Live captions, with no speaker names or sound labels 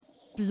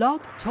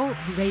Blog Talk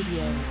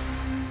Radio.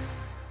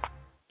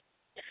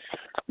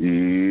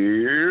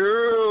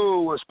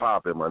 Yo, what's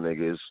poppin', my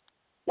niggas?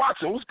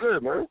 Watson, what's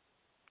good, man?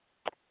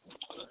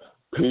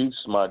 Peace,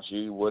 my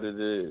G. What it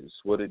is?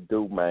 What it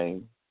do,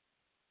 man?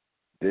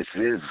 This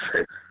is,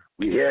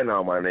 we here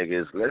now, my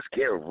niggas. Let's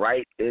get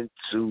right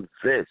into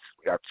this.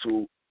 We got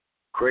two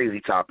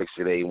crazy topics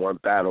today. One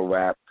battle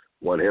rap,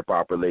 one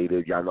hip-hop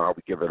related. Y'all know how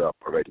we give it up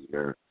already,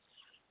 man.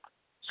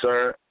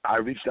 Sir, I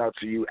reached out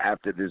to you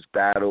after this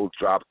battle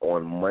dropped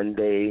on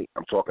Monday.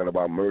 I'm talking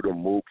about Murder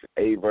Mook,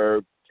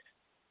 Verb.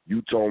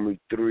 You told me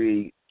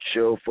 3,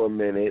 chill for a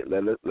minute.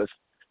 Let's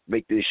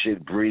make this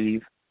shit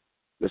breathe.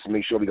 Let's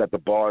make sure we got the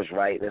bars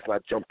right. Let's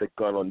not jump the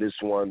gun on this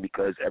one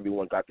because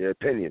everyone got their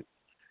opinion.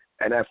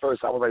 And at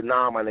first I was like,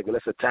 nah, my nigga,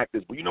 let's attack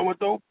this. But you know what,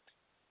 though?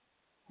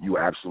 You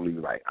absolutely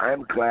right. I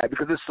am glad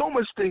because there's so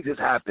much things that's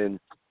happened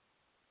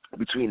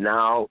between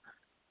now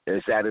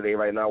and Saturday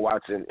right now,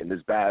 Watson, in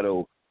this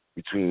battle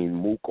between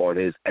Mook on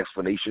his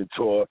explanation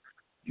tour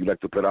you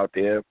like to put out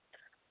there.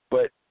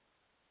 But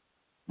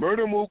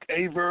Murder Mook,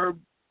 Verb,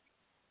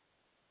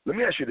 let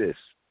me ask you this.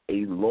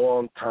 A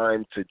long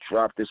time to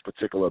drop this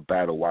particular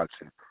battle,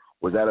 Watson.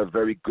 Was that a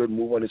very good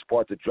move on his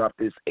part to drop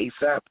this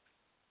ASAP?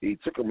 It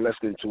took him less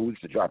than 2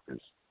 weeks to drop this.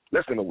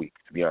 Less than a week,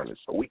 to be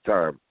honest. A week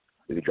time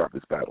to drop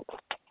this battle.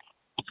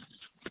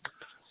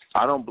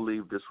 I don't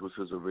believe this was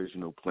his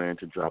original plan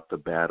to drop the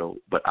battle,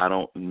 but I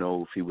don't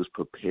know if he was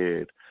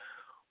prepared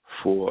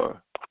for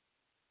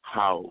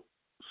how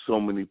so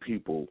many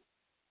people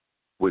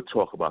would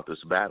talk about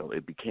this battle.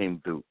 It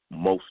became the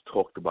most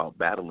talked about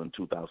battle in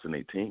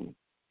 2018.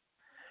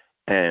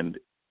 And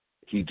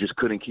he just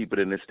couldn't keep it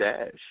in his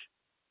stash.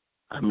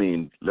 I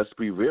mean, let's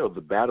be real.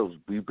 The battles,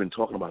 we've been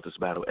talking about this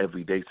battle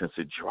every day since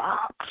it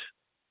dropped.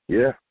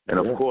 Yeah. And,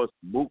 of course,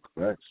 Mook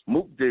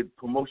did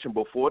promotion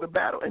before the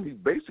battle, and he's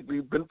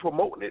basically been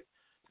promoting it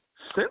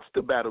since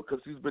the battle because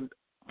he's been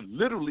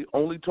literally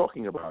only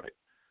talking about it.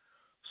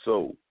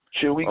 So,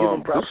 should we give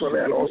him props for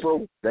that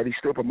also, that he's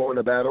still promoting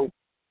the battle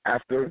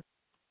after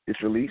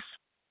its release?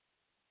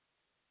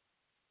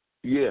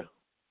 Yeah.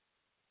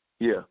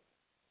 Yeah,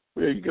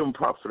 you give him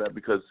props for that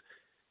because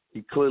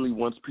he clearly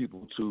wants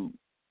people to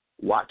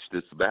watch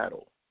this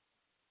battle.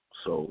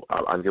 So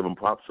I'll give him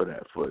props for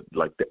that.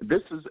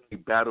 This is a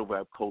battle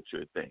rap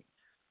culture thing.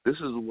 This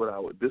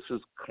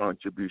is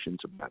contribution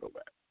to battle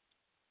rap.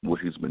 What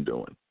he's been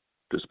doing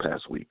this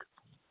past week.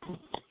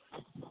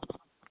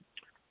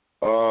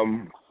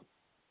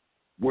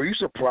 Were you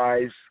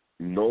surprised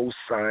no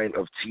sign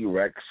of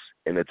T-Rex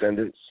in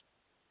attendance?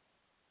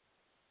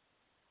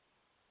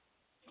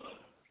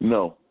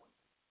 No.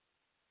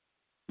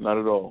 Not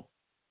at all.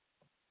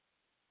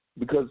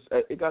 Because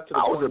it got to the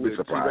point where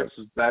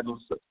T-Rex's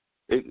battles,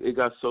 it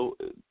got so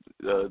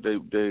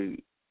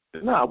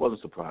I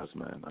wasn't surprised,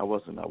 man. I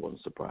wasn't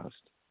surprised.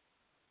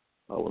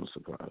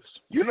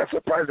 You're not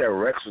surprised that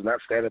Rex was not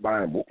standing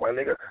behind Mook, my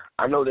nigga?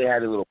 I know they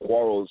had their little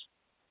quarrels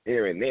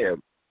here and there,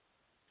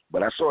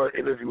 but I saw an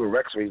interview with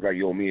Rex where he's like,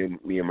 yo, me and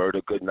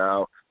Murder good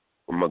now.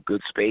 From a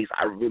good space.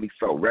 I really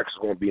felt Rex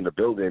was going to be in the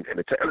building. And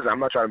listen, I'm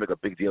not trying to make a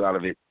big deal out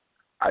of it.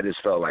 I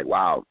just felt like,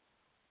 wow,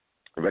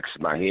 Rex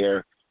is not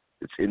here.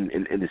 It's in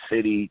the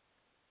city.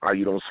 How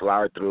you don't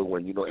slide through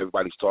when you know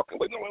everybody's talking.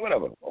 But no,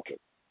 whatever. Okay.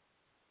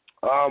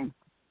 Let's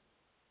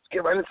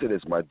get right into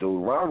this, my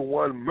dude. Round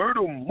 1,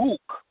 Murder Mook.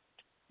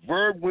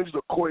 Verb wins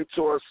the coin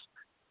toss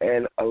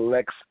and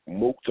elects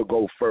Mook to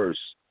go first.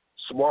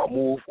 Smart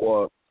move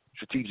or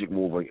strategic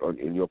move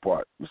in your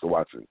part, Mr.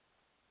 Watson?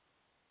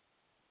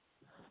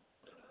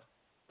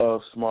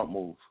 Smart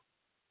move.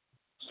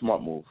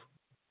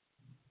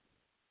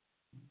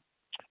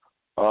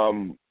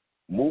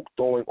 Mook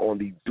throwing on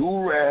the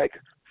do-rag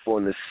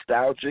for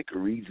nostalgic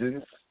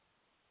reasons.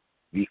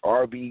 The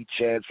RB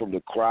chants from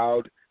the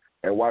crowd.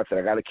 And Watson,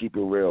 I got to keep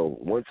it real.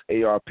 Once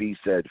ARP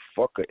said,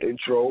 fuck an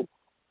intro,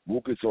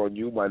 Mook, it's on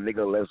you, my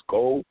nigga, let's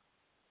go.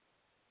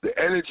 The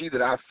energy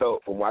that I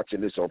felt from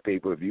watching this on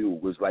pay-per-view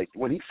was like,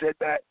 when he said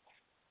that,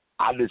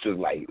 I just was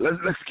like,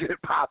 let's get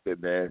it popping,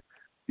 man.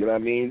 You know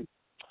what I mean?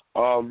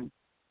 Round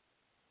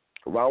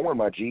 1,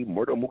 my G,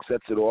 Murder Mook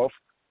sets it off.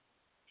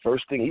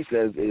 First thing he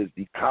says is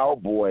the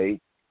cowboy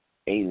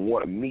ain't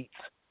want meat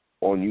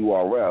on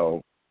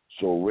URL,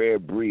 so Rare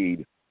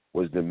Breed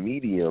was the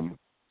medium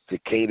to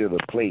cater the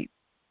plate.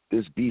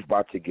 This beef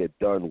about to get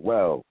done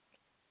well.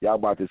 Y'all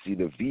about to see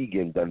the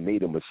vegan done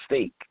made a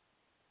mistake.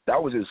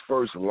 That was his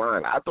first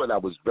line. I thought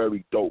that was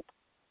very dope.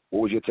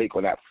 What was your take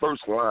on that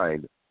first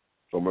line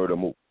from Murder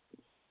Mook?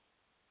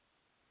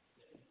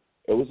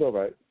 It was all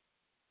right.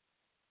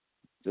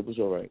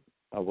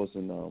 I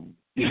wasn't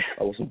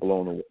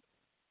blown away.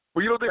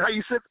 But you don't think how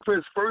you said for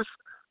his first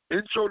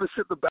intro to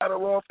set the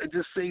battle off and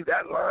just say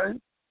that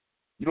line?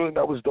 You don't think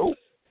that was dope?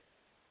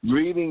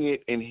 Reading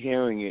it and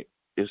hearing it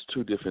is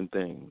two different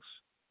things.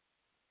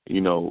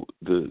 You know,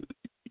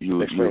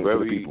 you're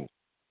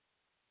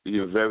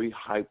very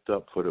hyped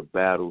up for the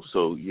battle,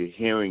 so you're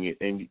hearing it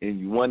and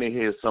you want to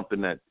hear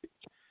something that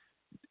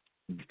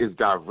is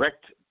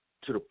direct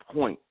to the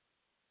point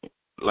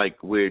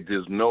like where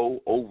there's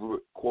no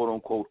quote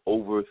unquote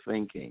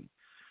overthinking.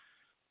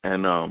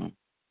 And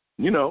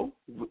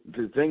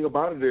the thing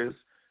about it is,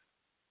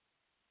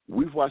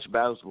 we've watched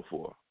battles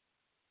before,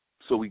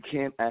 so we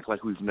can't act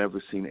like we've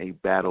never seen a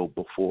battle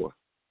before.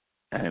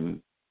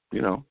 And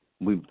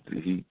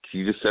he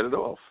just set it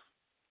off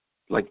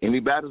like any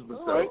battle's been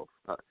set off.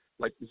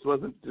 Like this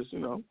wasn't just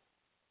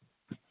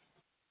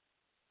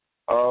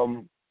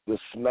The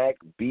Smack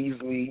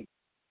Beasley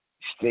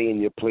stay in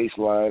your place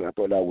line, I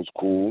thought that was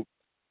cool.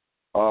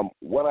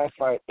 What I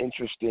find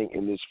interesting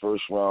in this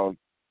first round,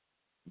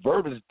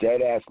 Verb is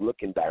dead ass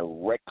looking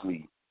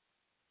directly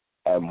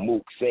at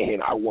Mook,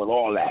 saying, I want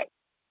all that.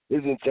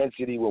 His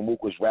intensity when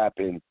Mook was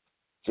rapping,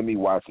 to me,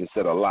 Watson,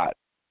 said a lot.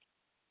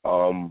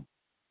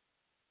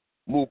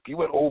 Mook, you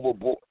went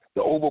overboard.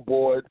 The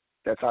overboard,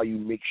 that's how you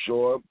make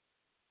sure.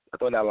 I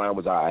thought that line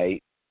was all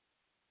right.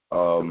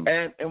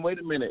 And wait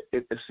a minute.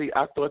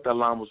 I thought that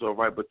line was all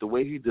right, but the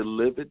way he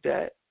delivered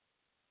that,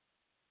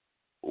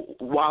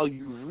 while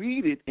you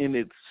read it and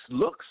it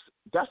looks,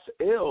 that's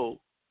ill,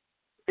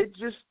 it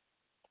just,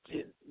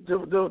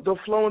 the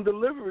flow and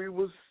delivery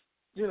was,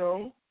 it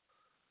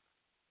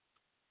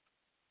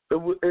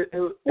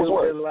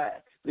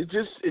lacked.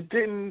 It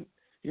didn't,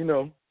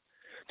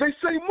 They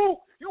say, Mook,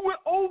 you went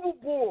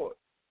overboard.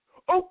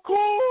 Of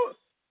course.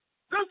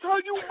 That's how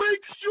you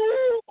make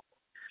sure.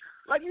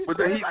 Like you but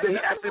said, then he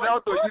acted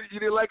out, though. You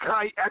didn't like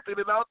how he acted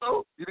it out,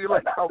 though? You didn't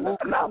like how Mook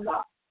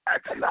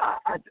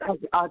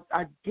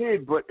I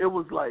did, but it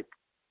was like,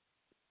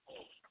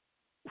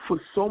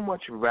 for so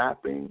much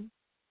rapping,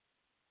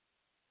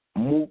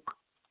 Mook,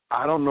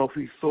 I don't know if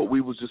he thought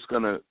we was just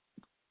going to,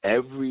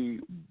 every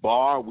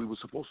bar we were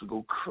supposed to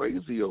go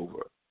crazy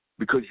over,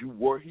 because he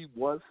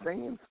was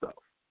saying stuff.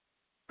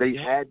 They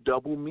had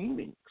double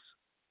meanings.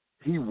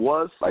 He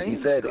was saying, like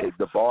he said, stuff.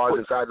 The bars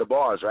inside the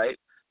bars, right?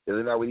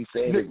 Isn't that what he's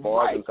saying? The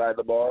bars inside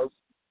the bars?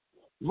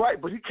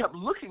 Right, but he kept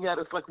looking at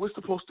us like we're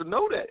supposed to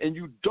know that, and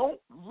you don't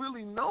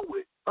really know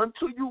it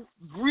until you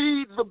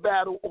read the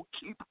battle or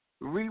keep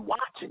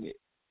rewatching it.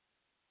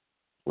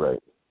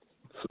 Right.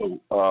 So,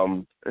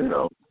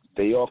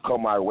 they all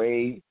come my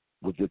way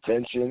with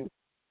detention.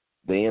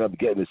 They end up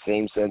getting the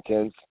same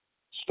sentence.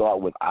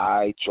 Start with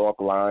I, chalk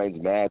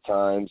lines, mad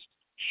times,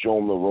 show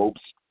them the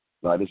ropes.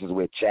 Now, this is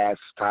where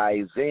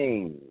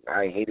chastising.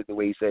 I hated the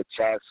way he said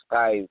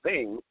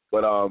chastising,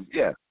 but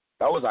yeah,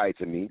 that was all right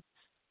to me.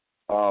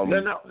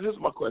 Now, here's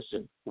my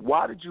question.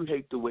 Why did you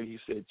hate the way he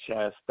said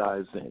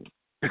chastising?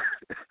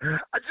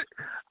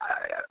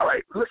 All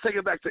right, let's take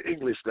it back to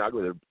English now,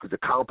 because the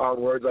compound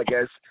words, I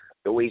guess,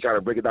 the way he tried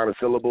to break it down in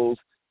syllables.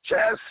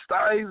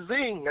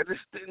 Chastising. I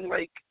just didn't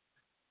like.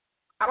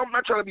 I'm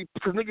not trying to be,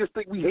 because niggas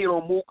think we hate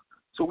on Mook,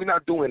 so we're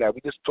not doing that. We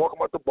just talk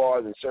about the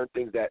bars and certain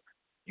things that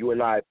you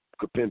and I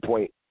could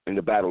pinpoint in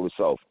the battle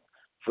itself.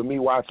 For me,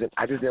 Watson,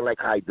 I just didn't like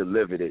how he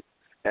delivered it.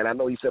 And I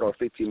know he said on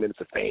 15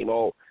 Minutes of Fame,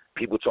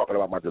 people talking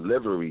about my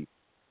delivery.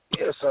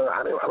 Yeah, son,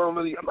 I'm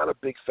not a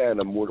big fan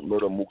of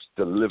Murder Mook's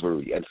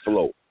delivery and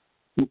flow.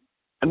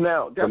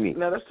 Now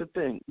that's the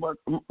thing.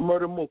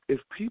 Murder Mook, if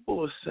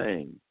people are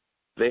saying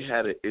they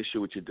had an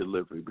issue with your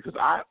delivery, because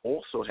I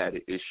also had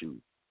an issue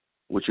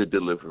with your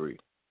delivery.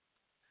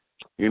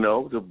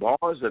 The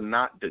bars are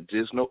not,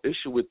 there's no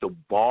issue with the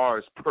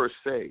bars per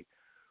se,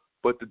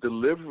 but the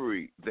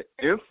delivery, the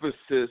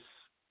emphasis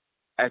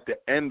at the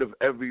end of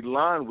every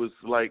line was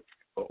like,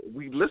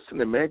 we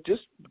listening, man,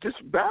 just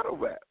battle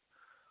rap.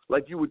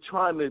 Like you were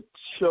trying to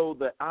show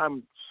that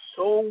I'm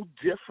so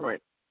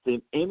different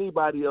than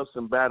anybody else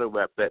in battle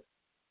rap that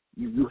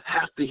you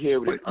have to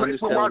hear it and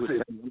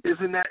understand.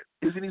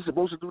 Isn't he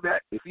supposed to do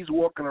that? If he's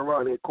walking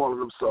around here calling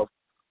himself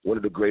one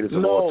of the greatest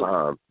of all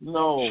time,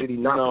 should he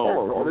not?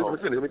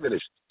 Let me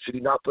finish. Should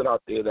he not put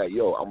out there that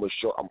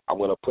I'm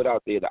gonna put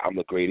out there that I'm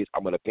the greatest.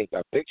 I'm gonna paint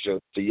that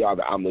picture to y'all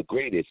that I'm the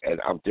greatest and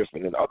I'm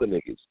different than other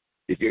niggas.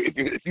 If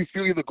you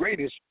feel you're the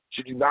greatest,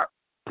 should you not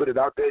put it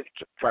out there,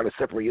 trying to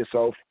separate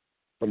yourself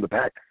from the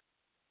pack?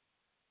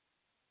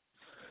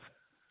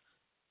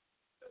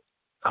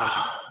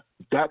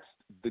 That's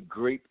the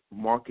great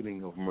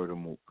marketing of Murder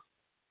Mook.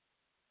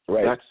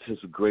 Right. That's his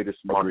greatest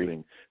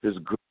marketing. His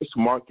greatest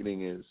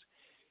marketing is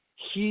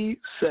he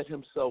set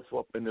himself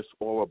up in this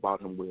aura about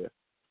him where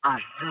I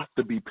have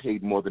to be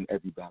paid more than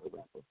every battle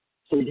rapper.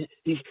 So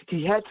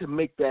he had to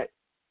make that.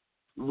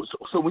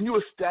 So when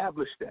you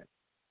establish that,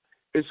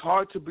 it's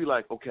hard to be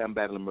like, okay, I'm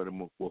battling Murder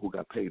Mook. Well, who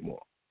got paid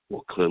more?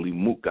 Well, clearly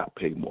Mook got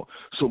paid more.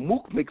 So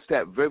Mook makes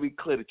that very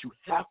clear that you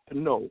have to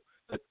know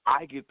that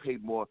I get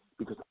paid more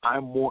because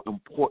I'm more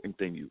important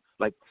than you.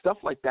 Like stuff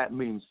like that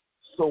means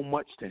so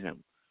much to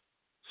him.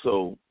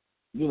 So,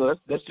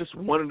 that's just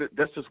one of the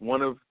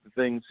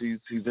things he's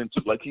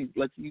into. Like he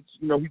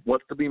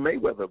wants to be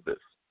Mayweather of this.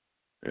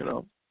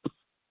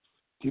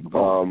 Keep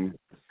going.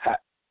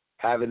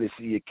 Having to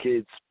see your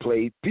kids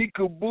play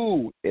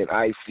peekaboo in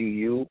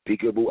ICU,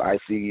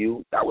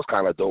 that was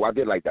kind of dope. I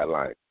did like that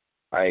line.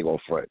 I ain't gonna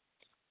front.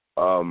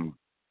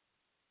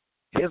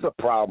 Here's a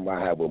problem I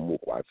have with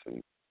Mook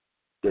Watson.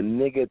 The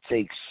nigga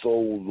takes so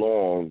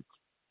long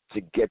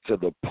to get to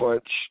the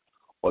punch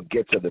or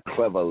get to the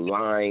clever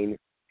line.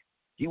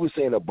 He was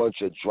saying a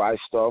bunch of dry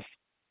stuff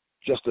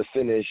just to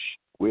finish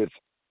with,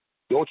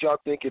 don't y'all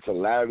think it's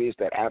hilarious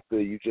that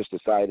after you just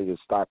decided to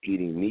stop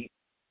eating meat,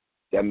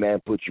 that man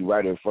put you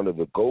right in front of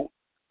the goat?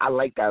 I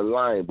like that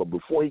line, but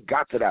before he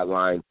got to that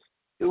line,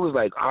 it was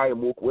like, all right,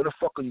 Mook, where the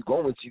fuck are you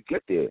going till you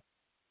get there?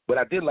 But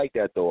I did like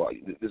that, though.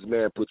 This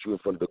man put you in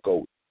front of the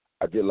goat.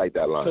 I did like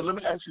that line. So let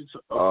me ask you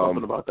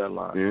something about that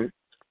line.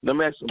 Mm-hmm. Let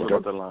me ask you something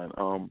about that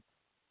line.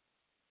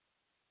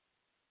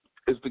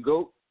 Is the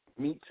goat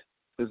meat?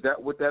 Is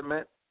that what that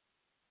meant?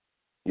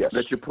 Yes.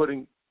 That you're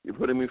putting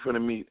me in front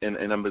of meat and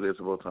I'm this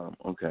of all time.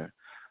 Okay.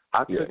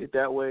 I took it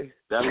that way.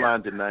 That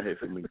line did not hit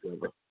for me,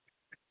 brother.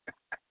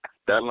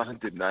 That line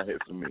did not hit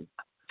for me.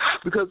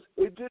 Because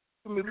it did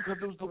for me because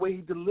it was the way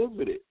he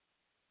delivered it.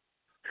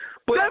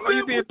 But are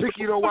you being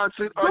picky, though,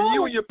 Watson? Are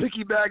you in your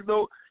picky bag,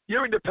 though?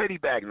 You're in your petty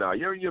bag now.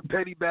 You're in your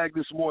petty bag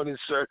this morning,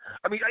 sir.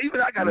 I mean,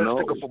 I got a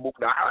sticker for Mook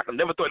now. I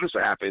never thought this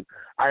would happen.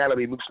 I got to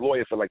be Mook's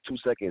lawyer for like 2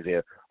 seconds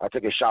here. I'll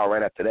take a shower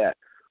right after that.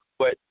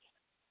 But,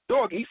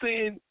 dog, he's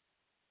saying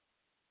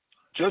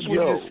just when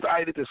you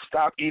decided to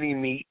stop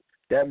eating meat,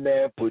 that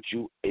man put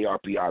you,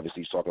 ARP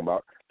obviously he's talking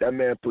about, that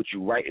man put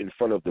you right in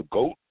front of the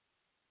goat.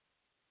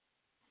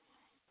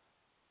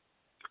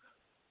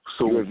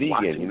 So you're a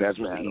vegan. You're not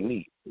supposed to eat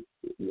meat.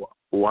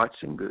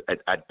 Watching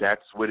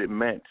that's what it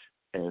meant,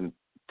 and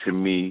to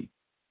me,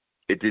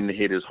 it didn't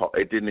hit as hard.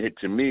 It didn't hit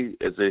to me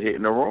as it hit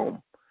in the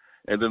room.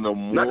 And then the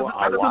more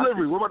not the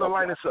delivery. What about the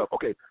line itself?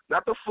 Okay,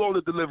 not the flow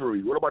of the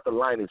delivery. What about the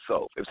line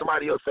itself? If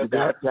somebody else said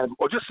that,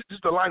 or just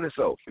the line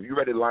itself. If you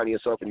read the line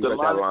yourself and you read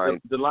that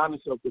line, the line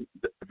itself,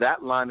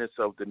 that line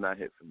itself did not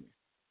hit for me.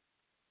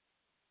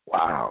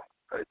 Wow,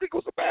 I didn't think it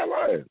was a bad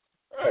line.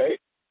 All right,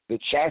 the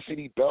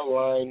chastity belt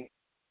line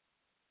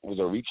was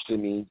a reach to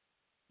me.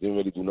 Didn't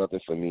really do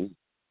nothing for me.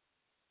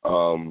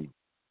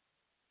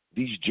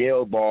 These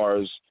jail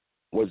bars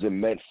wasn't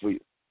meant for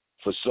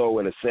so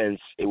in a sense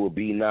it would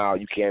be now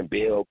you can't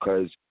bail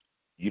because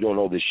you don't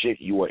know the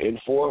shit you were in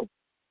for.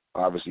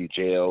 Obviously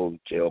jail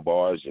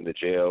bars in the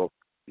jail.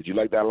 Did you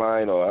like that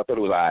line? Or I thought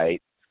it was all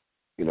right.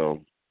 You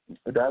know.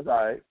 That's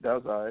all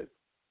right.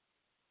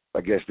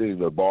 I guess these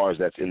are the bars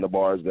that's in the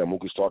bars that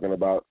Mook is talking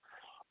about.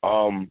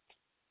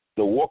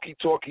 The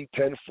walkie-talkie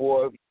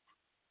 10-4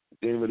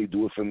 didn't really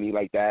do it for me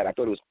like that. I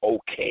thought it was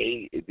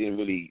okay. It didn't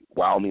really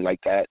wow me like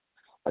that,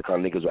 like how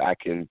niggas were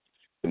acting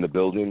in the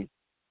building.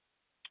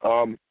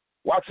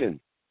 Watson,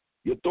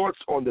 your thoughts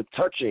on the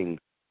touching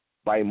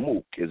by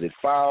Mook? Is it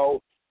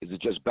foul? Is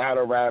it just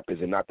battle rap? Is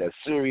it not that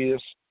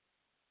serious?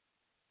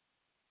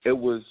 It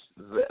was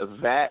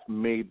that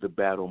made the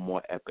battle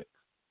more epic.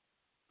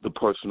 The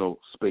personal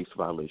space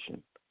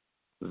violation.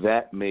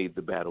 That made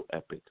the battle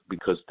epic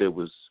because there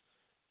was,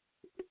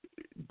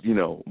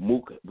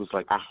 Mook was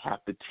like, I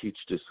have to teach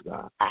this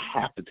guy. I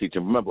have to teach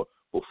him. Remember,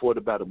 before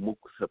the battle, Mook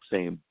kept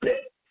saying,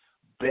 bet,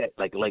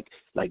 like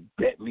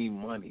bet me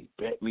money.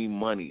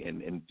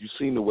 And you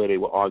seen the way they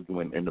were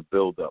arguing in the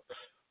build-up.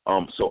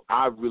 So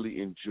I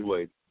really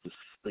enjoyed the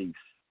space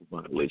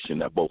violation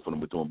that both of them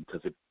were doing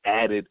because it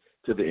added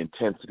to the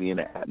intensity and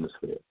the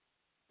atmosphere.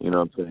 You know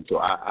what I'm saying? So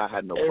I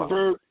had no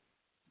problem.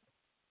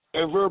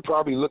 And Verb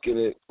probably looking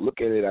at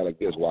it like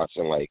this,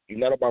 Watson, like, you're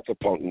not about to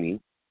punk me.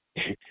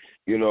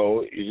 You're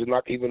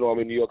not, even though I'm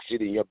in New York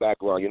City in your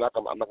background, I'm not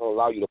going to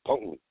allow you to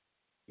punk me.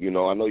 I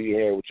know you're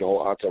here with your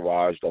whole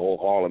entourage, the whole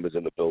Harlem is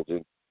in the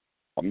building.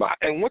 I'm not.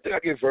 And one thing I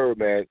give Verb,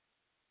 man,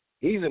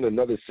 he's in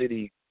another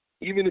city.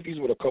 Even if he's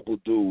with a couple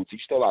dudes,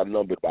 he's still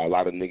outnumbered by a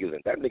lot of niggas,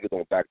 and that nigga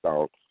don't back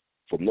down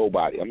from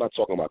nobody. I'm not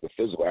talking about the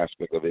physical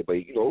aspect of it, but,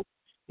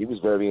 he was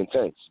very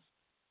intense.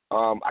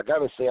 I got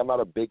to say, I'm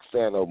not a big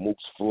fan of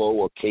Mook's flow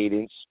or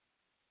cadence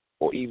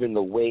or even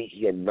the way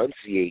he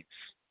enunciates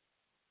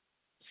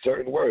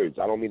certain words.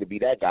 I don't mean to be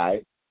that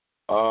guy.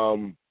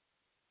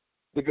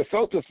 The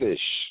gefilte fish.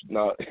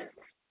 Now,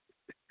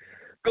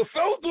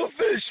 gefilte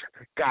fish.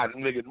 God,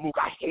 nigga, Mook,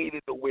 I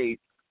hated the way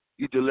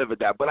you delivered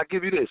that. But I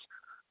give you this.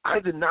 I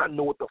did not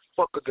know what the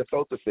fuck a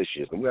gefilte fish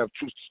is. I'm going to have a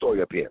true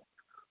story up here.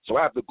 So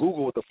I have to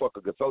Google what the fuck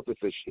a gefilte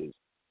fish is.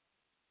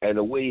 And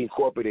the way he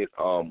incorporated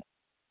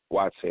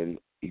Watson,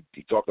 he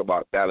talked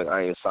about battling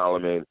Iron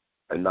Solomon,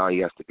 and now he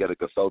has to get a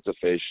gefilte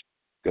fish.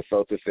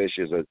 Gefilte fish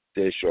is a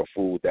dish or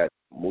food that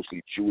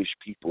mostly Jewish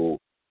people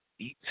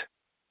eat.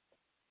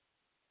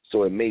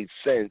 So it made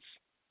sense.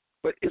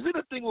 But is it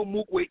a thing with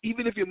Mook where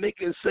even if you're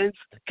making sense,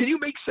 can you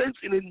make sense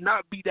and it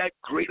not be that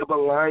great of a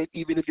line,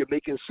 even if you're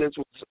making sense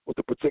with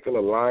a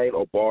particular line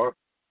or bar,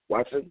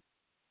 Watson?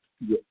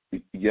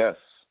 Yes.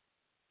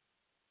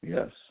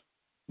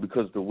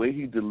 Because the way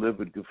he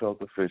delivered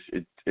gefilte fish,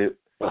 it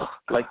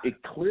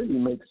clearly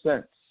makes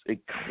sense. It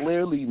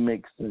clearly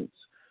makes sense.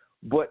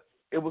 But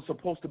it was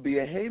supposed to be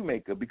a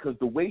haymaker because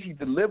the way he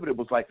delivered it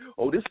was like,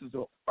 oh, this is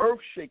an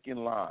earth-shaking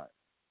line.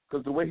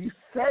 Because the way he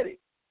said it.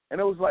 And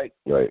it was like,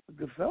 right.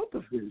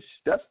 Gefilte fish.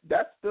 That's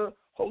the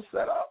whole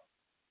setup.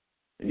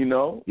 He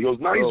goes,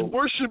 now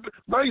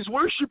he's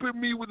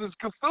worshiping me with his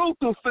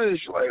gefilte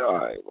fish. Like, all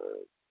right,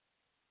 man.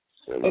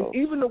 You know? And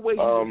even the way he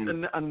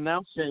was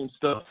announcing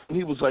stuff,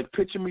 he was like,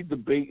 picture me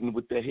debating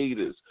with the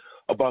haters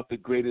about the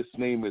greatest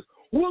name is,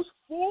 what's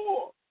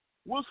for?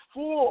 What's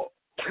for?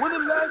 When the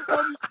last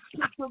time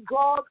you took the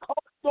guard,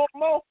 don't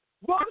know,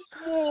 what's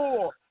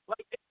more?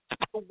 Like,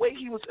 the way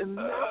he was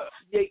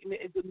enunciating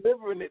it and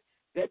delivering it,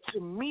 that to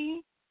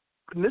me,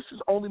 and this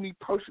is only me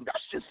personally,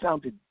 that just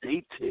sounded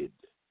dated.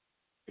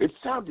 It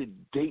sounded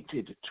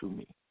dated to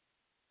me.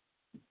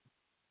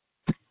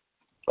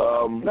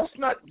 That's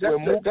not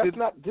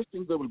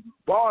dissing the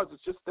bars.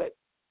 It's just that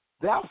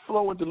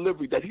flow and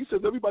delivery that he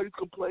says everybody's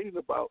complaining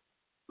about.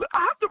 I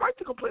have the right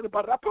to complain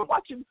about it. I've been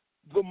watching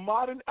the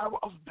modern era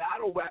of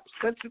battle rap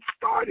since it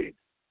started.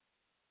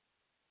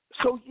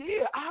 So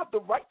yeah, I have the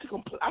right to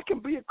complain. I can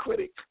be a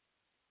critic.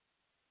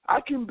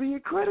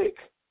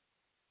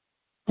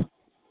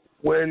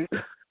 When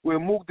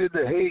Mook did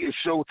the "Hey, it's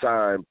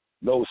Showtime,"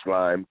 no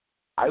slime,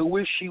 I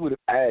wish he would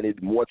have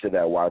added more to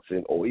that,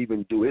 Watson, or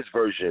even do his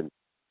version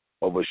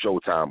of a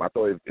Showtime. I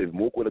thought if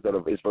Mook would have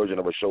done his version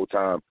of a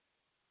Showtime,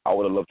 I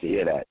would have loved to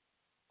hear that.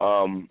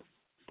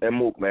 And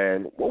Mook,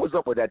 man, what was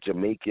up with that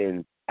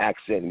Jamaican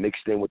accent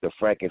mixed in with the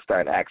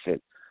Frankenstein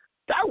accent?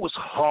 That was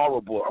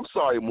horrible. I'm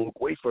sorry,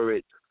 Mook. Wait for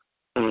it.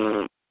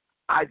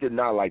 I did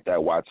not like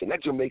that, Watson.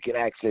 That Jamaican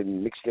accent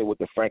mixed in with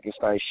the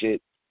Frankenstein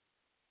shit,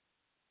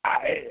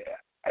 I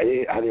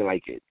didn't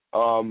like it.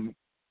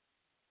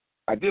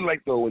 I did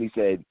like, though, when he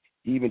said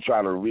he even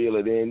tried to reel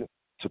it in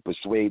to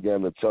persuade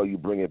them to tell you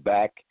bring it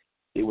back.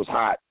 It was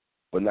hot,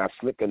 but not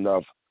slick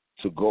enough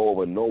to go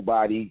over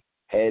nobody.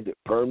 Head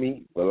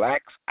permy,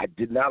 relax. I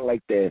did not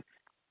like the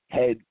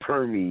head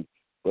permy,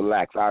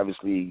 relax.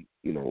 Obviously,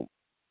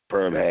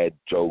 perm head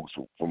jokes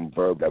from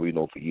Verb that we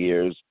know for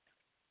years.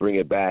 Bring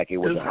it back. It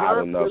wasn't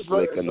hot enough,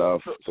 slick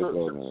enough.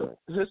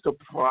 Here's the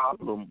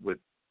problem with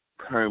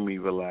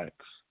permy, relax.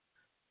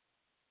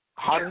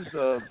 How does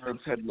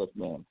Verb's head look,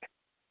 man?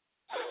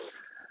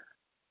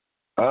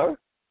 Huh?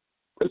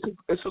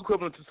 It's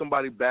equivalent to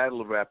somebody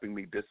battle rapping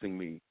me, dissing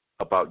me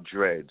about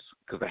dreads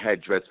because I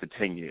had dreads for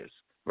 10 years,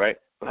 right?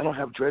 But I don't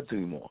have dreads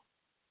anymore.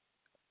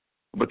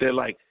 But they're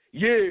like,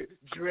 yeah,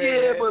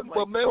 dreads. Yeah,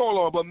 but men, hold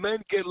on. But men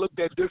get looked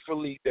at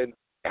differently than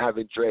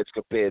having dreads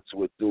compared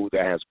to a dude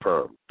that has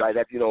perm. Like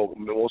that,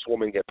 most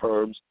women get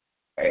perms.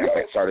 Hey, I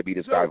can't start to be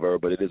this guy,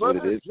 Verb, but it is what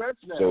it is.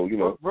 So,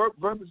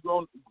 Verb is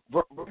going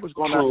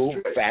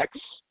true. Facts.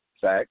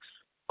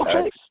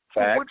 Okay.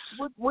 Facts.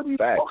 What are you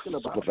facts. talking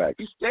about? Super facts.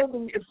 He's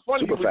standing in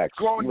front Super of you facts.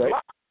 with growing Right.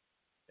 locks.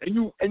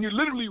 And you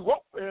literally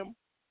wrote for him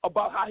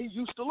about how he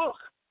used to look.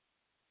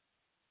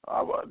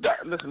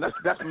 Listen,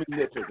 that's me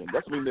nitpicking.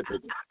 That's me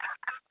nitpicking.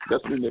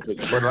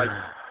 But like,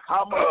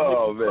 how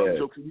much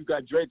jokes you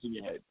got dreads in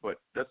your head? But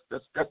that's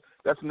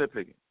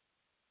nitpicking.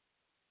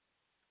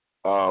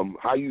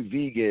 How you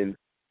vegan,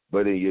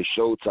 but in your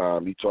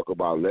Showtime you talk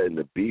about letting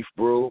the beef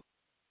brew?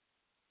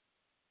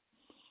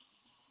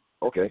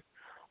 Okay.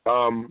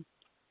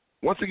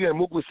 Once again,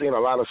 Mook was saying a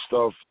lot of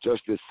stuff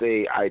just to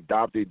say I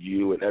adopted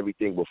you, and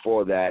everything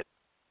before that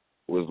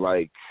was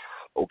like,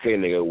 okay,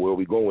 nigga, where are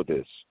we going with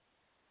this?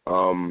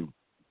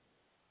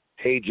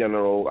 Hey,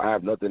 General, I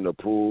have nothing to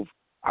prove.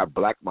 I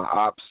blacked my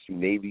ops, you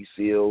Navy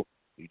SEAL.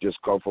 You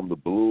just come from the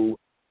blue.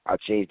 I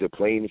changed the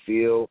playing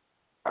field.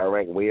 I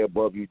rank way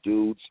above you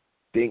dudes.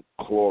 Think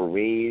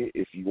chlorine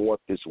if you want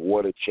this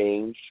water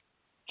changed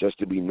just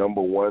to be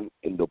number one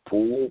in the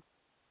pool.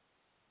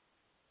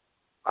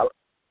 I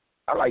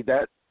like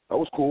that. That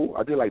was cool.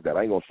 I did like that.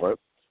 I ain't gonna front.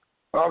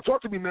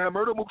 Talk to me, man.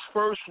 Murder Mook's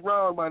first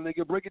round, my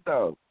nigga. Break it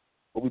down.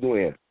 What we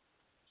doing here?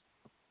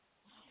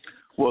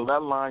 Well,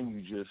 that line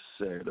you just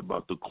said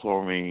about the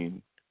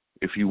chlorine,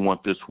 if you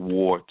want this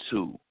war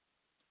too.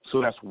 So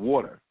that's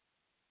water.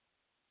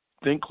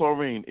 Think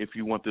chlorine if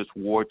you want this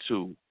war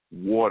too.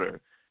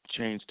 Water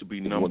changed to be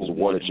number one.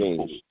 Water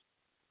change.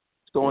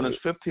 So in his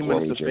 15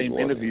 minutes of fame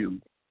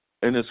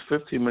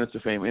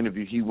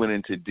interview, he went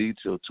into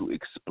detail to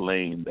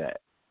explain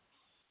that.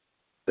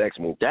 Thanks,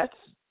 Mook.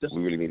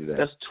 We really needed that.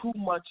 That's too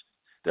much.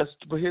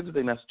 But here's the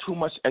thing. That's too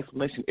much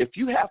explanation. If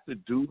you have to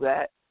do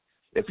that,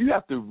 if you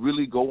have to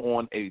really go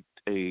on a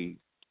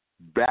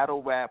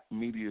battle rap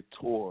media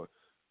tour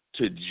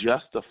to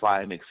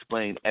justify and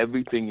explain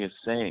everything you're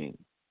saying,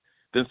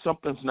 then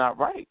something's not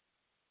right.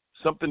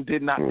 Something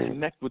did not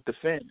connect with the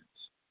fans.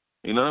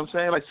 You know what I'm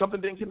saying? Like, something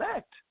didn't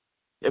connect.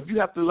 If you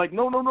have to, like,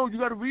 no, you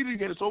got to read it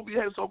again. It's over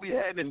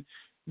your head. And,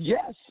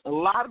 yes, a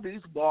lot of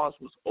these bars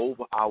was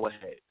over our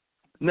head.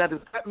 Now,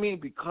 does that mean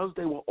because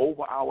they were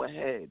over our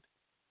head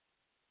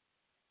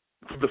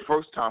for the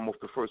first time off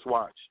the first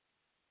watch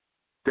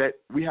that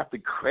we have to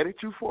credit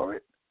you for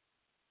it?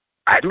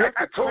 I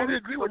totally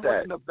agree with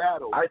that.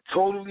 I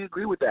totally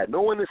agree with that.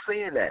 No one is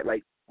saying that.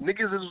 Like,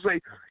 niggas is say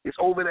it's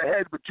over the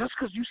head, but just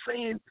because you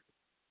saying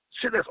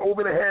shit that's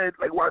over the head,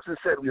 like Watson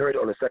said, we heard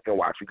it on the second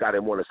watch. We got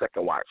it more on the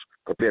second watch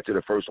compared to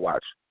the first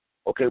watch.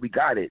 Okay, we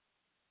got it.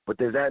 But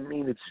does that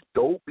mean it's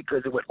dope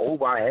because it went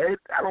over our head?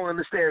 I don't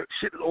understand.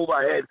 Shit that's over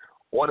our head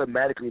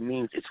automatically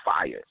means it's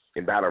fire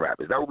in battle rap.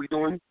 Is that what we're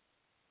doing?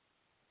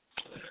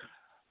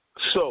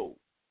 So,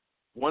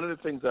 one of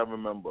the things I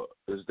remember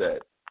is that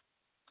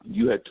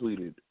you had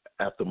tweeted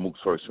after Mook's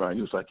first round,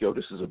 you was like, yo,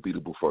 this is a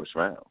beatable first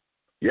round.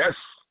 Yes.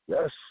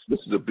 This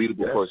is a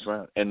beatable first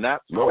round. And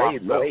that's no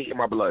hate in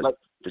my blood. Like,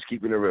 just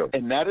keeping it real.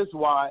 And that is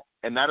why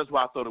I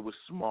thought it was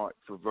smart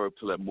for Verb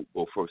to let Mook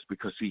go first,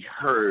 because he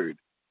heard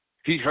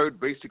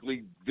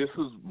basically this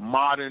is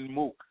modern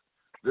Mook.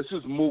 This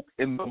is Mook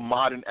in the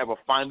modern era,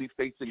 finally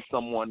facing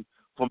someone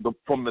from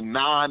the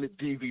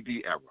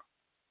non-DVD era.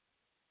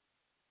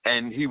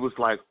 And he was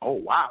like, "Oh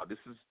wow, this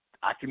is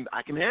I can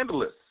handle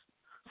this."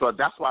 So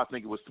that's why I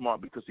think it was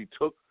smart, because he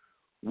took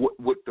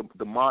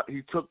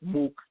he took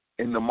Mook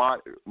in the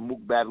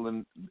Mook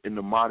battling in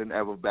the modern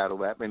era of battle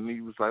rap, and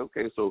he was like,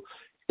 "Okay, so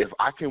if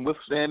I can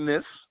withstand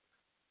this,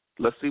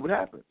 let's see what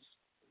happens."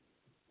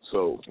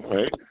 So,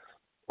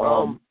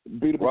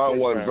 beatable round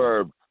one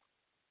Verb.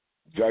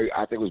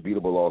 I think it was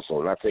beatable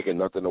also. Not taking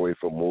nothing away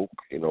from Mook.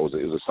 You know,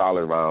 it was a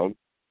solid round.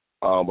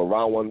 But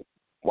round one,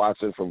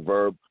 Watson from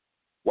Verb.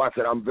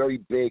 Watson, I'm very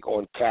big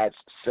on cats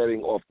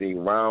setting off the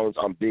rounds.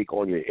 I'm big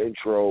on your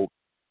intro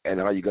and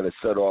how you're going to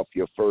set off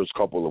your first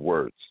couple of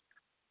words.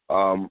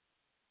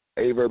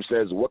 A-Verb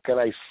says, what can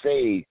I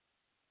say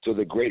to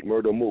the great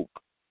Murder Mook?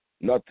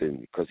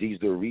 Nothing, because he's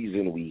the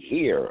reason we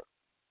here.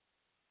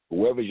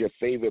 Whoever your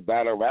favorite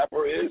battle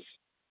rapper is,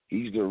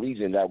 he's the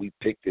reason that we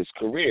picked his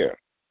career.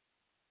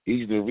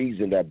 He's the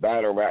reason that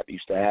battle rap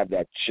used to have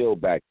that chill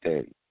back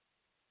then.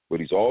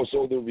 But he's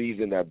also the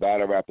reason that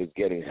battle rap is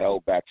getting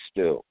held back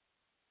still.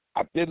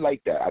 I did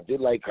like that. I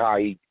did like how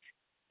he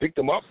picked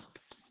him up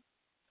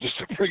just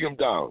to bring him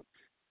down.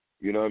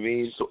 You know what I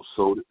mean?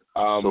 So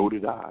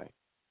did I.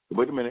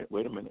 Wait a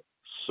minute.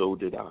 So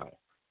did I.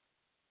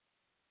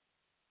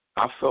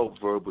 I felt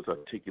Verb was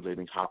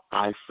articulating how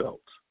I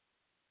felt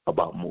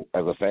about Mook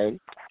as a fan.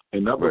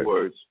 In other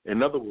words,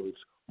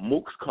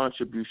 Mook's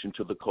contribution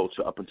to the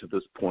culture up until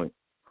this point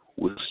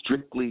was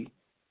strictly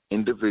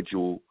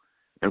individual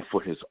and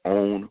for his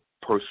own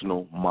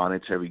personal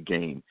monetary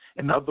gain.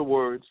 In other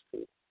words,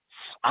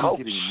 I'm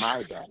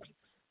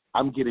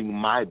getting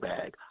my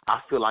bag. I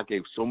feel I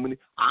gave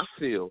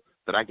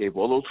that I gave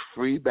all those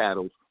free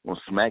battles on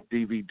Smack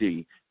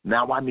DVD.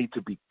 Now I need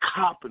to be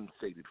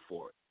compensated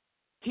for it.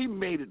 He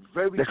made it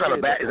very clear. Is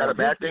that a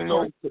bad thing,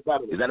 though? Is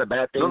that a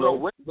bad thing, though?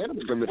 Wait a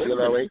minute. From the feel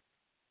that way?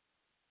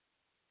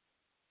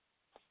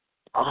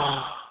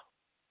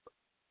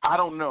 I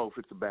don't know if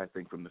it's a bad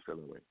thing from the feel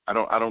that way. I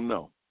don't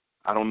know.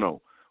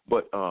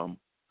 But I'm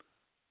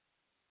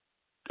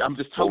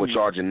just telling you.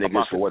 Overcharging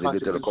niggas for what they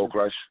did to the Coke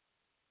Rush?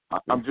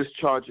 I'm just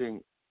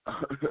charging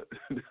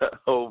the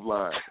whole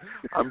line.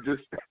 I'm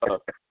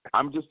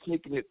just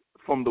taking it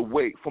from the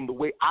way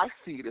I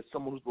see it as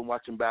someone who's been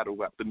watching battle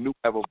rap, the new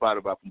ever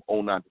battle rap from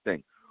 2009 to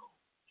thing.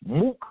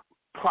 Mook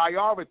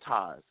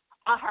prioritized.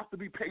 I have to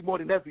be paid more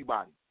than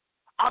everybody.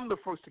 I'm the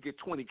first to get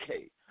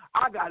 $20K.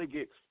 I got to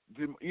get,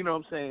 you know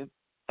what I'm saying?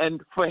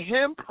 And for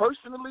him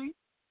personally,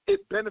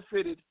 it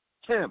benefited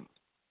him.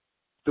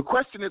 The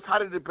question is, how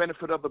did it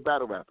benefit other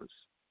battle rappers?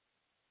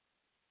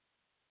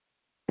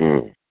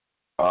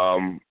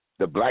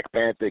 The Black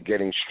Panther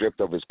getting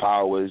stripped of his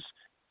powers,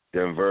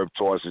 then Verb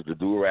tosses the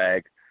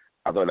do-rag.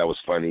 I thought that was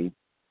funny.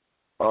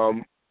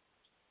 Hold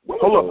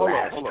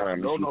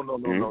on.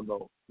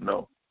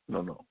 No.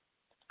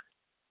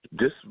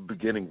 This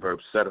beginning Verb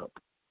setup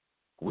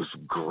was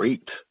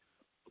great.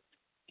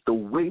 The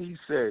way he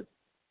said,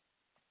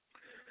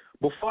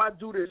 before I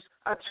do this,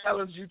 I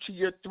challenge you to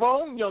your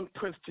throne, young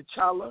Prince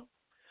T'Challa.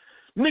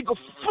 Nigga,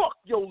 fuck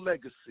your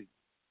legacy.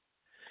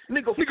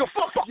 Nigga,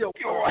 fuck your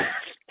God.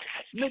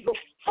 Nigga,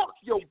 fuck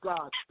your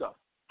God stuff.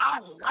 I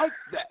like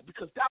that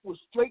because that was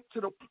straight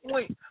to the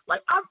point.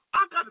 Like, I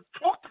got to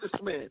talk to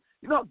this man.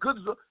 You know how good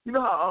is you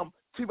know how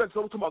T-Rex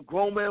always talking about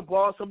grown man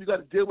bars, something you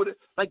got to deal with it?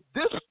 Like,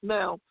 this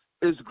now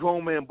is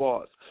grown man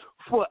bars.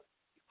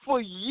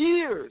 For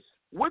years,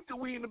 what do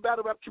we in the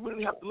battle rap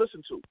community have to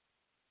listen to?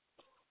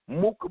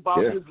 Mook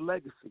about his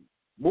legacy.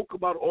 Mook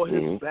about all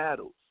his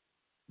battles.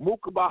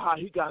 Mook about how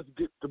he got to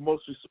get the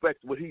most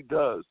respect, what he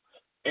does.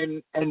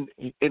 And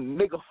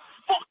nigga,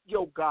 fuck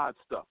your God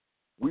stuff.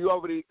 We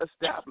already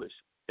established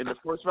in the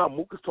first round,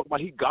 Mook is talking about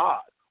he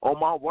God on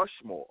Mount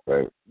Rushmore.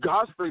 Right.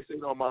 God's face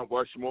ain't on Mount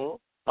Rushmore.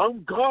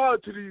 I'm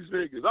God to these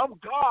niggas. I'm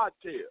God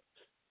there.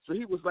 So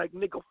he was like,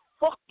 nigga,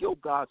 fuck your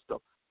God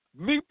stuff.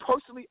 Me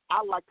personally,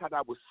 I liked how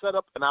that was set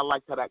up, and I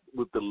liked how that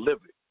was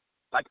delivered.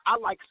 Like, I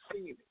like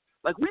seeing it.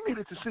 Like, we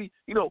needed to see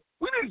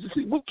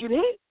Mook get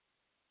hit.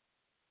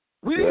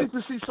 We needed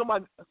to see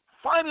somebody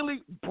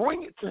finally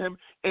bring it to him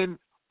and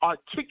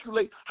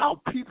articulate how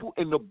people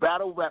in the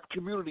battle rap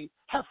community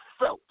have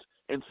felt.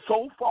 And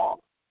so far,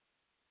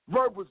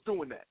 Verb was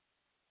doing that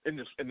in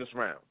this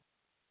round.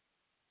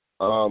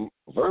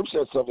 Verb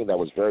said something that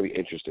was very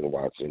interesting,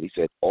 Watson. He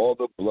said all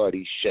the blood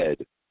he shed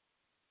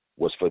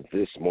was for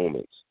this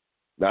moment.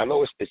 Now, I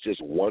know it's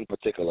just one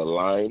particular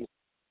line,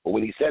 but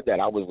when he said that,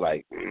 I was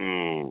like,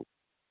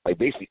 Like,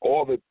 basically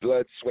all the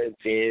blood, sweat, and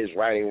tears,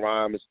 writing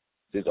rhymes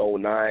since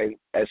 2009,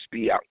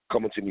 SB out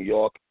coming to New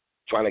York,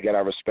 trying to get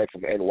our respect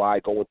from NY,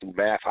 going through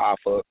Math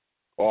Hoffa,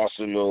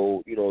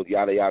 Arsenal,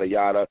 yada, yada,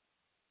 yada.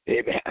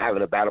 him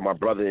having a battle with my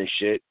brother and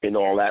shit and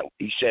all that.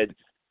 He shed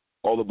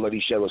all the blood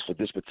he shed was for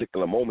this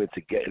particular moment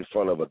to get in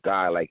front of a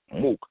guy like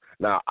Mook.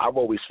 Now, I've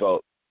always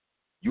felt,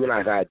 you and I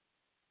have had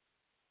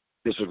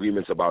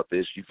disagreements about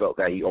this. You felt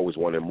that he always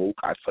wanted Mook.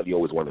 I felt he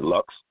always wanted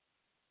Lux.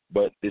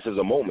 But this is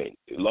a moment.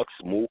 Lux,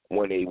 Mook,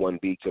 1A,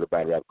 1B to the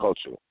battle rap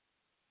culture.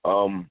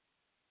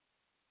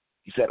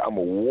 He said, I'm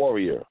a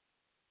warrior.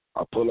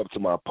 I pull up to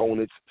my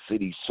opponent's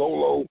city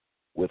solo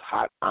with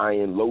hot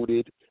iron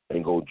loaded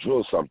and go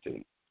drill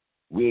something.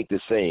 We ain't the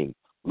same.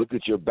 Look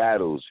at your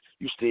battles.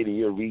 You stayed in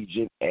your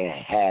region and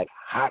had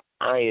hot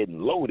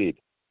iron loaded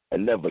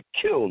and never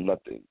killed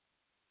nothing.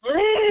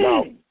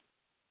 Now,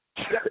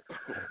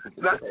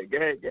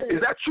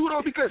 is that true,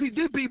 though? Because he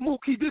did beat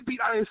Mook. He did beat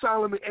Iron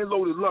Solomon and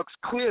Loaded Lux,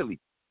 clearly.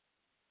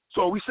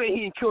 So we say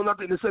he ain't killed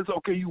nothing in the sense,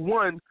 okay, you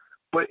won,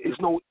 but it's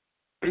no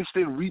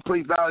instant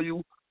replay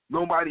value.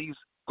 Nobody's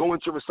going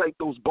to recite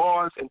those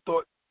bars and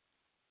thought,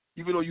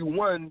 even though you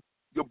won,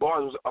 your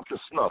bars was up to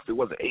snuff. It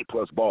wasn't A+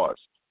 bars,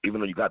 even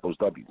though you got those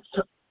W's.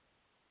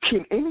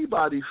 Can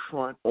anybody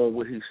front on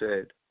what he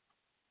said?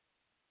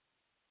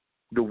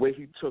 The way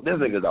he took There's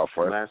niggas out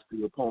front. Last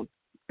three opponents,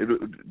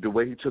 the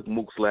way he took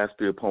Mook's last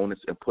three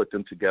opponents and put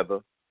them together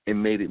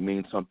and made it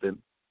mean something.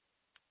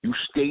 You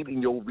stayed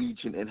in your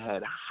region and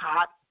had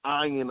hot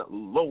iron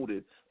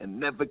loaded and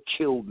never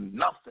killed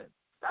nothing.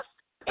 That's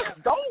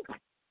dope.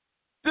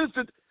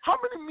 How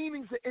many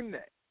meanings are in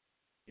that?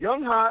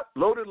 Young Hot,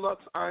 Loaded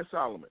Lux, Iron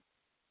Solomon.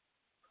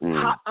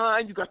 Hot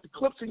iron, you got the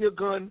clips in your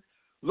gun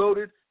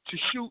loaded to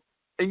shoot,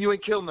 and you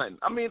ain't kill nothing.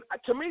 I mean,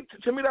 to me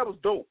that was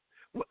dope.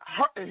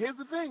 And here's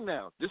the thing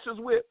now. This is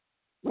where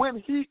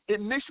when he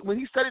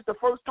said it the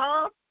first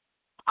time,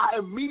 I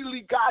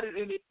immediately got it,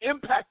 and it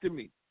impacted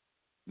me.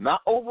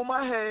 Not over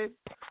my head.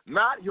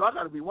 Not, I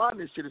got to rewind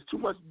this shit. There's too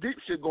much deep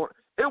shit going.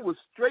 It was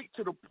straight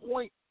to the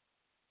point,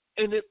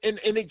 and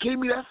it gave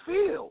me that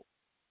feel.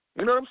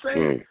 You know what I'm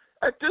saying?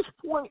 At this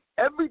point,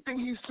 everything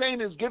he's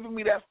saying is giving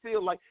me that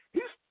feel like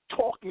he's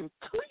talking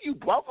to you,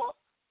 brother.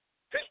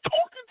 He's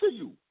talking to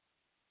you.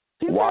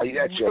 While you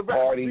at your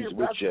parties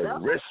with your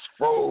wrists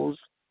froze,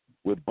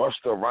 with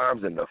Busta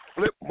Rhymes in the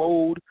flip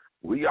mode,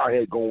 we out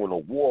here going to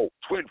war,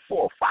 twin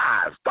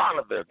 4-5s,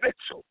 Donovan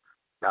Mitchell.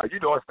 Now, you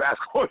know us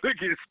basketball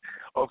niggas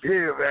up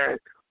here, man.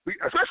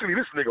 Especially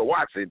this nigga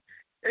Watson.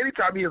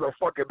 Anytime he hears a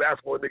fucking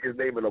basketball nigga's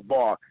name in a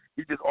bar,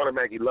 he just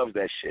automatically loves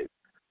that shit.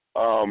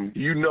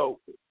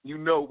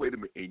 Wait a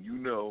minute,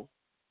 and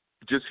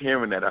just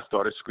hearing that, I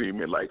started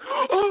screaming like,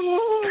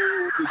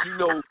 oh,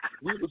 because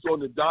we was on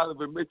the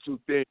Donovan Mitchell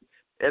thing,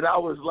 and I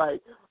was like,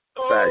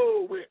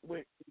 oh,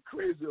 went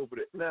crazy over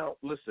that. Now,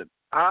 listen,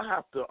 I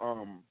have to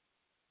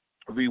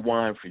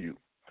rewind for you,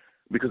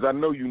 because I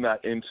know you're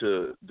not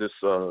into this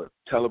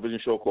television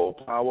show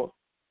called Power,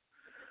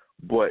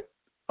 but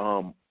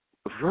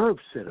Verb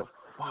said a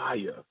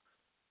fire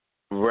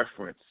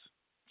reference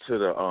to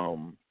the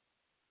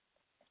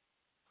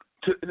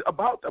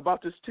about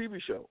this TV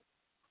show.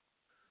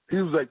 He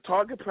was like,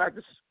 target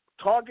practice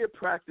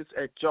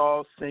at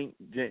y'all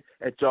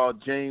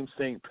James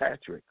St.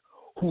 Patrick,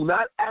 who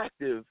not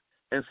active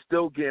and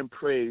still getting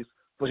praised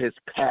for his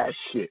past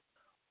shit.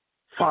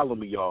 Follow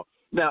me, y'all.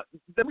 Now,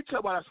 let me tell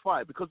you why that's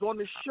fire. Because on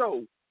this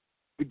show,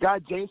 the guy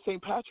James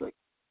St. Patrick,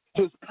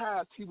 his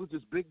past, he was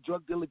this big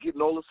drug dealer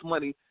getting all this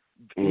money,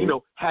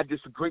 had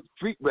this great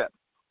street rep.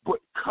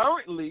 But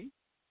currently,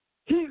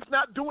 he's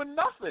not doing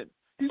nothing.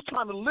 He's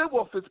trying to live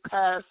off his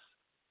past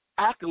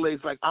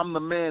accolades like, I'm the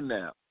man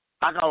now.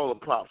 I got all the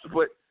props.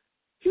 But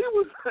he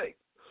was like,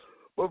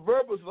 but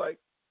Verb was like,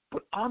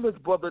 but I'm his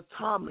brother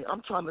Tommy.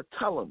 I'm trying to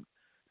tell him,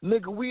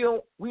 nigga, we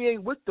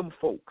ain't with them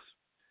folks.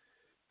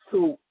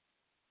 So,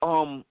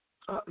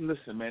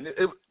 listen, man,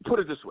 put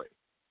it this way.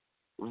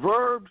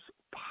 Verb's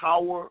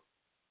power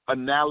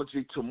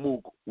analogy to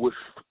Mook was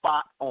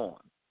spot on.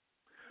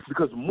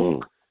 Because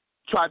Mook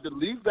tried to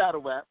leave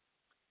battle rap.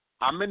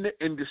 I'm in the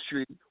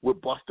industry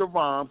with Busta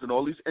Rhymes and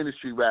all these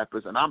industry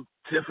rappers, and I'm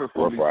different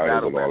from these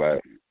battle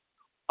rappers.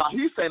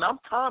 He's saying, I'm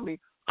Tommy.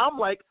 I'm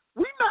like,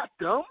 we not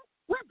dumb.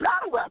 We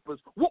battle rappers.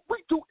 What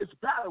we do is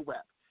battle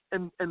rap.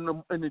 And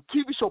the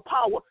TV show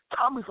Power,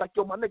 Tommy's like,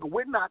 yo, my nigga,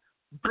 we're not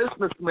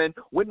businessmen.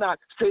 We're not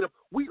straight up.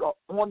 We are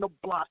on the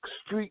block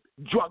street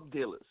drug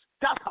dealers.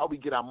 That's how we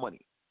get our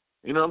money.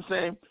 You know what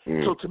I'm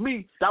saying? So to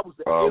me, that was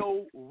the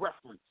ill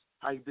reference,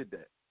 how he did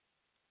that.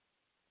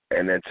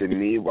 And then to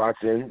me,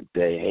 Watson,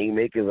 the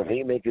haymakers of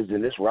haymakers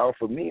in this round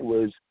for me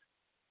was,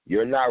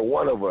 you're not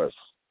one of us.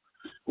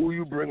 Who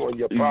you bring on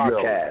your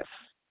podcast?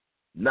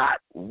 Not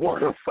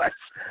one of us.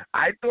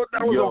 I thought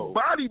that was a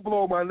body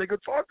blow, my nigga.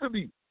 Talk to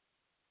me.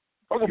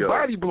 That was a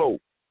body blow.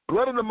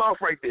 Blood in the mouth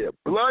right there.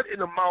 Blood in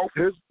the mouth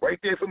right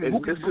there for me.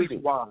 Who can sleep?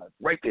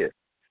 Right there.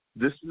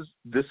 This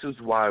is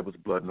why it was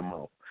blood in the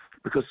mouth.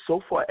 Because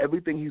so far,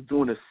 everything he's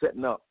doing is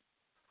setting up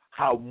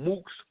how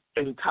Mook's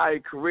entire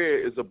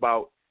career is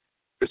about.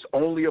 It's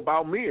only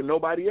about me and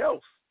nobody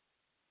else.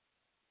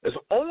 It's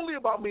only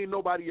about me and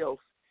nobody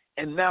else.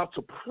 And now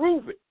to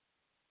prove it,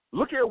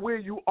 look at where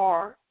you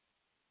are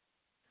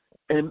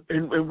and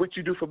what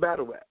you do for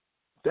battle rap.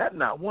 That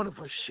not one of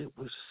us shit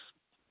was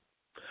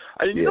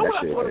And you know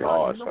what I thought about?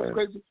 Hard, you know what's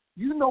crazy?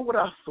 You know what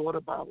I thought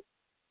about?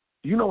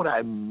 You know what I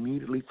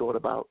immediately thought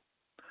about?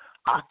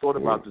 I thought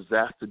about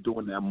Disaster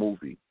doing that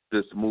movie.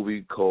 This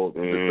movie called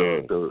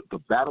the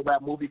Battle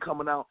Rap movie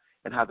coming out,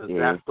 and how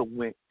Disaster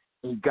went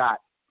and got,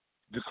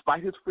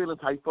 despite his feelings,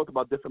 how he felt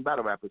about different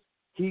battle rappers,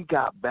 he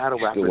got battle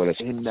rappers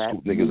in that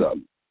niggas up.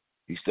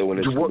 He still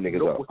want to scoop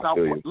niggas up. Without,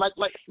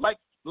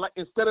 like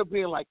instead of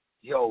being like,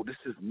 yo, this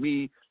is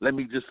me, let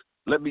me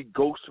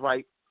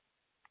ghostwrite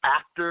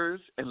actors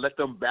and let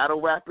them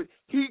battle rap it.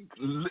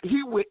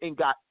 He went and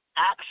got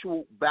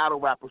actual battle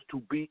rappers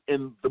to be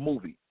in the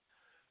movie.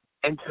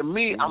 And to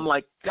me, I'm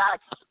like,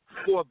 that's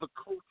for the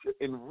culture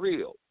and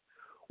real.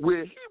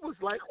 Where he was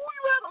like, who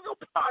you had on your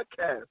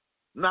podcast?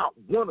 Not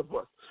one of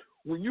us.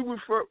 When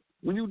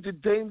you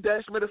did Dame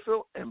Dash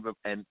Middlefield,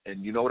 and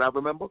you know what I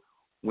remember?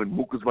 When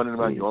Mook was running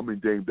around, I'm in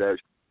Dame Dash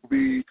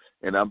movie,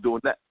 and I'm doing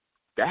that.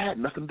 That had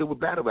nothing to do with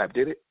battle rap,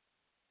 did it?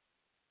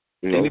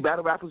 No. Any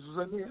battle rappers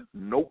was in there?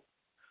 Nope.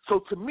 So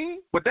to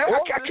me, but that,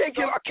 I can't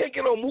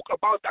get on Mook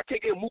about. I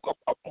can't get Mook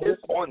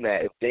on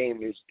that if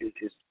Dame is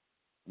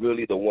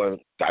really the one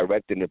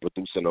directing and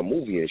producing a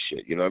movie and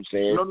shit. You know what I'm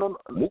saying? No.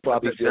 Mook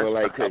probably feeling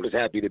like I was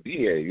happy to be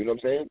here. You know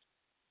what I'm saying?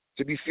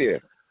 To be fair,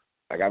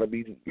 I gotta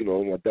be,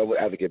 my devil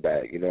advocate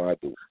bag. You know I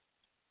do.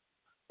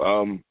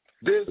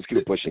 Let's keep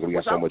it pushing. We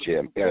got so much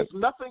here. Yeah.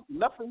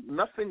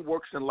 Nothing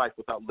works in life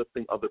without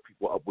lifting other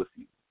people up with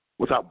you,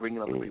 without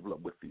bringing other people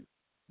up with you.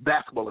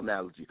 Basketball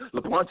analogy.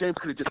 LeBron James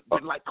could have just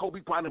been like Kobe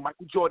Bryant and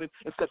Michael Jordan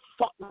and said,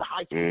 fuck the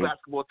high school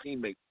basketball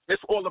teammates.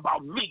 It's all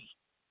about me,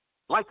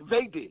 like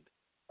they did.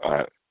 All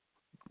right.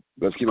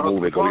 Let's keep it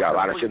moving, because we got a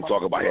lot of shit to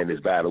talk about here in this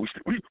battle.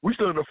 We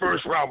still in the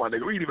first round, my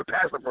nigga. We ain't even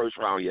past the first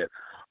round yet.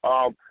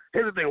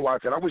 Here's the thing,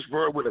 Watson. I wish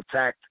Verb would have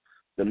attacked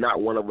the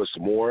Not One of Us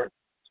more.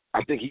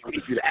 I think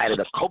if you'd have added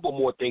a couple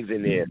more things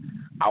in there,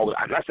 I'm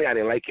not saying I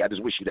didn't like it. I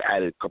just wish you'd have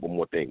added a couple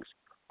more things.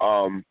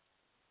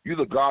 You're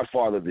the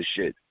godfather of this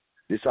shit.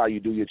 This how you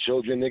do your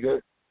children, nigga.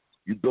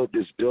 You built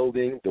this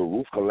building, the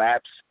roof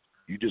collapsed.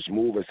 You just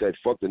moved and said,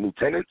 fuck the new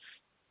tenants.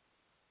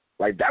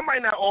 Like, that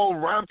might not all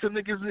rhyme to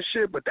niggas and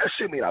shit, but that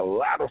shit made a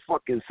lot of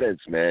fucking sense,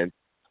 man.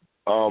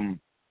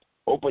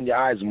 Open your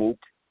eyes, Mook,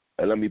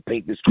 and let me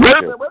paint this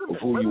picture of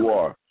who you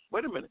are.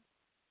 Wait a minute.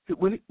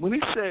 When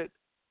he said,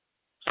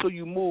 so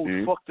you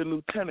moved, fuck the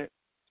new tenant,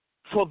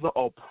 for the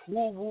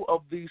approval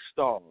of these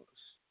stars.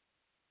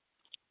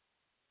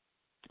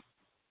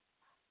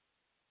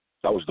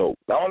 That was dope.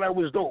 All that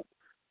was dope.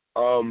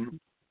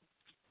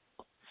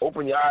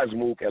 Open your eyes,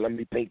 Mook, and let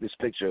me paint this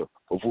picture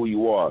of who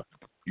you are.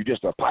 You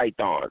just a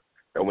python.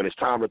 And when it's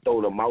time to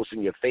throw the mouse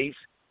in your face,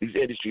 these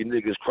industry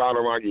niggas crowd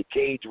around your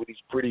cage with these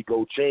pretty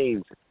gold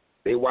chains.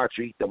 They watch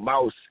you eat the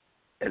mouse,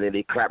 and then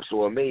they clap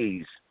so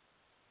amazed.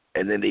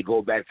 And then they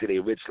go back to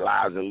their rich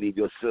lives and leave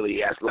your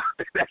silly ass locked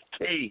in that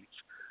cage.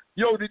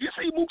 Yo, did you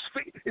see Mook's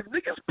face? If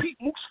niggas peep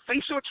Mook's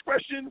facial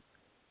expression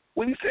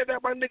when he said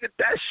that, my nigga,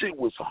 that shit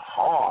was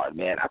hard,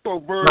 man. I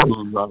thought Verb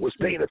was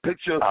painting a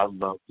picture of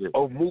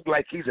Mook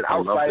like he's an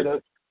outsider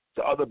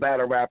to other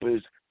battle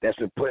rappers that's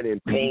been put in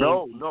pain.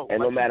 No. And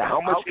no matter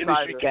how much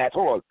industry cats,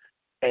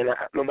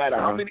 no matter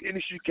how many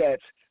industry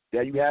cats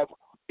that you have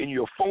in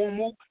your phone,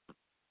 Mook,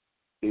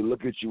 they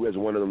look at you as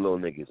one of the little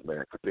niggas,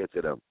 man, compared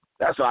to them.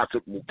 That's how I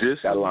took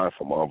that line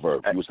from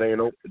Verb. You were saying,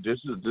 though? This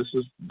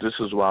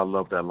is why I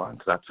love that line,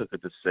 because I took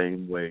it the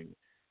same way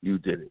you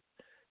did it.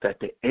 That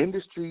the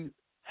industry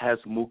has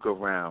Mook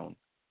around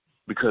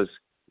because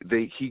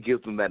he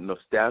gives them that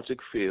nostalgic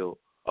feel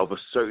of a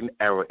certain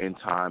era in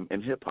time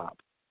in hip hop,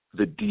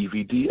 the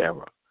DVD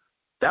era.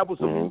 That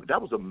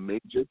was a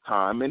major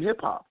time in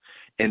hip hop,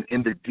 and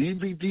in the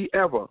DVD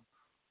era,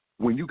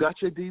 when you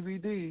got your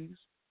DVDs,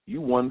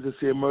 you wanted to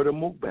see a Murder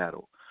Mook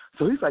battle.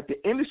 So he's like, the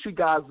industry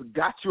guys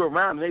got you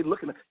around, and they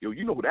looking at, yo,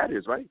 you know who that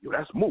is, right? Yo,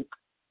 that's Mook.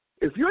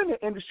 If you're in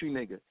the industry,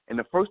 nigga, and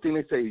the first thing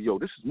they say, yo,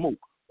 this is Mook,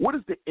 what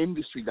is the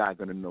industry guy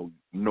going to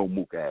know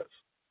Mook as?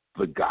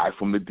 The guy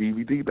from the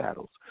DVD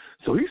battles.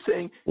 So he's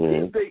saying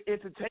he's the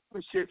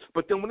entertainment shit,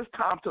 but then when it's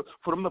time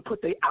for them to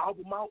put their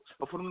album out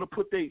or for them to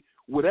put their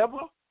whatever,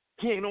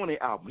 he ain't on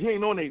their album. He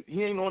ain't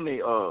on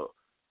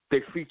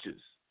their features.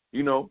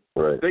 You know,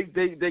 right.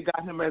 They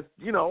got him as,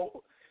 you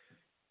know,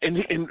 and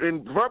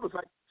Verb was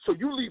like, so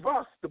you leave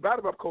us, the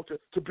battle rap culture,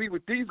 to be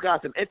with these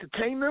guys and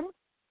entertain them,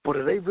 but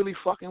are they really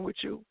fucking with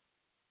you?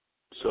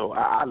 So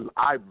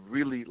I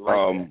really like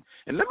that.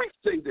 And let me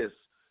say this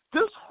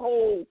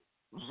whole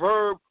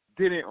Verb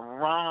didn't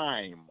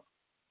rime.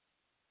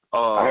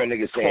 I heard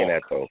niggas saying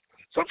that, though.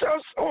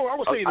 Sometimes, I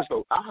was saying this,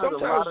 though.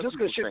 Sometimes just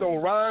because shit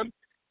don't rhyme,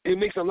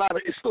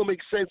 it still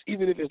makes sense,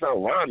 even if it's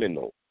not rhyming,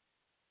 though.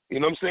 You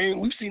know what I'm saying?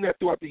 We've seen that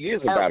throughout the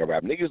years of battle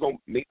rap. Niggas don't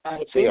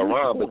say a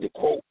rhyme, but the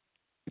quote,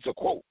 it's a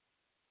quote.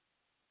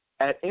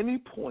 At any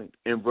point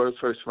in Verb's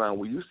first round,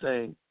 were you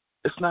saying,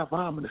 it's not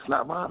rhyming,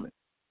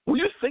 were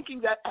you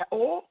thinking that at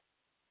all?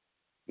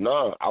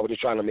 No, I was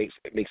just trying to make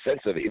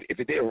sense of it. If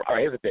it didn't,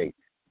 here's the thing.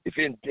 If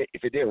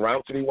it didn't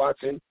rhyme to me,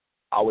 Watson,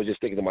 I was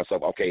just thinking to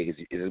myself, okay, is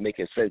it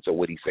making sense of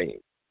what he's saying,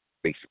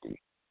 basically?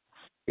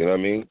 You know what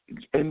I mean?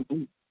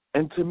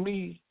 And to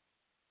me,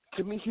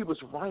 to me, he was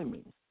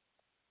rhyming.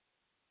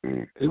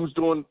 Mm. He was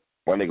doing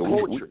my nigga,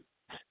 poetry.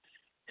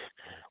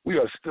 We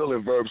are still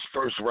in Verb's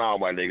first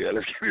round, my nigga.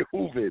 Let's keep it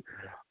moving.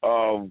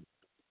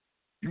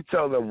 You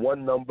tell them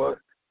one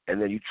number,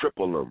 and then you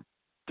triple them.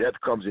 Death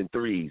comes in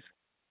threes.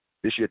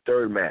 This your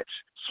third match.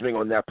 Swing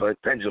on that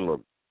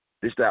pendulum.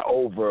 This that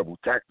old verbal,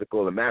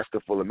 tactical, and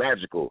masterful, and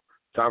magical.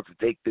 Time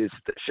to take this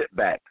shit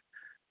back.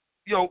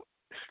 Yo,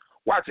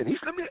 Watson,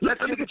 let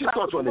me get your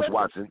thoughts on this,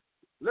 Watson.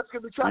 Let's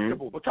get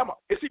retractable. But come on,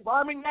 is he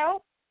rhyming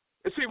now?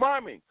 Is he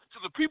rhyming? So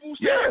the people who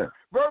say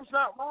Verb's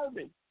not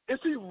rhyming, is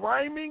he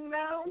rhyming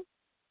now?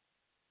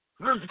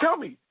 Tell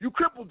me, you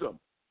crippled them.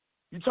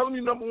 You tell them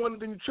you're number one,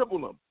 and then you triple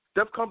them.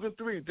 Death comes in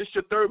threes. This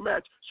your third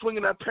match.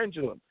 Swinging that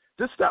pendulum.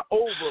 This that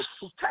over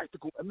who's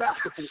tactical and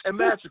masterful and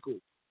magical.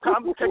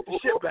 Time to take the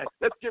shit back.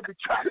 Let's get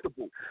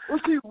retractable.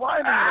 Is he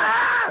rhyming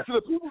now? So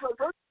the people that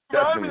Verb's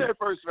rhyming that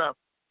first round.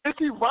 Is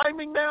he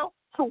rhyming now?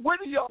 So what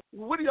are y'all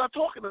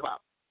talking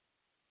about?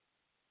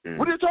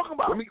 What are you talking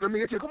about? Let me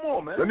get your, come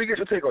on, man. Let me get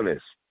your take on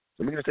this.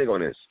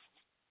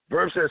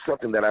 Verb says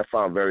something that I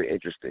found very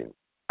interesting.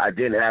 I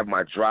didn't have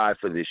my drive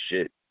for this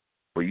shit,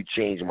 but you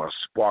changed my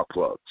spark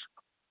plugs.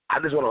 I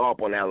just want to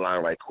hop on that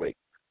line right quick.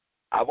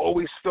 I've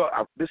always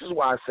thought, this is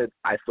why I said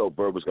I thought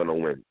Verb was going to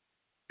win.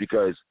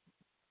 Because,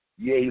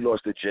 he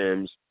lost the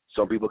gyms.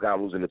 Some people got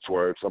him losing the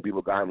twerk. Some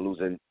people got him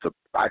losing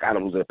I got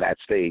him losing to Pat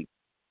Stay.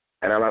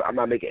 And I'm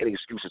not making any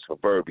excuses for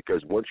Verb,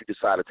 because once you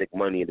decide to take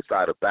money and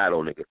decide to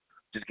battle, nigga,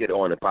 just get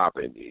on and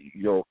popping,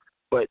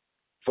 But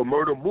for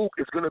Murder Mook,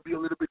 it's going to be a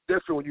little bit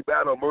different when you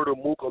battle Murder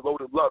Mook or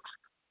Loaded Lux.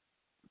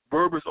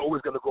 Verb is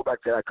always going to go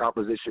back to that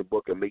composition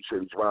book and make sure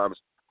these rhymes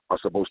are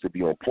supposed to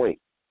be on point.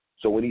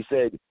 So when he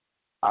said,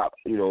 I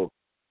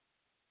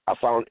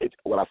found it,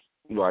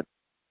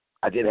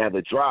 I didn't have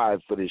the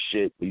drive for this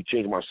shit, but you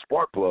changed my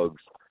spark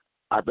plugs,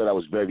 I thought that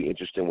was very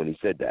interesting when he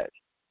said that.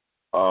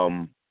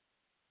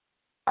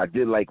 I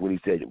did like when he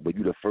said, but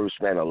you the first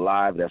man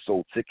alive that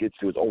sold tickets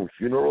to his own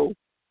funeral.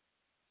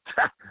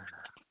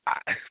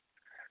 I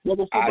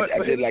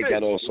did like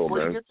that also,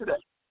 man. You get to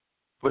that.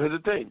 But here's the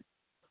thing.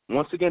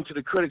 Once again, to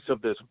the critics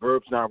of this,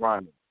 Verb's not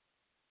rhyming.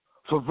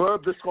 For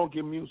Verb, this going to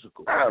get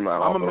musical. I don't know.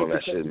 I'm going to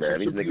make that shit, man.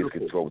 These niggas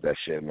can flow with that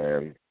shit,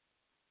 man.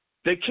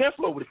 They can't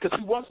flow with it because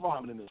he was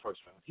rhyming in his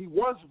first round. He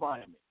was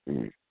rhyming.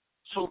 Mm.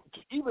 So to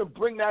even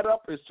bring that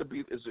up is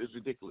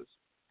ridiculous.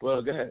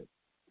 Well, go ahead.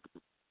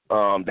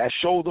 That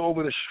shoulder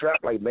over the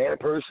strap like man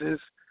purses,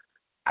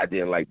 I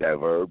didn't like that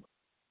Verb.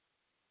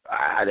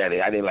 I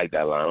didn't like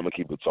that line. I'm going to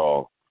keep it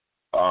tall.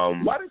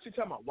 Why didn't you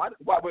tell me? Why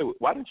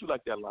didn't you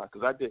like that line?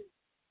 Because I did.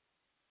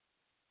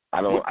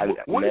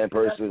 Man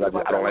purses.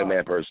 I don't like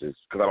man purses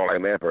because I don't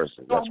like man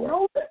purses. That's why. I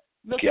know that.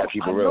 No, keep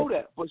it real. I know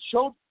that. But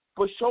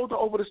shoulder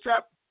over the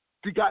strap,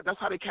 that's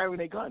how they carry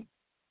their gun.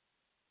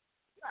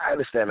 I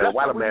understand that.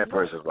 Why the man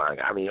purses lying?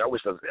 I mean, I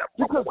wish there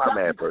was why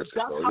man purses.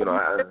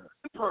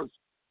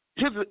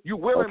 So, you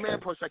wear a man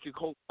purse like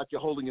you're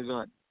holding a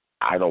gun.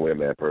 I don't wear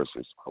man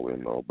purses. I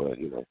wouldn't know, but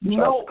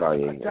No,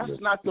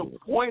 that's not the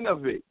point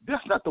of it.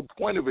 That's not the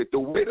point of it. The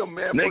way the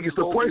man purse is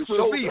the point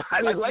for me.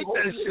 I like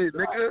that shit,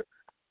 nigga.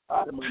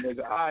 I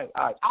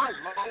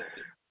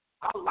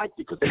liked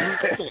it because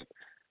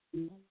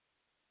it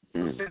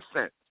makes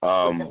sense.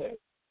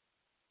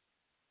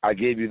 I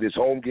gave you this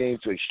home game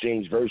to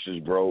exchange verses,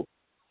 bro.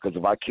 Because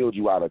if I killed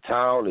you out of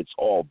town, it's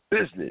all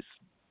business.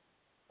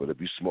 But if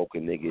you smoke a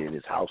nigga in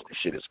his house, the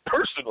shit is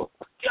personal.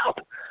 Yo,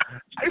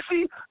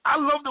 I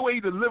love the way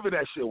you deliver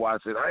that shit,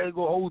 Watson. I ain't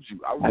gonna hold you.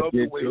 I love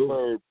the way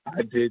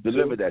you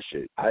deliver that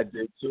shit. I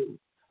did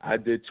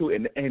too,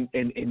 and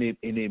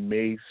it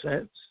made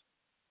sense.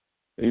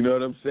 You know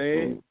what I'm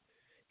saying?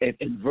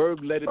 And Verb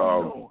let it be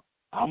known.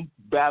 I'm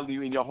battling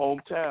you in your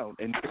hometown,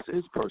 and this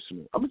is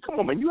personal. I mean, come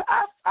on, man.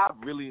 I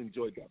really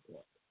enjoyed that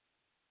part.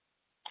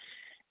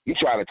 You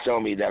try to tell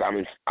me that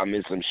I'm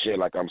in some shit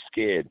like I'm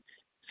scared.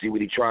 See,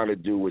 what he trying to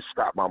do is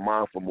stop my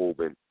mind from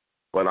moving,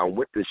 but I'm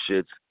with the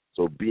shits,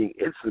 so being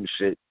in some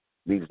shit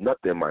means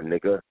nothing, my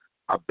nigga.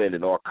 I've been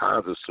in all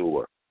kinds of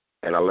sewer,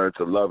 and I learned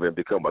to love and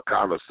become a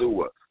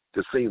connoisseur.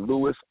 To St.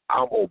 Louis,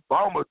 I'm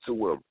Obama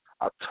to him.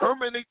 I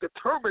terminate the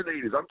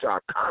Terminators. I'm trying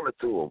to collar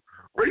to him.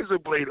 Razor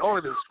blade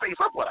on his face.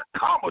 I put a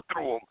comma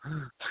through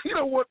him. You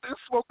know what?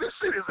 This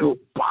shit is a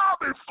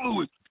bombing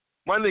fluid.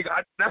 My nigga,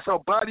 that's a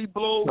body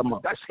blow.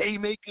 That's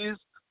haymakers.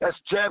 That's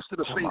jabs to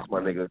the face, my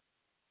nigga.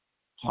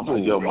 All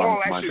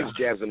that shit is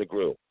jabs in the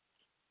grill.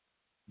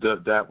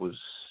 That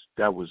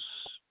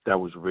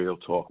was real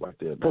talk right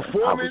there, man.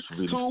 Performance I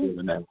was really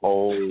feeling that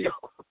whole.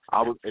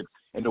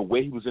 And the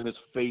way he was in his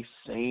face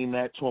saying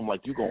that to him,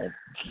 like you gonna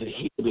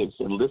hear this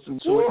and listen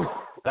to it.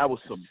 That was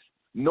some.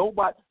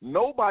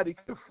 Nobody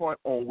can front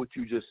on what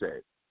you just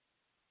said.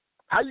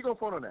 How you gonna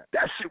front on that?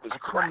 That shit was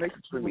crazy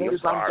to me.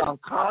 I'm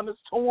honest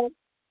to him.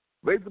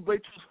 Raise the blade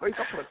to his face.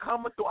 I put a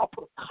comma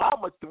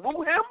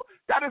through him.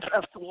 That is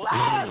a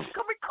slash.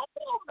 Come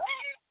on,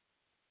 man.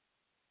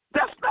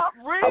 That's not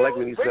real. I like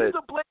when he said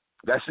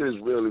that shit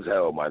is real as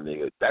hell, my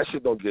nigga. That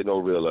shit don't get no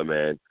realer,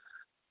 man.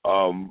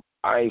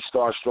 I ain't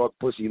starstruck,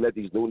 pussy. Let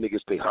these new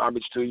niggas pay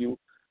homage to you.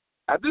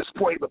 at this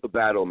point of the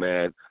battle,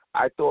 man,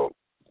 I thought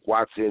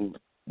watching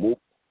Mook,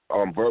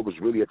 Verb was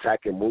really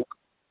attacking Mook.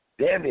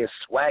 Damn near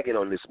swagging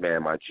on this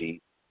man, my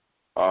G.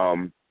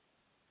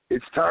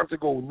 It's time to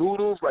go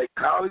noodles like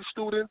college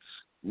students.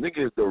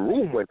 Niggas, the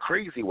room went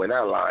crazy when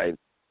that line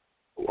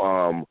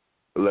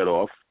let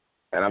off.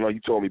 And I know you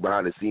told me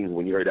behind the scenes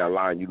when you heard that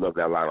line, you loved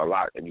that line a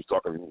lot. And you're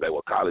talking like,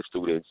 well, college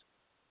students,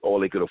 all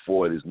they could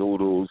afford is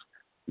noodles.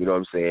 You know what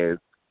I'm saying?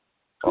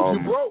 Because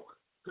you broke.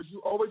 Because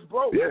you always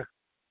broke. Yeah.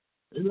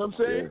 You know what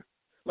I'm saying? Yeah.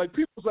 Like,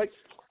 people's like,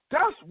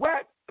 that's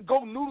whack.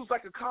 Go noodles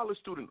like a college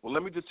student. Well,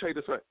 let me just tell you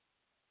this right.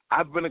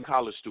 I've been a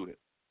college student.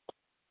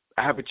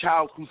 I have a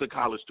child who's a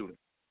college student.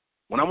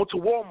 When I went to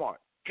Walmart,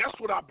 guess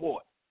what I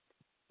bought?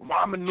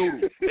 Ramen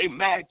noodles. They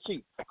mad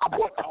cheap. I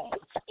bought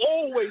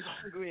always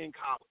hungry in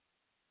college.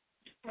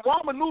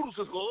 Ramen noodles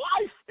is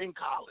life in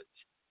college.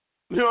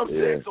 You know what I'm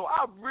saying? So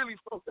I really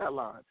felt that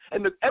line.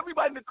 And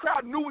everybody in the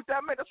crowd knew what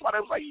that meant. That's why they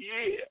was like,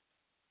 yeah.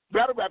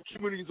 Battle rap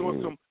community is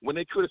on some, when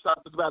they criticized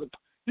this battle,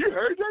 you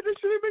heard that? This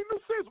shit didn't make no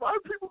sense. Why are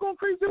people going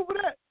crazy over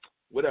that?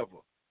 Whatever.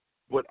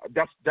 But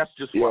that's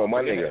just why.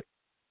 My nigga.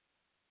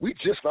 We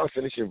just started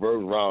finishing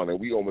Verb's round, and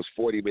we almost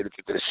 40 minutes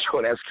into the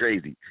show. That's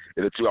crazy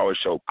in a 2-hour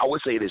show. I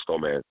would say this, though,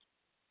 man.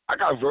 I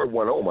got Verb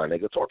 1-0, my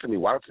nigga. Talk to me.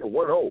 Why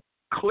 1-0?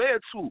 Clear,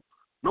 too.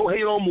 No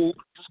hate on Mook.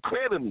 Just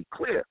clear to me.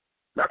 Clear.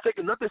 Not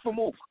taking nothing from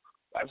Mook.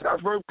 I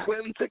got Verb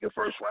clearly taking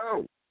first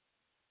round.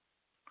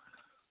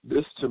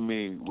 This, to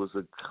me, was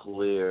a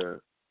clear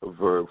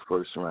Verb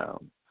first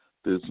round.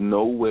 There's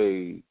no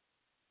way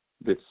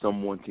that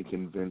someone can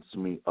convince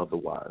me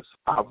otherwise.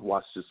 I've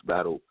watched this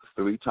battle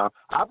 3 times.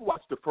 I've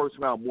watched the first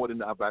round more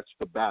than I've watched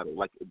the battle.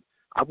 Like,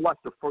 I've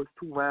watched the first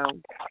 2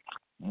 rounds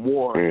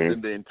more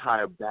than the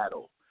entire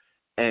battle.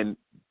 And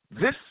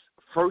this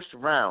first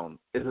round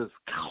is as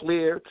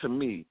clear to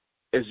me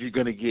as you're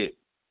going to get.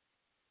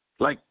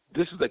 Like,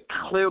 this is a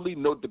clearly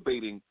no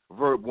debating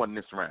Verb won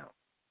this round.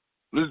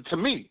 To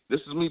me,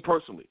 this is me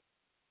personally.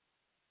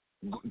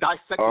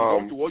 Dissecting,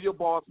 going through all your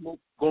bars,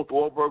 going through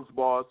all Verb's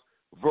bars.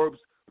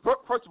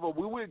 First of all,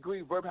 we would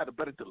agree Verb had a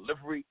better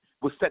delivery,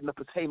 was setting up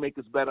his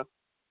haymakers better.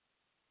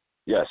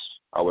 Yes,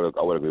 I would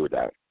agree with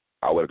that.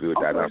 I would agree with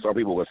that. Now, some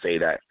people would say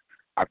that.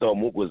 I thought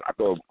Mook was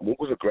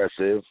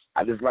aggressive.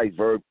 I just like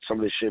Verb, some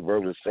of the shit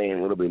Verb was saying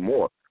a little bit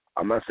more.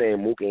 I'm not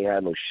saying Mook ain't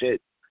had no shit.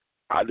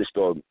 I just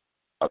thought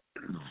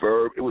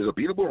Verb, it was a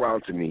beatable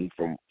round to me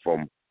from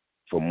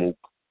Mook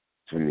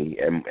to me,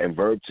 and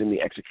Verb to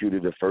me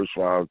executed the first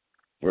round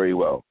very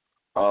well.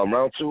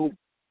 Round 2,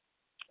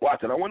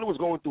 Watson, I wonder what's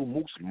going through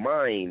Mook's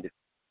mind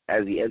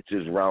as he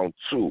enters round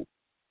 2.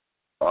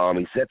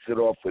 He sets it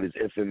off with his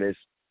infamous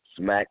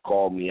smack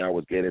called me. I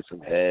was getting some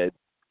head.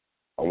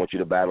 I want you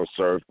to battle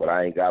surf, but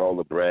I ain't got all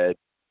the bread.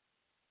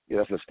 You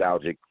know, that's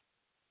nostalgic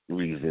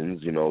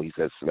reasons. You know, he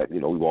says,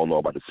 we all know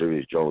about the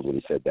Serious Jones when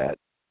he said that.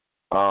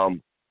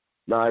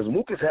 Now, as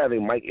Mook is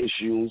having mic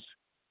issues,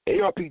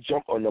 ARP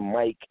jumped on the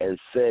mic and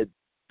said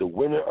the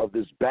winner of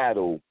this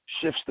battle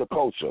shifts the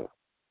culture.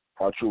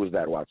 How true is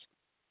that, Watson?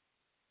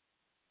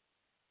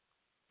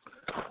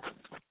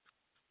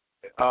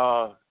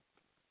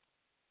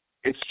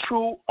 It's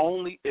true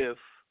only if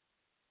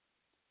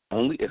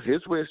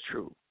here's where it's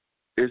true.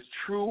 It's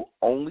true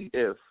only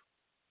if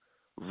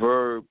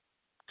Verb,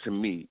 to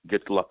me,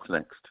 gets Lux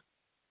next.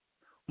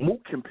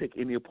 Mook can pick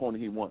any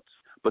opponent he wants.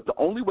 But the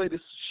only way this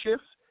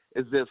shifts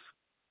is if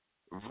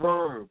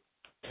Verb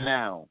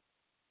now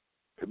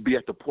be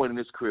at the point in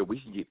his career where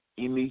he can get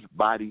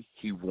anybody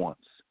he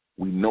wants.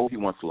 We know he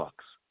wants Lux.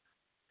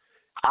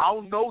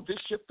 I'll know this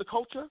shift the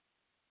culture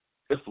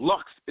if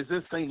Lux is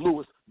in St.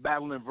 Louis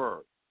battling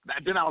Verb.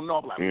 Then I'll know,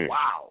 I'm like,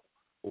 wow,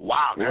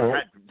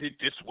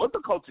 this was the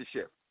culture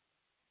shift.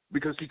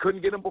 Because he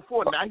couldn't get him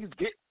before. Now he's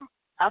getting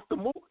after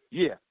Mook.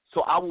 Yeah,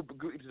 so I will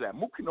agree to that.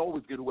 Mook can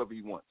always get whoever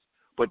he wants.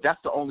 But that's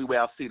the only way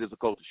I'll see it as a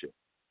culture shift.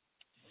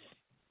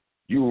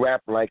 You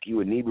rap like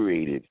you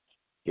inebriated.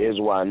 Here's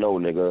why I know,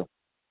 nigga.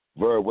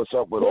 Verb, what's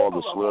up with all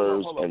the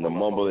slurs and the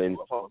mumbling?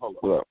 Hold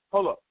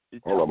up,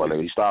 my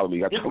nigga. You stopped me.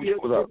 You got to tell me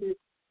what's up.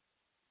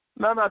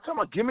 No, tell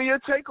me. Give me your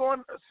take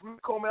on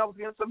Coleman Elvis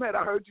against some head.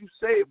 I heard you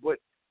say it, but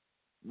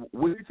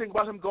what do you think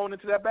about him going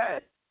into that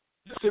bag?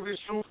 Serious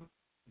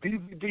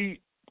DVD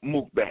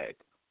Mook bag.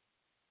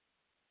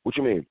 What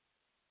you mean?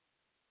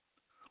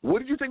 What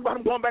did you think about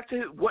him going back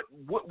to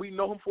what we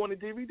know him for in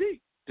the DVD?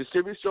 The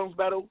Serious Jones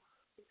battle,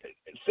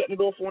 setting it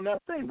off on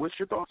that thing. What's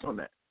your thoughts on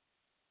that?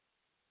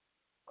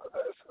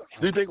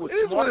 Do you think it was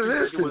smart?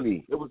 It is to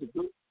me. It was a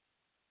good.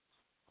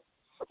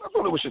 I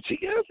thought it was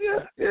strategic.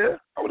 Yeah.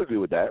 I would agree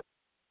with that.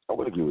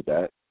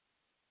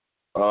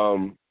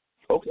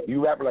 Okay.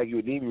 You rap like you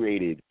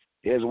inebriated.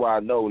 Here's why I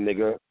know,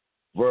 nigga.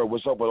 Verb,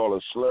 what's up with all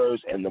the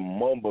slurs and the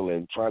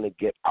mumbling, trying to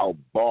get out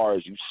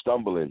bars, you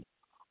stumbling?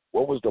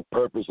 What was the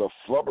purpose of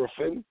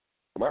Flubberfin?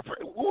 What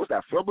was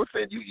that,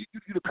 Flubberfin? You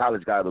the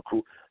college guy of the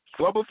crew.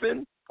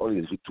 Flubberfin?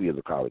 Only 2 years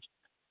of college.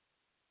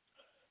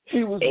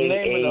 He was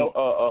naming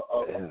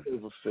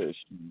a fish.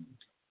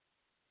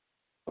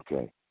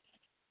 Okay.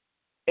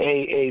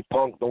 Hey,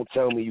 punk, don't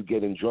tell me you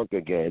getting drunk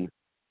again.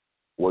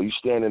 Well, you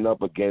standing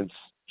up against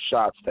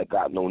shots that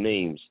got no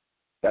names.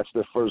 That's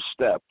the first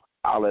step.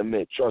 I'll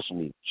admit, trust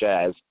me,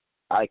 Chaz,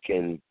 I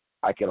can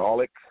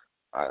holic.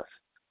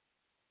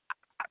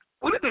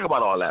 What do you think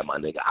about all that, my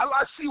nigga?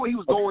 I see where he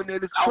was going there,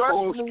 this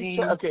alcohol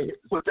scheme. Okay.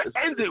 But the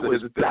end it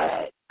was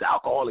bad. The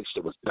alcoholic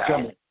shit was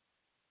bad.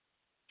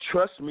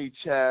 Trust me,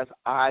 Chaz,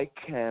 I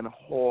can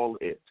haul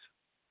it.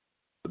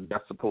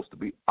 That's supposed to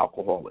be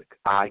alcoholic.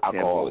 I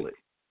can haul it.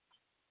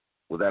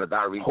 Was that a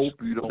diary?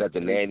 Hope you don't. Was that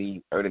the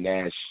nanny, Ernie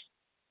Nash?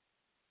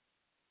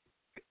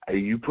 Are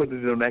you putting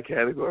it in that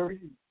category?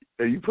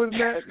 Are you putting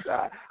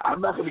that?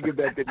 I'm not going to give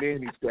that the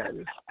nanny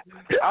status.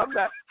 I'm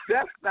not.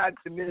 That's not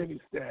the nanny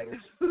status.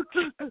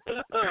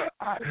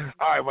 All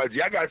right, my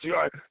G, I got you.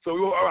 All right, so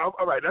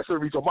all right, that's a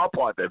reach on my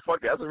part then.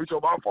 Fuck it, that's a reach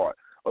on my part.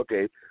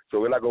 Okay,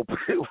 so we're not going to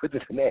put it with the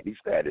nanny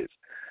status.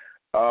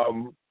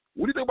 What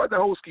do you think about that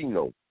whole scheme,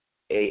 though?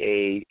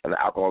 AA and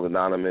Alcohol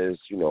Anonymous,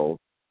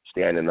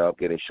 standing up,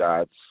 getting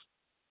shots,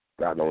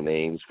 got no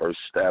names, first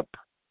step.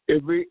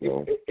 It reads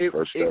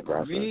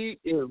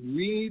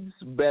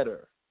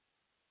better.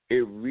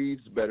 It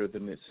reads better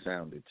than it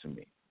sounded to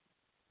me.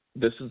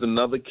 This is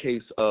another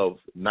case of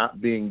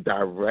not being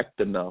direct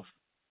enough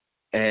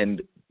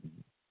and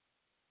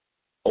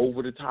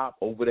over the top,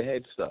 over the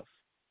head stuff,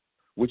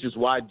 which is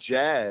why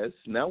Jazz,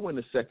 now we're in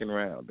the second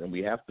round, and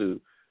we have to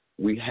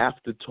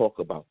talk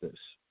about this.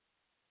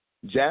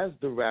 Jazz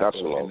the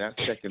rapper in that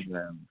second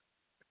round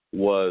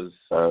was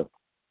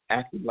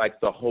acting like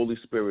the Holy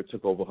Spirit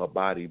took over her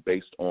body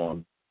based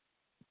on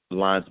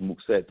lines Mook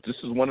said. This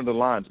is one of the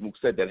lines Mook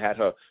said that had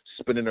her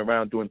spinning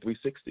around doing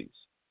 360s.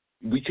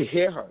 We could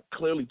hear her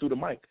clearly through the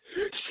mic.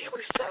 See what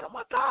he said? Oh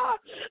my God!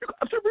 You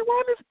got to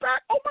rewind this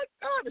back. Oh my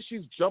God! And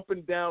she's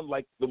jumping down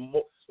like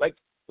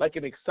like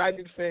an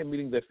excited fan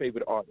meeting their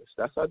favorite artist.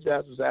 That's how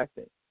Jazz was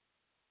acting.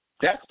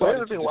 That's the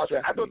other thing.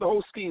 I thought the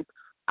whole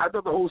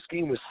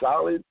scheme was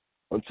solid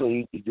until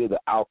he did the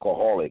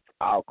alcoholic.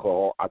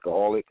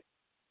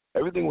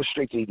 Everything was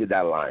straight till he did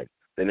that line.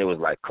 Then it was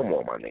like, come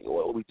on, my nigga,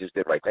 what we just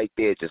did right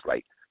there, just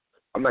like,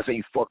 I'm not saying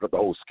you fucked up the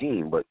whole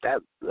scheme, but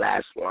that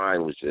last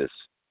line was just,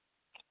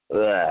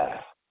 the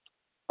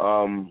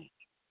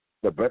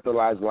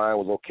breathalyzed line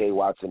was okay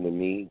watching to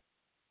me.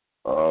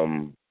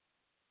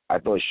 I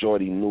thought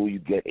Shorty knew you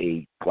get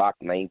a Glock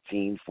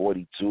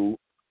 1942.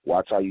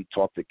 Watch how you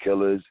talk to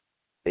killers.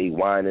 They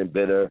whine and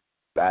bitter.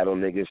 Battle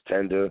niggas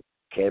tender.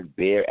 Can't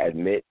bear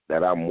admit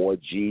that I'm more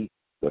G.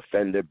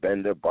 Defender,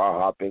 bender, bar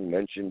hopping.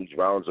 Mention these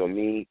rounds on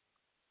me.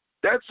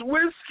 That's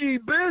whiskey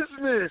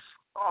business.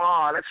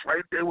 Oh, that's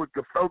right there with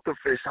the filter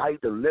fish. How you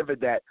delivered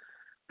that.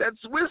 That's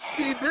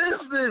whiskey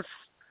business.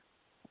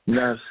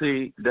 Now,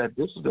 see, that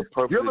this is the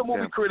perfect You're the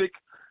movie example. critic.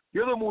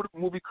 You're the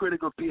movie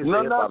critic of PSA.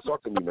 No,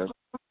 talk to me, man.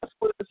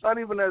 It's not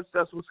even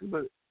that's whiskey,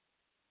 but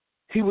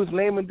he was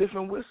naming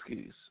different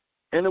whiskeys,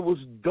 and it was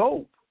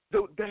dope.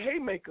 The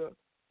Haymaker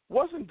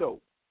wasn't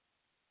dope.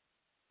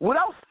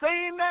 Without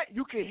saying that,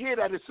 you can hear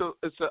that it's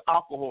an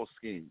alcohol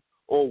scheme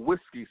or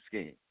whiskey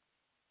scheme.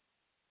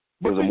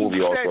 There's a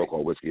movie also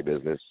called Whiskey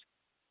Business.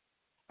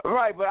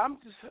 Right, but I'm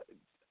just,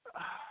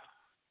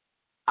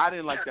 I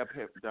didn't like that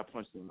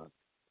punch enough.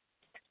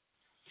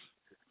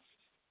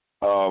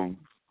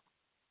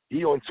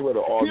 He on Twitter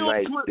all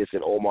night. This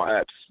is Omar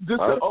Epps. This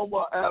is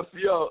Omar Epps,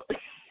 yo.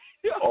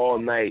 All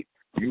night.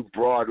 You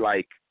broad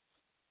like,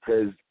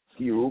 because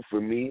he root for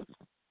me.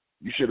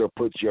 You should have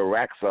put your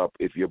racks up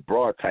if you're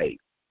broad tight.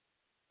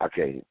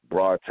 Okay,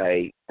 broad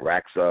tight,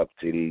 racks up,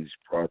 titties,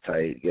 broad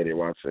tight, get it,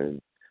 Ronson.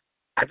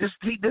 This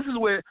is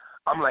where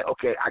I'm like,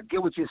 okay, I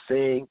get what you're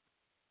saying,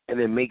 and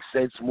it makes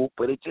sense, Mook,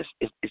 but it's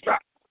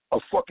not a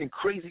fucking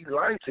crazy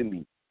line to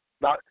me.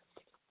 Now,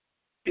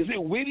 is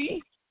it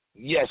witty?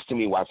 Yes, to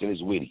me, Watson,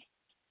 it's witty.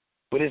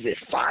 But is it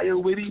fire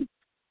witty?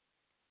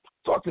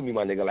 Talk to me,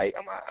 my nigga. Like,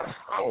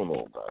 I don't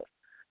know, bro.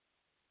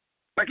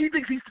 Like, he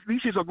thinks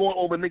these shits are going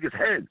over niggas'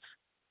 heads.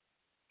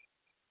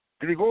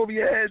 Did he go over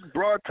your head,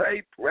 broad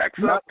type, racks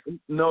up?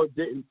 No, it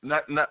didn't.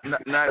 Not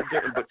it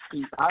didn't. But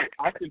see,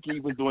 I think he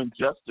was doing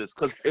justice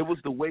because it was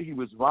the way he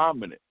was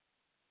rhyming it.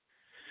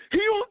 He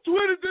on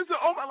Twitter this and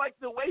oh my, like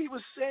the way he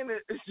was saying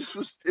it,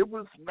 it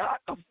was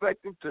not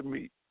effective to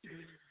me.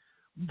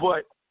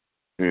 But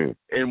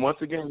and once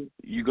again,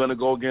 you're gonna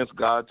go against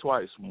God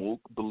twice. Mook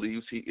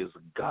believes he is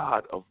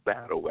God of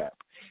battle rap,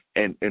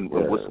 and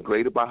what's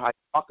great about how he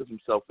talks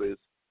himself is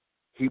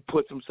he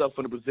puts himself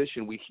in a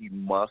position where he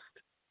must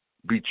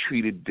be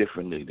treated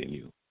differently than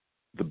you.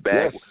 The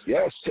bag.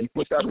 Yes. He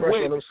put that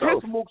pressure on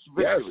himself. His Mook's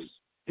victory.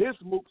 His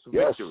Mook's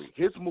victory.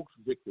 His Mook's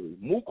victory.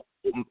 Mook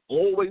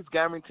always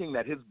guaranteeing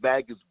that his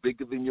bag is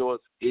bigger than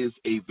yours is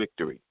a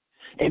victory.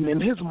 And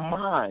in his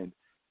mind,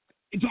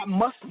 that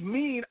must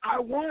mean I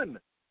won.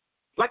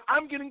 Like,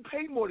 I'm getting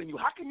paid more than you.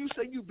 How can you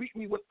say you beat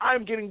me when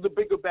I'm getting the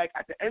bigger bag?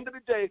 At the end of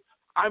the day,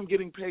 I'm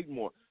getting paid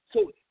more.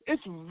 So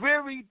it's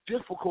very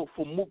difficult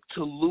for Mook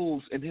to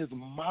lose in his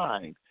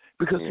mind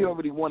because he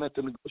already won at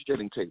the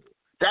negotiating table.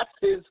 That's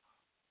his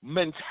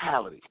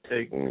mentality.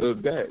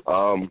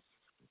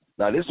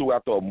 Now, this is where I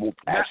thought Mook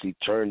actually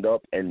turned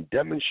up and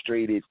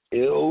demonstrated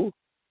ill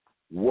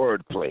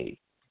wordplay.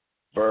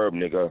 Verb,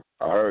 nigga.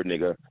 I heard,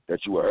 nigga,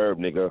 that you a herb,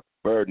 nigga.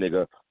 Bird,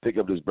 nigga. Pick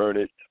up this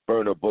burn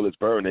up bullets,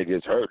 burn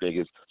niggas, hurt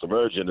niggas,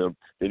 submerging them,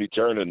 then he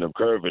turning them,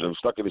 curving them,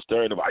 stuck in the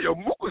stern of. Yo,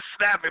 Mook was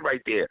snapping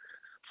right there.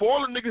 For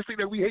all the niggas think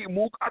that we hate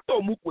Mook, I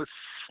thought Mook was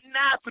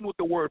snapping with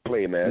the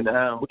wordplay, man.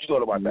 Now, what you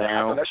thought about that?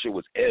 I thought that shit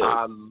was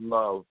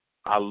ill.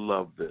 I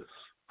love this.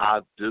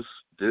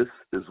 This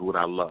is what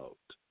I loved.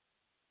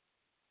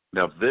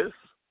 Now this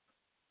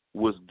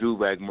was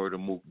Do-Rag Murder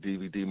Mook,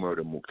 DVD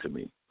Murder Mook to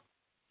me.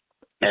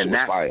 And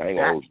that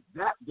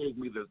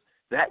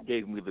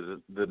gave me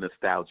the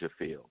nostalgia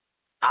feel.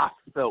 I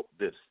felt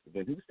this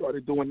when he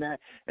started doing that,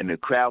 and the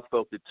crowd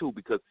felt it too,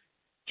 because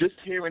just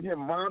hearing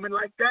him rhyming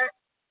like that,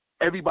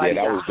 everybody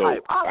got was hype.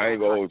 Dope. I ain't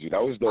gonna hold you.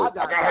 That was dope. I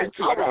got hype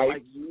too. I got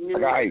hype.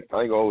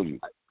 I ain't gonna hold you.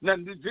 Now,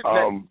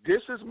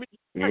 this is me.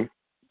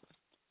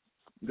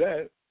 Mm-hmm. Go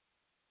ahead.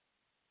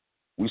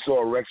 We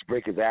saw Rex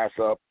break his ass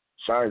up.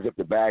 Shine zipped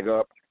the bag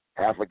up.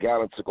 Half a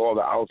gallon took all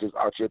the ounces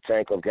out your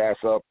tank of gas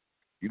up.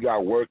 You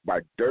got worked by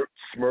Dirt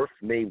Smurf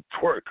named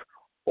Twerk.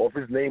 Off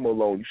his name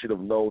alone, you should have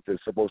known to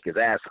supposed to get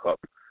his ass up.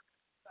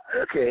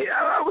 Okay,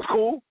 that was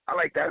cool. I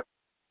like that.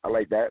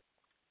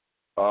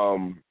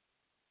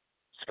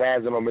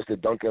 Spazzing on Mr.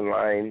 Duncan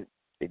line,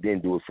 it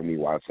didn't do it for me,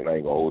 Watson. I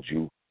ain't gonna hold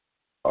you.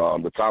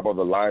 The top of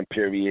the line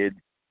period,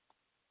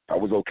 that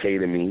was okay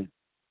to me.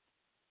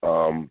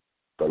 The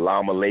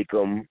Lama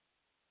Alaikum,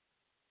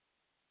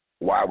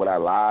 why would I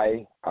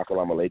lie?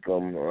 Assalamu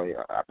alaikum.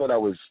 I thought that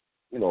was,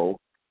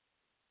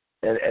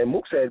 and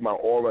Mook said my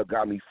aura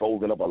got me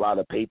folding up a lot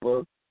of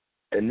paper,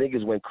 and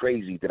niggas went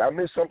crazy. Did I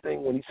miss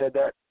something when he said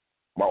that?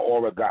 My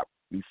aura got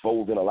me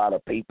folding a lot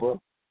of paper.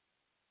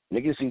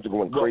 Niggas seem to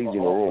go crazy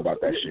in the room about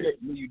that shit.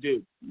 Yeah, you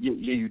did. Yeah,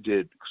 you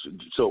did.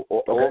 So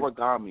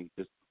origami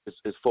is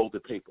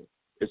folded paper.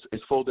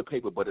 It's folded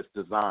paper, but it's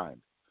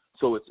designed.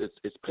 So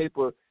it's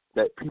paper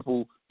that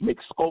people make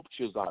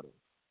sculptures out of.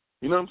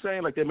 You know what I'm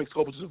saying? Like they make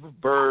sculptures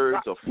of birds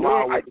or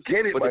flowers. No, I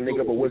get it, my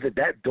nigga, but was it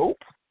that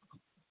dope?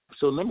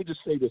 So let me just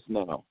say this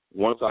now.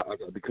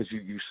 Because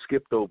you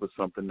skipped over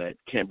something that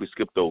can't be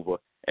skipped over,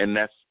 and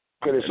that's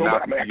because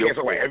I can't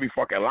talk about every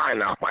fucking line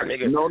now, my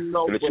nigga. No,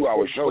 in a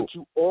 2-hour show.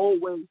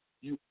 But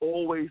you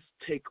always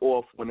take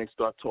off when they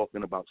start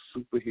talking about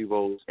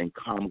superheroes and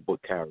comic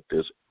book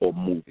characters or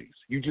movies.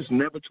 You just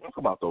never talk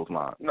about those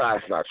lines. No,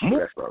 that's not true.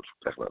 That's not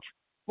true.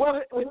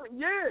 Well,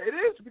 yeah, it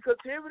is, because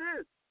here it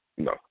is.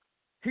 No.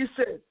 He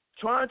said,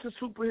 trying to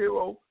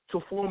superhero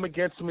to form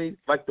against me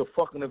like the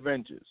fucking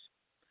Avengers.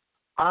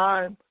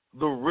 I'm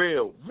the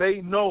real.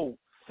 They know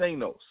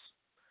Thanos.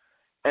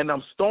 And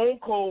I'm stone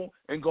cold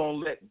and going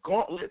to let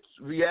Gauntlet's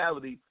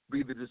reality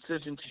be the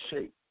decision to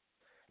shape.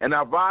 And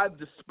I ride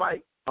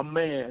despite a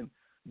man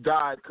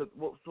died.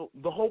 So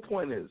the whole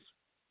point is,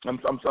 I'm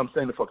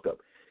saying it fucked up.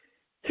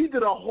 He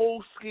did a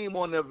whole scheme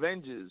on the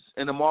Avengers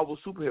and the Marvel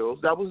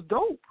superheroes that was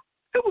dope.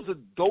 It was a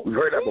dope We've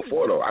heard that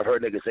before, though. I've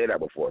heard niggas say that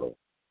before, though.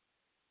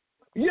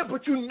 Yeah,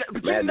 but you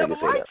never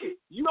like it.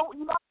 You're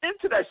not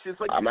into that shit. It's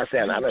like I'm not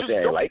saying I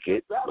like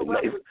it.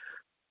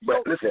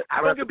 But listen, I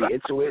don't have to be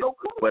into it.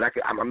 But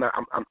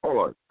hold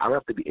on. I don't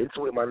have to be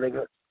into it, my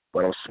nigga.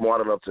 But I'm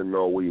smart enough to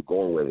know where you're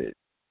going with it.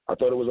 I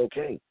thought it was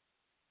okay.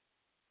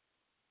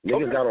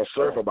 Niggas got on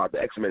Surf about the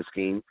X-Men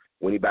scheme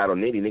when he battled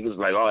Nitty. Niggas was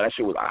like, oh, that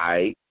shit was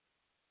alright.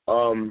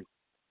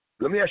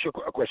 Let me ask you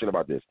a question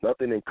about this.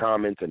 Nothing in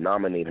common to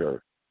nominate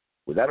her.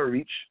 Was that a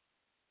reach?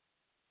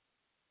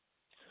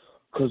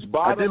 Because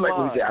I did like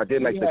when he said, I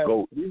did like the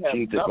GOAT. She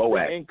needs to go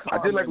at. I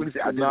did like when he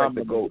said, I did like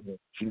the GOAT.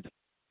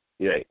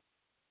 Yeah.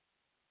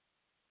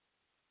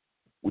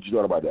 What you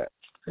thought about that?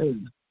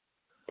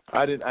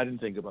 I didn't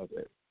think about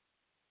that.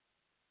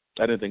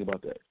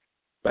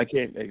 I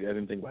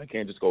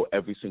can't just go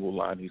every single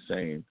line he's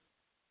saying.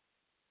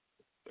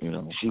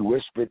 She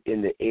whispered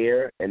in the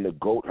air, and the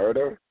GOAT heard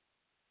her.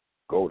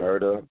 GOAT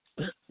heard her.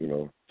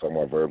 Talking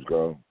about Verbs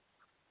go.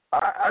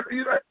 All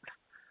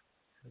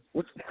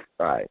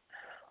right.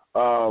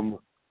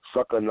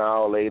 Sucker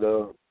now,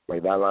 later.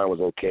 Like, that line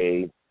was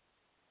okay.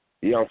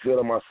 Yeah, I'm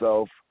feeling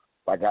myself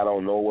like I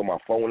don't know where my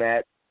phone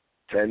at.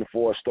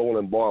 10-4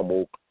 stolen bar,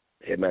 Mook.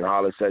 Hitman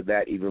Holler said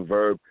that. Even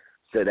Verb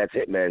said that's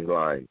Hitman's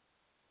line.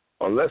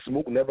 Unless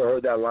Mook never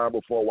heard that line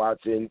before,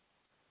 Watson,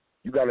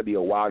 you got to be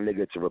a wild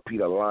nigga to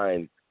repeat a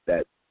line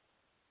to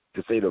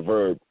say the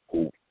Verb,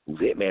 who's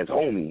Hitman's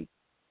homie.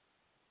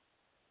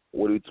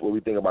 What do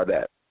you think about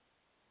that?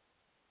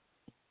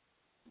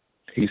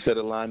 He said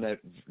a line that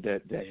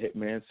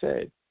Hitman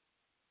said.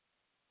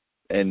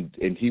 And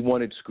he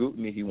wanted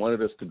scrutiny. He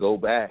wanted us to go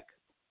back,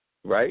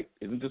 right?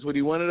 Isn't this what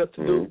he wanted us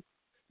to do?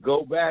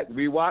 Go back,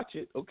 rewatch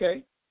it.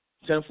 Okay.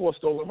 10-4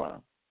 stolen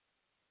rhyme.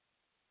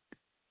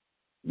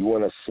 You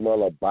want to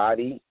smell a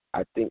body?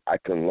 I think I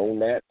can loan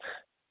that.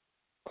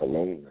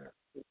 Cologne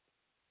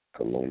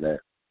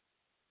that.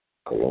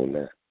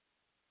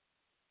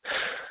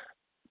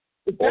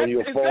 On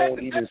your phone,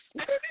 even.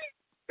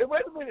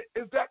 Wait a minute.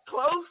 Is that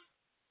close?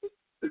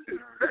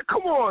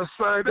 Come on,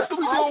 son. That's what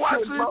we doing,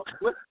 Watson.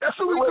 That's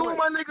what we doing,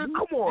 my nigga.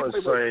 Come on,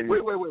 son.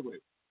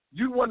 Wait.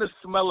 You want to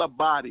smell a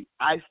body?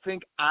 I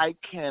think I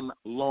can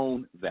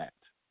loan that.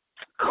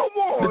 Come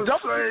on, The double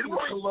son. meaning is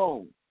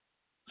cologne.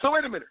 So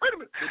wait a minute.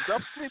 The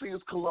double meaning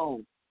is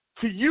cologne.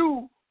 To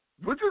you,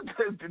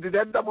 did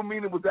that double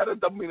meaning? Was that a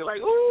double meaning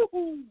like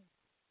ooh?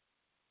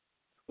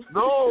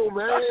 No,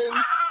 man.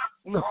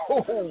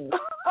 No.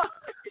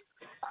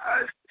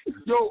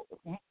 Yo,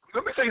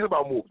 let me tell you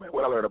about Mook, man.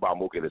 What I learned about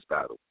Mook in this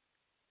battle.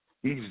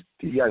 He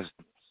has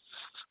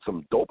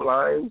some dope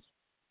lines.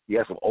 He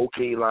has some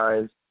okay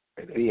lines,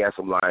 and then he has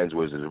some lines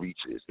where his reach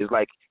is. It's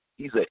like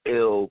he's an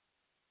ill,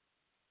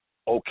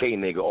 okay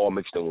nigga all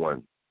mixed in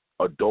one.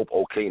 A dope,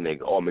 okay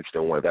nigga all mixed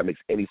in one. If that makes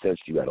any sense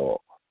to you at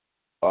all.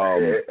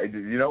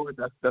 You know what?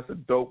 That's a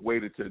dope way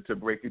to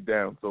break it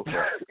down so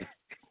far.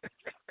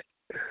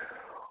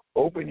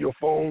 Open your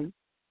phone.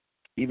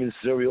 Even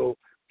cereal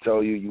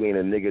tell you ain't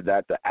a nigga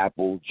that the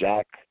Apple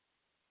Jack.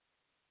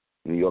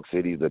 New York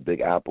City, the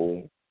Big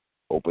Apple.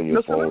 Open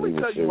your phone.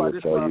 Even cereal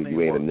tell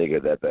you ain't a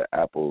nigga that the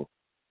Apple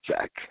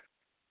Jack.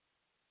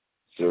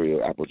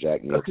 Cereal, Apple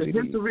Jack, New York City.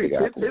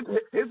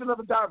 Here's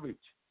another dot reach.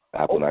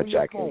 Apple not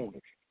Jack.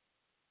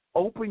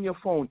 Open your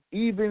phone.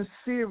 Even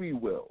Siri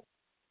will.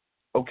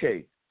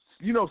 Okay,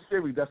 you know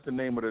Siri. That's the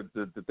name of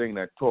the thing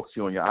that talks to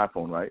you on your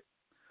iPhone, right?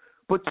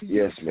 But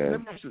yes, man. Let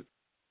me ask you,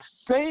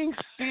 saying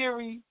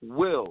Siri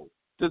will,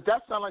 does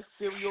that sound like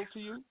cereal to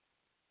you?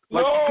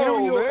 Like no,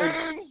 cereal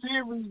man. and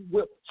Siri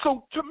will.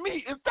 So to me,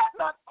 is that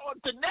not on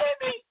the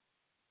nanny?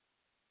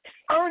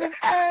 Earning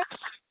ass?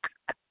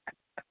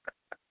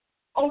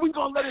 Oh, we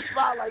gonna let it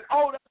slide like,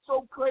 oh, that's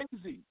so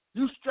crazy.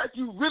 You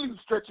really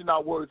stretching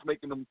out words,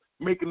 making them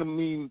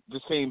mean the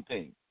same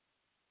thing.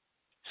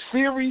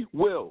 Siri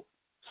will.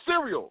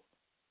 Cereal.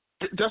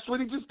 That's what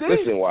he just did.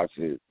 Listen, watch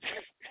it.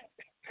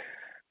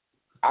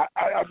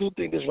 I do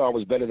think this round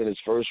was better than his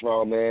first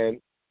round, man.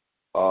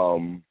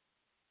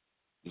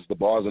 Just the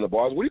bars and the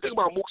bars. What do you think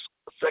about Mook's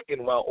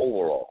second round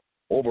overall?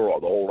 Overall,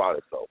 the whole round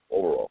itself.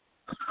 Overall.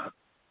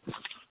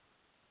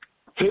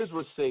 His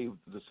was saved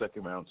the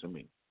second round to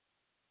me.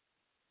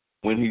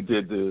 When he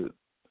did the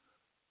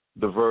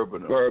verb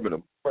and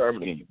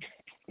him.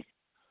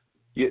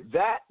 Yeah,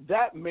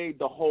 that made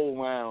the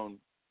whole round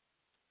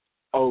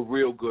a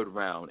real good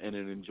round and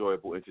an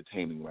enjoyable,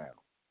 entertaining round.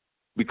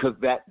 Because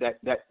that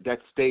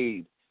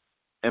stayed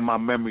in my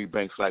memory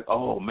banks like,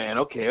 oh man,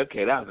 okay,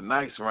 that was a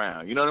nice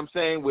round. You know what I'm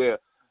saying? Where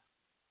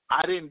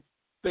I didn't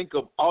think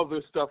of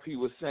other stuff he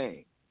was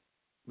saying.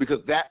 Because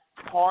that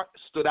part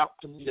stood out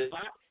to me a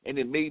lot and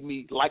it made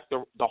me like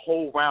the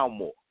whole round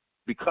more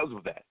because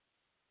of that.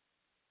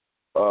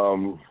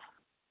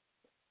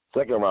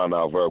 Second round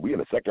now, Verb. We in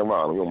the second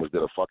round. We almost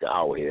did a fucking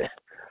hour here.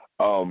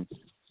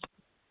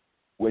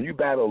 When you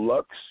battle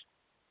Lux,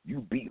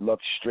 you beat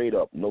Lux straight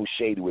up. No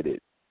shade with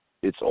it.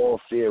 It's all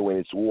fair when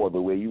it's war. The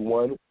way you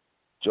won,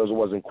 just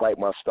wasn't quite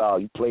my style.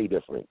 You play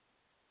different.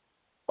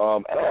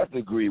 And I have to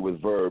agree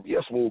with Verb.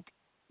 Yes, Mook,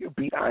 you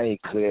beat Iron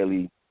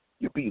clearly.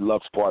 You beat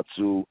Lux Part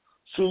 2.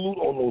 Salute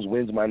on those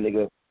wins, my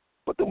nigga.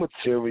 But the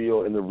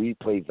material and the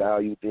replay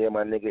value there,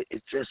 my nigga,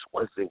 it just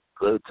wasn't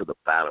good to the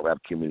battle rap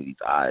community's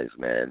eyes,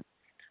 man.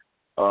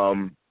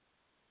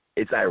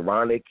 It's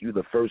ironic you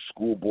the first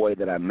schoolboy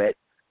that I met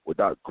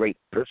without great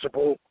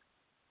principle.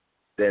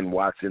 Then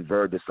Watson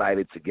Verb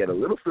decided to get a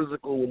little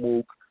physical with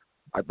Mook.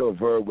 I thought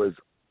Verb was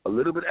a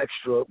little bit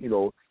extra. You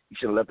know, he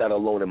should have left that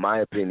alone, in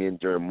my opinion,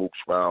 during Mook's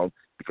round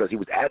because he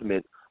was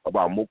adamant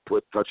about Mook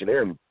touching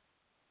him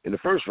in the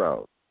first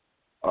round.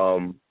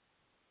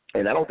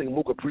 And I don't think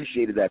Mook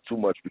appreciated that too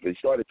much because he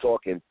started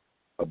talking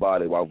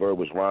about it while Verb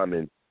was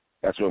rhyming.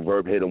 That's when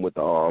Verb hit him with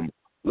the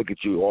look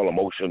at you, all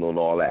emotional and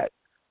all that.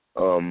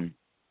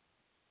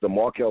 The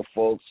Markel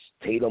Fultz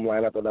Tatum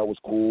line, I thought that was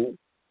cool.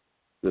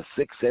 The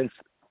Six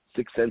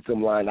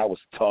Sensum line, that was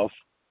tough.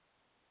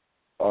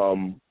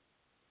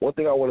 One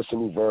thing I want to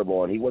salute Verb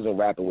on, he wasn't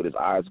rapping with his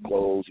eyes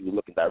closed. He was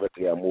looking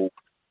directly at Mook.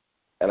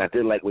 And I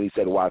did like when he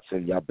said,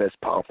 Watson, your best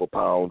pound for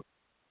pound,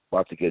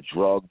 about to get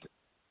drugged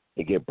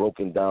and get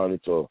broken down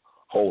into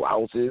whole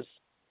ounces.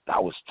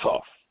 That was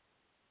tough.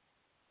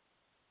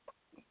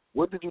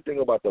 What did you think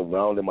about the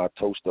round in my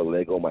toaster,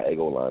 Lego, my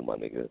ego line, my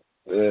nigga?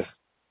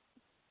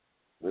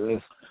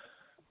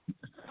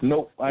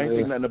 Nope, I ain't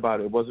think nothing about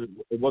it.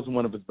 It wasn't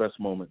one of his best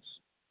moments.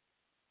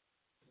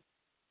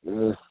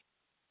 When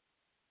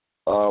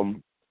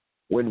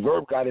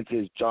Verb got into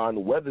his John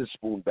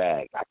Weatherspoon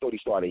bag, I thought he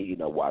started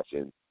eating up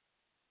Watson.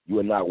 You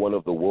are not one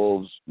of the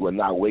wolves. You are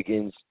not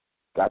Wiggins.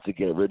 Got to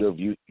get rid of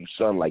you. You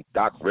sound like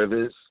Doc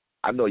Rivers.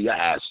 I know your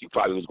ass. You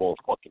probably was going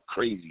fucking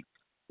crazy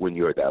when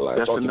you heard that line.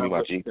 Talk to me,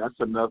 my G.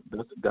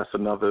 That's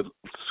another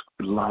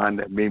line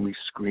that made me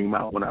scream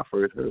out when I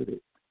first heard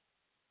it.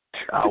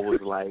 I was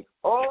like,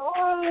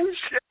 oh,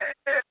 shit.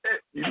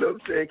 You know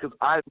what I'm saying? Because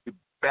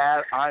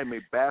I'm a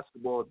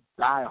basketball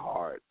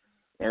diehard.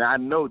 And I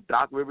know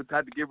Doc Rivers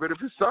had to get rid of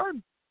his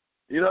son.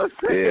 You know what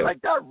I'm saying? Yeah.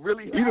 Like, that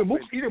really happened.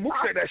 Even Mook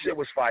said that shit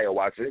was fire,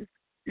 Watson.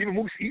 Even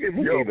Mook gave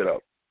it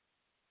up.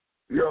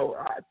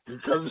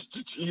 Because,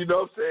 you know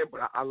what I'm saying?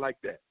 But I like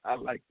that.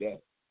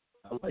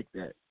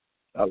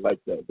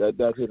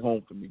 That hit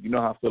home for me. You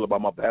know how I feel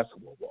about my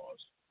basketball bars.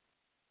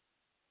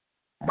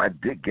 My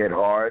dick get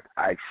hard.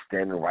 I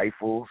extend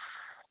rifles.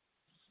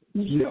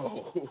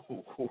 Yo.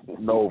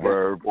 No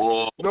Verb.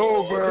 No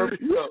Verb.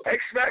 Yo.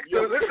 X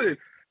Factor, listen.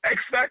 X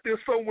Factor is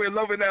somewhere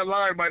loving that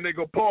line, my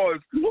nigga.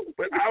 Pause.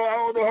 But I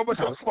don't know how much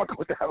I was fucking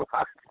with that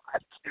line.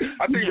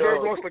 I think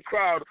Verb lost the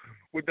crowd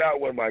with that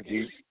one, my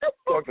G.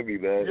 Talk to me,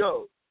 man.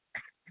 Yo,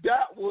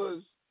 that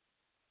was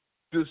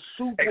the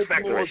super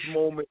pause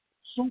moment,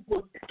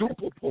 super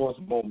duper pause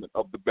moment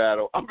of the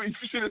battle. I mean,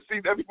 you should have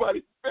seen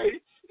everybody's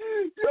face.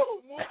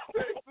 Yo, Mook's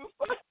face was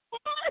like,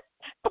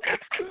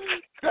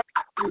 that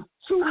is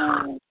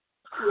too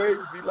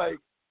crazy. Like,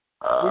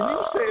 when you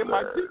say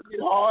my dick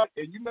get hard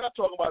and you're not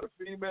talking about a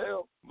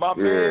female, my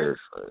man,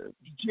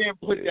 you can't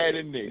put that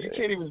in there. You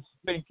can't even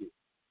think it.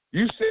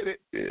 You said it,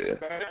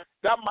 man.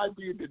 That might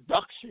be a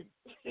deduction.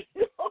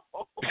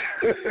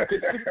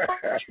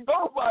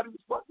 Nobody's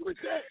fucking with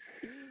that.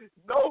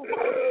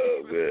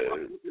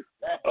 Nobody.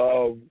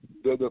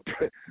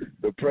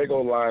 The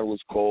Prego line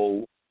was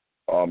cold.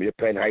 You're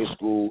playing high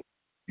school.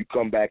 You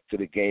come back to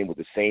the game with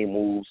the same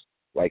moves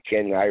like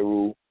Ken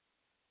Iru.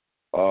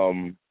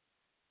 And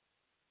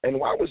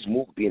why was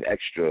Mook being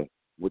extra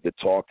with the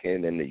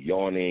talking and the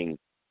yawning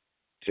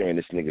during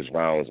this nigga's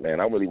rounds, man?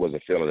 I really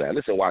wasn't feeling that.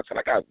 Listen, Watson,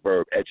 I got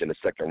Verb edging the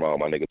second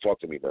round, my nigga. Talk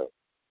to me, bro.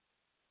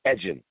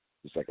 Edging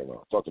the second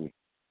round. Talk to me.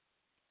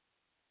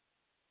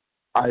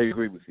 I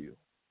agree with you.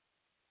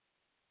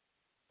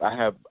 I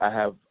have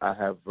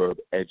Verb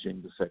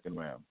edging the second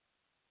round.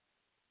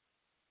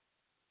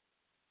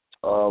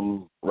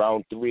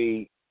 Round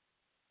 3.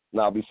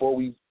 Now you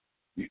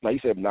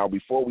said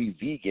before we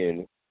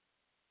vegan.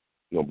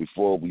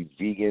 Before we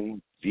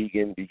begin,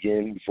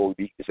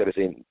 instead of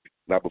saying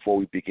not before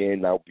we begin,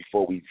 now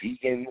before we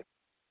vegan,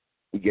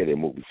 we get it,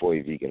 Mook, before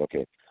we vegan,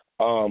 okay.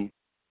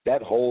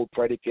 That whole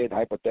predicate,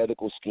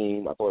 hypothetical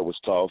scheme, I thought it was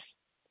tough.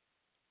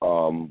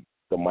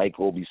 The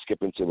Michael be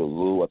skipping to the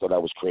Lou, I thought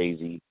that was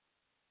crazy.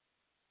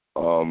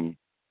 Like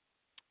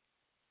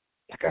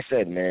I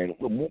said, man,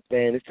 with Mook,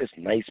 man, it's just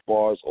nice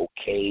bars,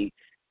 okay,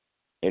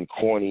 and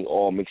corny,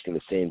 all mixed in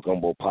the same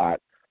gumbo pot.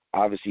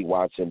 Obviously,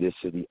 Watson, this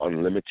is the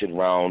unlimited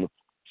round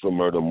for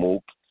Murder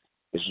Mook.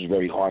 This was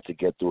very hard to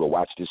get through. To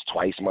watch this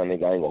twice, my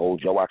nigga, I ain't gonna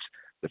hold you. I watched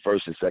the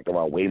first and second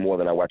round way more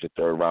than I watched the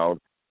third round.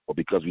 But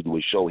because we do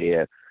a show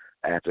here,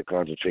 I have to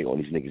concentrate on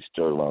these niggas'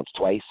 third rounds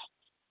twice.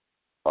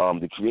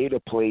 The creator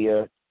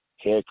player,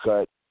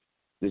 haircut,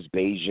 this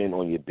Bayesian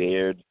on your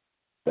beard,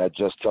 that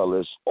just tell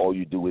us all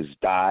you do is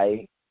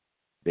die.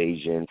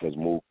 Bayesian, because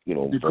Mook,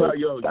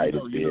 dyed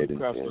his beard. The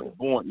crowd started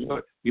born.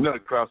 The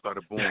crowd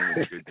started born when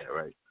you did that,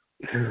 right?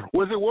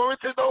 Was it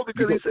warranted, though?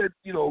 Because he said,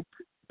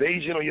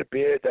 Bayesian on your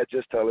beard, that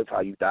just tell us how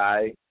you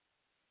die.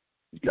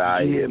 You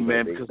die here,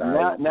 man, because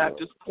now at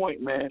this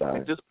point, man,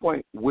 at this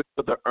point, with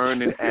the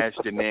earning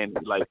Ashton and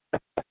like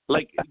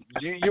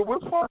we're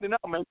finding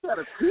out, man.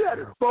 He had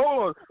a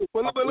hold on.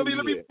 Well, let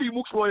me be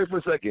Mook's lawyer for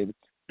a second.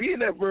 Being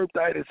that Verb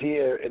dyed his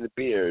hair and the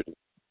beard,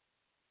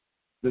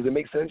 does it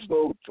make sense,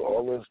 though, to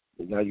all us,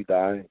 now you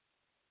die?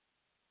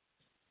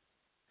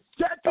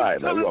 All right,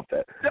 man, we off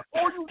that.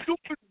 All you do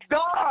is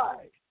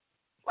die.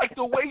 Like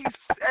the way he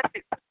said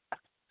it.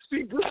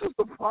 See, this is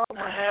the problem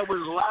I had with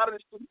a lot of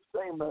this shit he's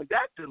saying, man.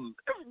 That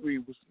delivery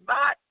was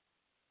not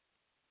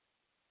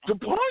the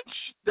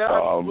punch that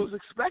I was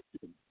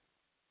expecting.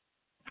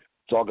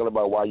 Talking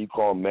about why you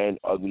call men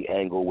ugly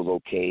angle was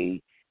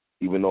okay,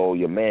 even though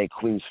your man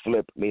Queen's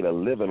Flip made a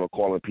living on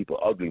calling people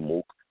ugly,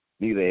 Mook.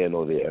 Neither here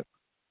nor there.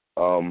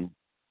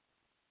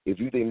 If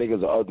you think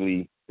niggas are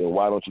ugly, then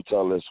why don't you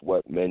tell us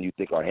what men you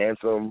think are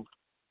handsome?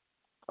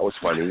 That was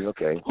funny,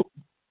 okay.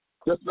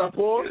 That's not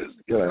pause?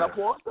 Yeah. That's not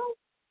pause, though?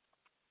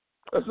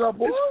 That's not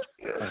pause?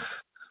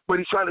 But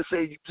he's trying to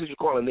say, since you're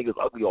calling niggas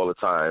ugly all the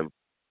time,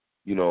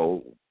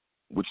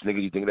 which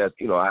nigga you think that's,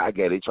 I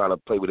get it. He's trying to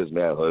play with his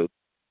manhood.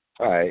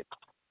 All right.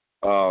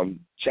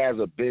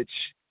 Chaz a bitch.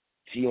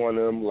 T on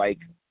him like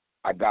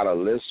I got a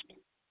lisp.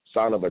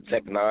 Sound of a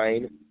Tech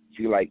 9.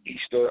 Feel like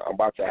Easter. I'm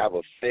about to have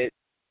a fit.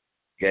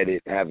 Get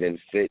it? Having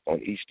fit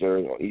on Easter.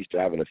 On Easter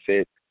having a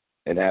fit.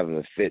 And having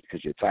a fit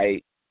because you're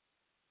tight.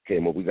 Okay,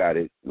 well, we got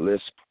it.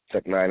 Lisp.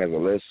 Tech 9 has a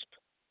lisp.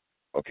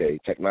 Okay,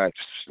 Tech 9.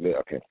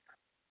 Okay.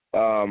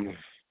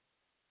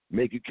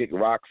 Make you kick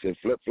rocks and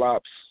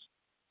flip-flops.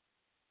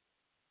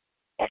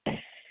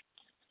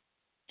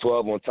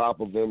 12 on top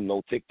of them.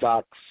 No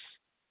TikToks.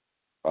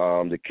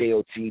 The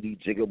KOTD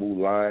Jigaboo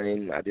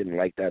line. I didn't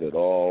like that at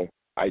all.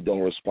 I don't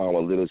respond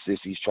when little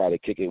sissies try to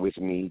kick it with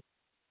me.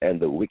 And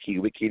the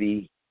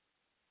wickedy,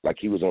 like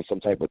he was on some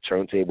type of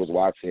turntables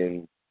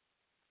watching.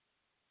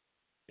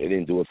 It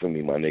didn't do it for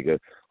me, my nigga.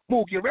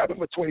 Mook, you're rapping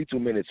for 22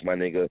 minutes, my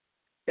nigga.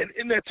 And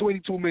in that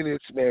 22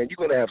 minutes, man, you're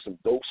going to have some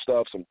dope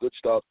stuff, some good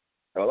stuff,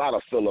 and a lot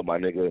of filler, my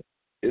nigga.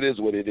 It is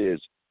what it is.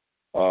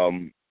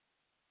 When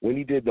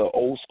he did the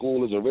old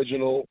school as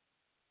original,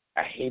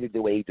 I hated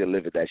the way he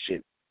delivered that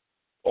shit.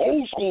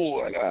 Old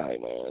school, like, all right,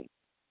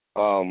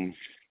 man.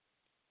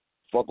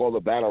 Fuck all the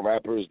battle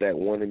rappers that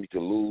wanted me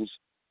to lose.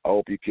 I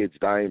hope your kids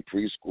die in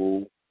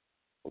preschool.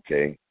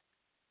 Okay.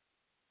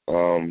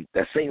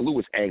 That St.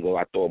 Louis angle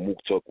I thought Mook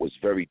took was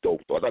very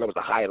dope, though. I thought it was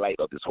the highlight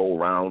of this whole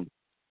round,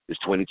 this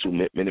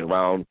 22-minute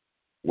round.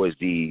 was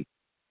the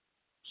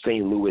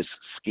St. Louis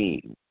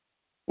scheme.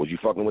 Was you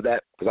fucking with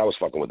that? Because I was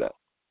fucking with that.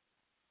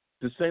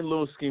 The St.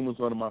 Louis scheme was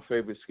one of my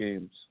favorite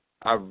schemes.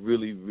 I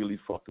really, really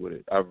fucked with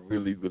it. I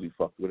really, really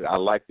fucked with it. I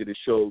liked it. It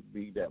showed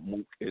me that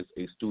Mook is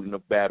a student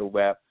of battle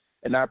rap,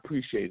 and I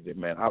appreciated it,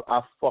 man.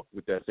 I fucked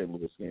with that St.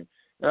 Louis scheme.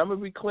 And I'm going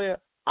to be clear,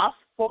 I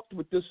fucked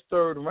with this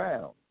third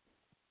round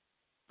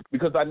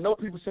because I know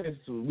people say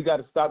we got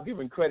to stop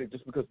giving credit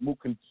just because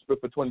Mook can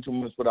spit for 22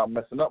 minutes without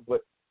messing up.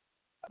 But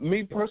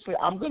me personally,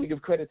 I'm going to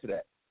give credit to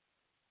that.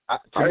 I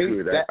agree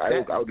with that.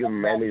 I'll give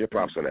him major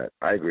props on that.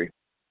 I agree.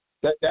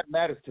 That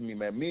matters to me,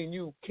 man. Me and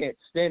you can't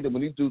stand it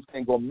when these dudes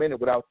can't go a minute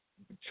without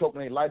choking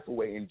their life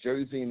away and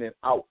Jersey and then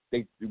out.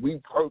 We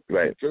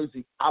hurt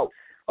Jersey out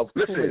of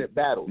 2-minute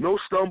battles. No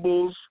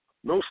stumbles,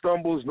 no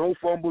fumbles,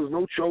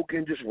 no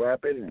choking, just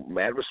rapping.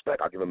 Mad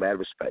respect. I'll give him mad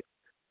respect.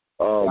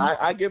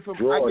 I give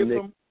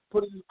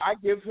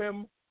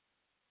him.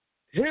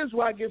 Here's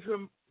why I give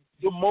him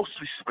the most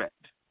respect.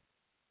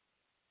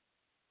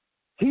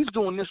 He's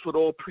doing this with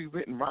all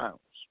pre-written rhymes.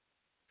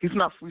 He's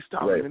not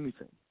freestyling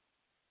anything.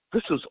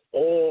 This is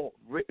all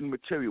written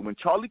material. When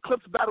Charlie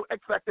Clips battled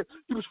X Factor,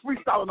 he was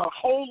freestyling a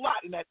whole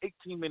lot in that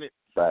 18-minute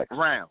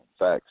round.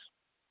 Facts.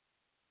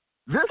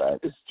 This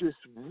is just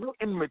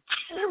written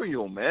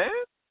material, man.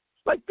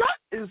 Like, that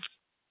is,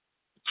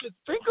 to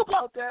think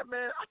about that,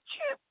 man, I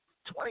can't,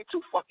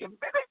 22 fucking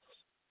minutes.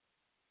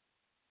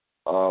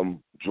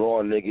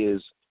 Draw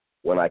niggas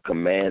when I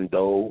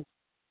commando,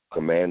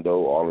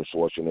 Arnold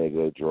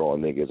Schwarzenegger, draw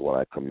niggas when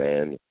I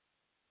command.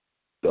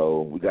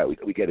 So we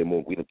get it,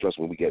 Mook. Trust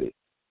me, we get it.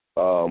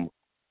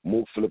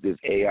 Mook flipped his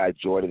AI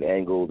Jordan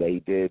angle that he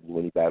did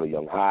when he battled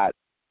Young Hot.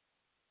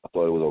 I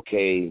thought it was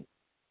okay.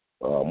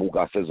 Mook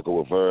got physical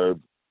with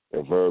Verb,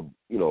 and Verb,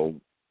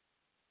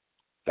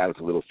 got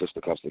into little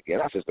fisticuffs again.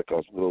 Not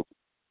fisticuffs, little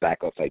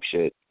backup type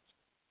shit.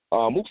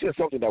 Mook said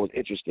something that was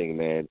interesting,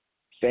 man.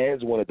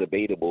 Fans want a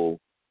debatable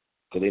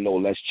because they know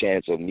less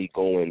chance of me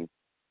going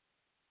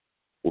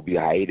will be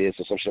a hiatus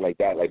or some shit like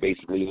that. Like,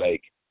 basically,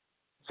 like,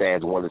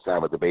 fans want to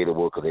have a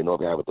debatable because they know if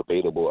they have a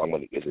debatable,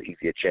 it's an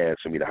easier chance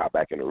for me to hop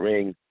back in the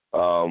ring.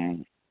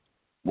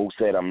 Mook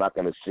said, I'm not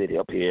going to sit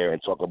up here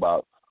and talk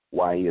about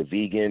why he a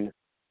vegan.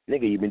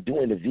 Nigga, you've been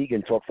doing the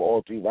vegan talk for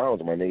all 3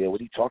 rounds, my nigga. What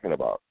are you talking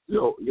about?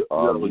 Yo,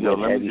 let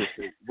me just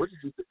say, what did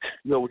you think?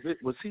 Yo,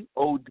 was he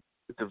owed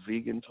the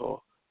vegan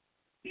talk?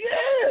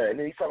 Yeah, and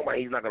then he's talking about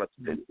he's not going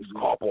to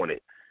cop on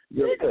it.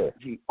 Yo, nigga.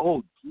 He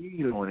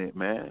OD'd on it,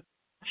 man.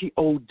 He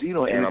OD'd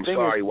on it. And I'm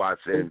sorry,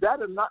 Watson. Is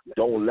that a not?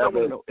 Don't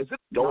leather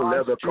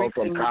come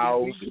from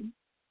cows.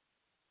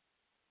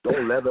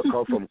 Don't leather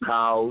come from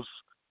cows.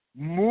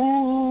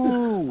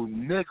 Moo,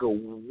 nigga,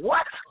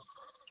 what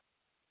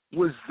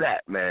was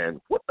that,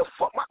 man? What the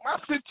fuck? My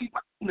 15,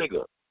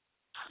 nigga.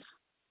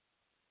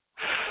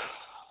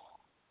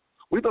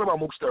 We thought about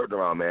Mook's third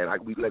round, man.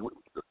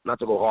 Not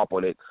to go harp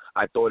on it.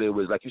 I thought it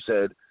was, like you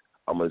said,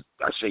 I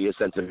share your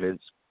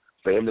sentiments.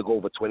 For him to go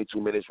over 22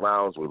 minutes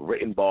rounds with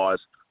written bars,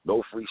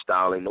 no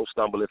freestyling, no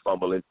stumbling,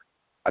 fumbling,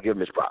 I give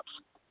him his props.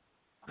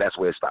 That's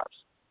where it stops.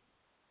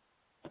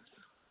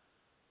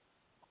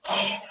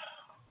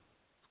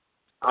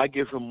 I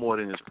give him more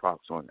than his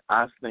props on it.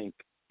 I think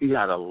he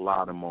had a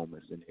lot of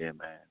moments in here,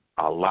 man.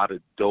 A lot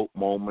of dope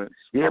moments.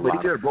 Yeah, but he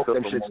could have broke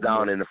them shits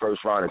down in the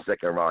first round and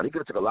second round. He could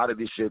have took a lot of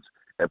these shits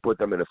and put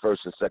them in the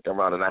first and second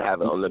round and not have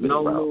an unlimited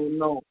round.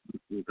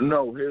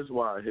 No. Here's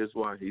why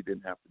he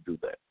didn't have to do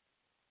that.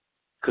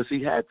 Because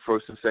he had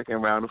first and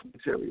second round of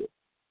material.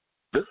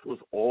 This was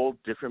all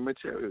different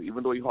material.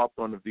 Even though he hopped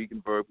on the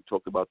vegan Verb, he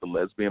talked about the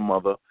lesbian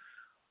mother.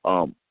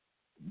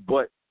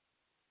 But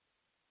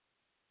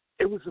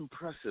it was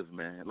impressive,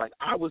 man. Like,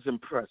 I was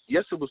impressed.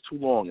 Yes, it was too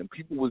long, and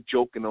people was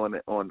joking on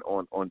it on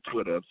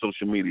Twitter, on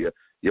social media.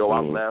 Yo,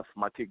 I left.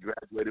 My kid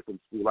graduated from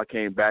school. I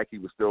came back. He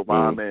was still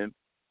rhyming.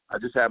 I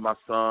just had my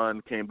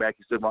son. Came back.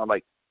 He still rhyming.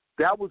 Like,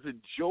 that was a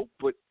joke,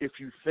 but if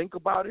you think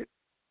about it,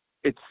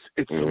 it's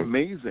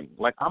amazing.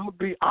 Like, I'm going to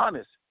be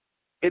honest.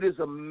 It is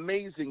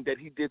amazing that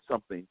he did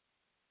something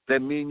that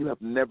me and you have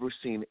never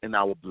seen in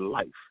our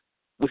life.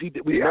 What he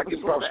did, we I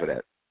give props for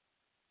that.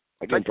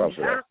 I give props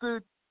for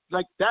that.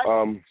 Like that,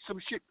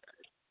 some shit,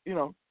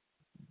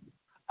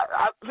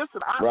 I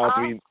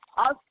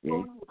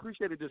fully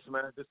appreciated this,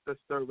 man. This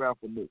third round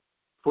for me.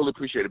 Fully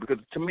appreciate it because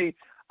to me,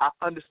 I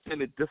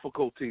understand the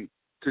difficulty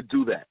to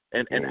do that,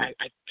 and I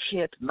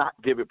can't not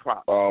give it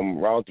props.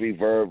 Round 3,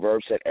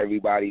 Verb said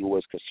everybody who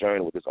was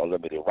concerned with this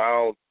unlimited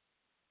round.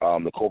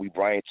 The Kobe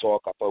Bryant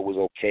talk, I thought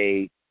was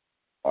okay.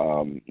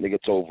 Nigga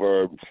told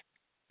Verb,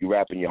 you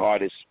rapping your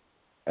hardest,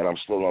 and I'm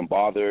still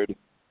unbothered.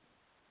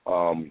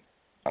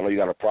 I know you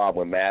got a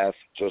problem with math.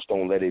 Just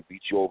don't let it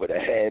beat you over the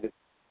head.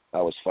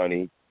 That was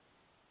funny.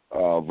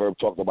 Verb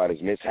talked about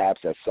his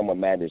mishaps at Summer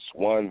Madness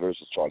 1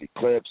 versus Charlie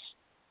Clips.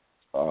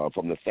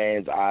 From the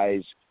fans'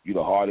 eyes, you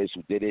the hardest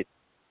who did it.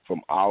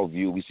 From our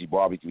view, we see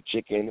barbecue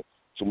chicken.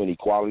 Too many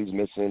qualities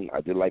missing.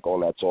 I did like all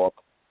that talk.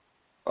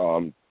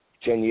 10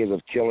 years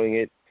of killing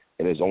it.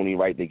 It is only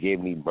right they gave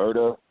me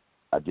murder.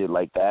 I did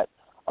like that.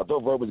 I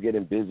thought Verb was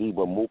getting busy,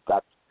 but Mook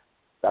got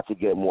got to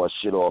get more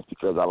shit off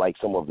because I like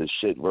some of the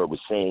shit Verb was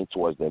saying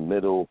towards the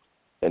middle,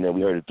 and then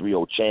we heard a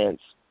 3-0 chance.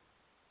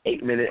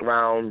 8-minute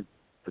round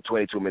to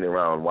 22-minute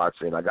round,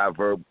 Watson. I got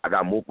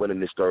Mook winning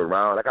this third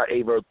round. I got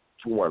Verb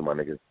 2-1, my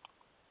nigga.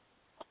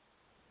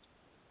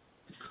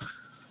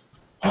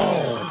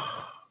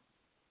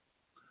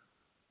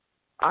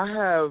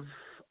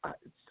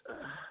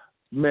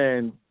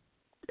 Man,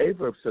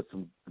 Verb said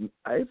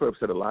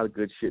a lot of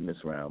good shit in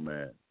this round,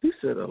 man. He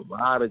said a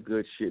lot of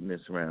good shit in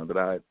this round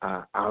that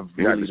I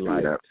really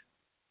liked.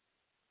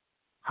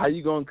 How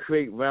you gonna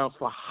create rounds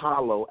for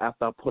hollow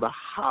after I put a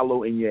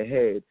hollow in your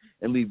head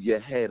and leave your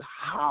head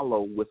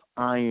hollow with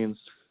Iron's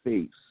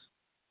face?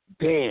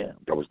 Damn,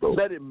 that was dope.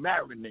 Let it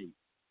marinate.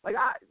 Like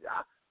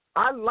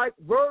I like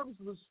Verb's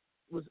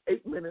was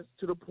 8 minutes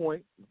to the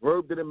point.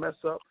 Verb didn't mess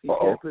up. He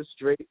kept it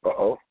straight.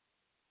 What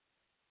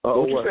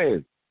you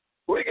saying?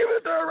 Who you giving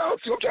the third round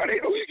to? I'm trying to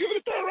know who you giving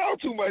the third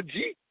round to, my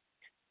G.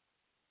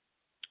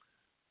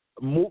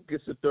 Mook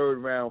gets the third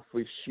round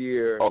for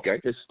sheer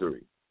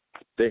history.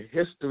 The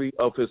history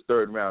of his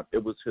third round,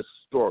 it was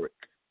historic.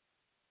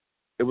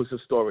 It was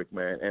historic,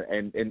 man.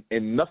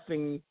 And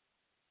nothing,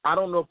 I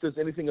don't know if there's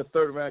anything a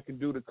third round can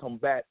do to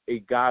combat a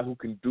guy who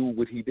can do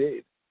what he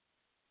did.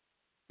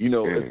 You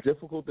know, as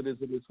difficult as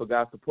it is for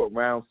guys to put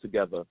rounds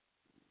together,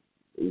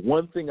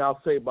 one thing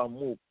I'll say about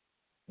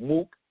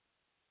Mook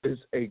is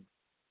a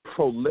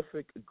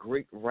prolific,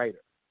 great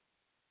writer.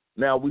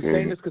 Now, we're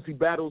saying this because he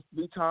battled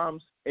 3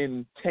 times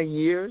in 10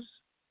 years.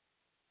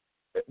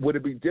 Would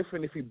it be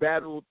different if he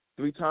battled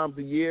 3 times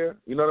a year?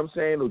 You know what I'm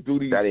saying? Or do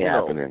these? That ain't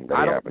happening.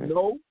 I don't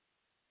know.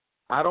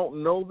 I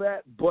don't know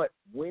that. But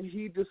when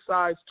he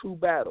decides to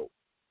battle,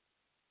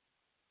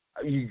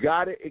 we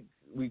got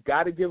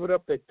to give it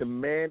up that the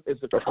man is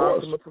a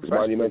consummate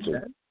professional. You mentioned.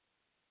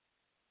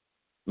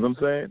 You know what I'm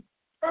saying?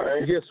 All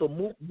right. Yeah, so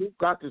Mook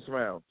got this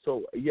round.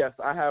 So, yes,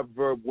 I have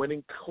Verb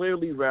winning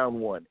clearly round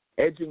 1,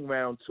 edging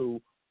round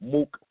 2,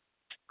 Mook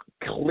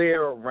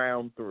clear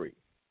round 3.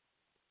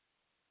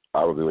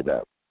 I would agree with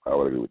that.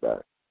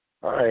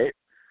 All right,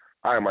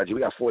 my G,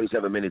 we got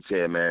 47 minutes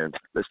here, man.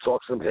 Let's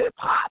talk some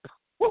hip-hop.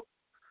 Woo.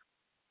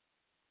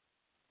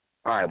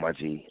 All right, my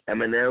G.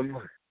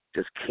 Eminem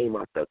just came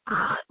out the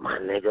cut, my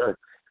nigga,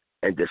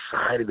 and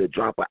decided to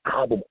drop an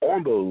album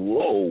on the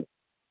low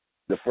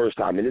the first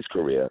time in his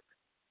career.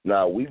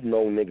 Now, we've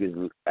known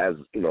niggas as,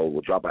 you know,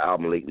 will drop an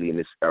album lately in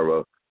this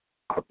era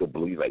out the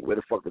blue. Like, where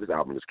the fuck did this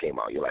album just came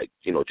out? You're like,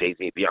 you know, Jay-Z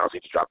and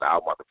Beyonce just dropped the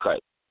album out the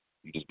cut.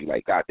 You just be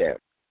like, goddamn.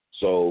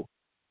 So,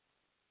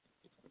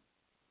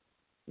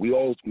 me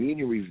and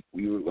you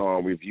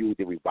reviewed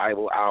the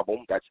Revival album.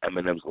 That's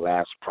Eminem's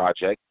last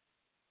project.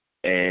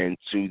 And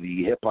to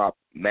the hip-hop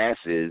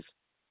masses,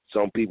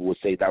 some people would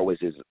say that was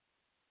his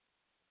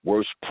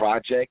worst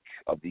project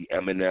of the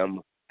Eminem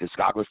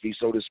discography,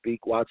 so to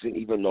speak, Watson,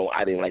 even though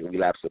I didn't like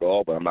Relapse at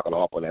all, but I'm not going to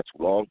harp on that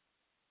too long.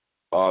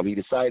 He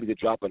decided to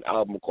drop an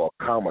album called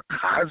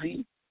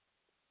Kamikaze,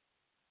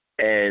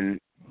 and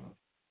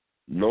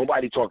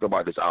nobody talked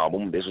about this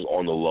album. This was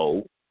on the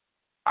low.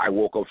 I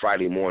woke up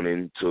Friday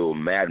morning to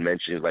mad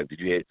mentions like, did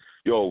you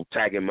hear,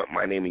 tagging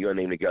my name and your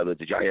name together,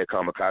 did y'all hear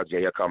Kamikaze? Did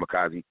y'all hear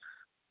Kamikaze?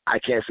 I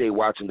can't say,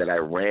 Watson, that I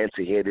ran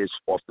to hear this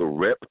off the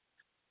rip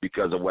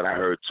because of what I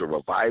heard to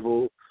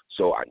Revival.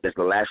 So that's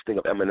the last thing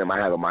of Eminem I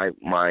have in my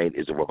mind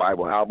is a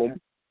Revival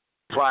album.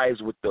 Prize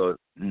with the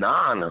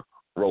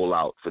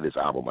non-rollout for this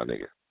album, my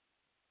nigga.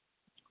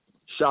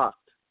 Shocked.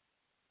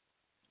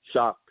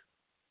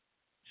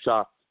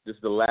 This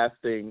is the last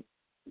thing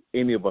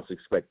any of us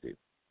expected.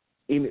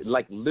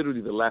 Like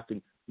literally the last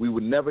thing. We were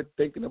never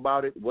thinking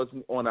about it. It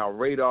wasn't on our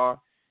radar.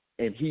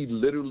 And he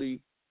literally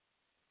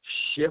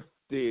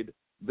shifted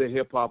the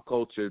hip-hop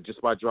culture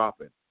just by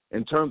dropping.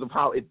 In terms of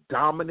how it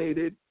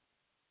dominated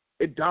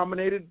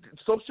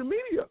social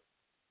media.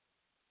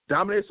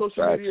 Dominated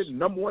social media,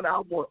 number 1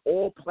 album on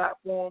all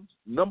platforms,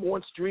 number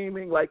 1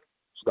 streaming. Like,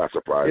 it's not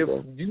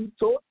surprising.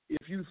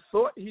 If you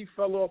thought he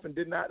fell off and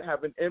did not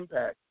have an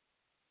impact,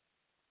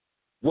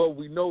 well,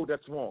 we know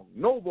that's wrong.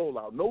 No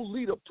rollout, no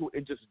lead up to it.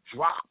 It just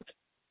dropped,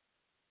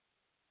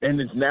 and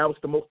it's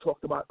the most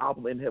talked about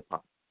album in hip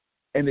hop,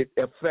 and it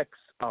affects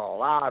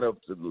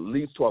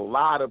leads to a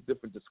lot of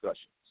different discussions.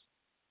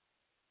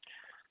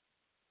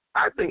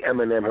 I think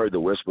Eminem heard the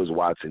whispers,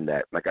 Watson,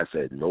 that, like I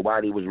said,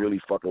 nobody was really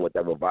fucking with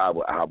that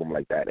Revival album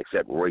like that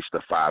except Royce the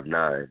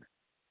 5'9",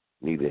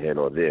 neither here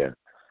nor there.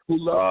 Who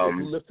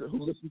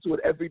listened to it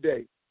every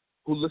day.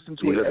 Who listened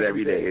to it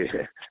every day.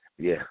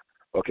 Yeah.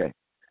 Okay.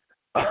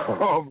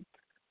 I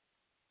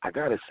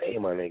gotta say,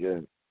 my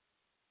nigga,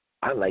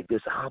 I like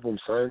this album,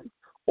 son.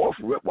 Off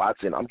rip,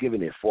 Watson, I'm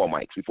giving it 4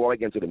 mics. Before I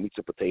get into the meats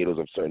and potatoes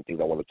of certain things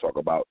I want to talk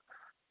about,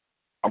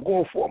 I'm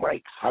going 4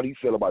 mics. How do you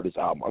feel about this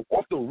album? I'm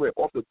off the rip,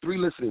 off the 3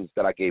 listens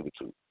that I gave it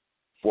to,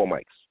 4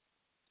 mics.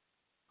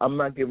 I'm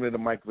not giving it a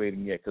mic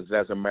rating yet because it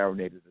hasn't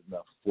marinated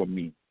enough for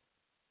me.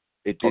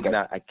 It did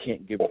not. I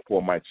can't give it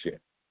 4 mics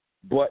yet.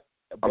 But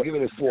I'm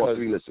giving it 4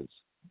 3 listens.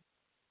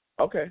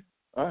 Okay.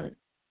 All right.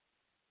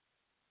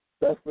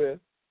 That's fair.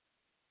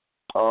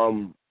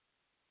 The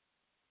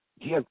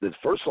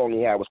first song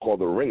he had was called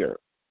The Ringer.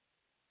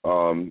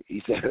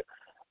 He said,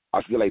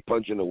 I feel like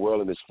punching the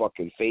world in his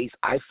fucking face.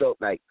 I felt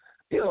like,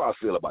 you know how I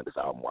feel about this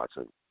album,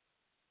 Watson.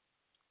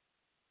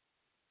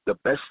 The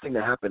best thing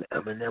that happened to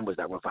Eminem was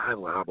that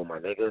Revival album, my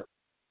nigga,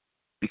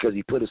 because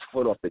he put his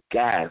foot off the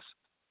gas,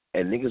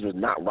 and niggas was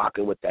not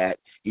rocking with that.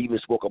 He even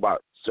spoke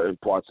about certain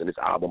parts in this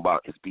album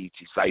about his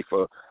BT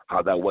Cypher,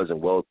 how that wasn't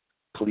well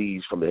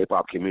pleased from the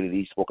hip-hop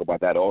community. He spoke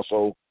about that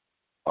also.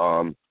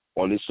 On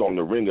this song,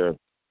 The Ringer,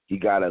 he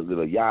got a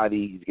little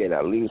yachty. He's getting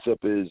that lean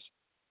sippers.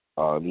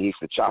 He hates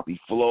the choppy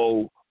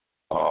flow.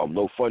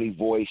 No funny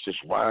voice, just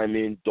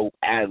rhyming, dope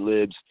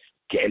ad-libs,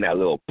 getting that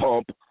little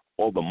pump.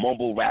 All the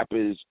mumble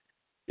rappers.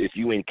 If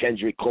you ain't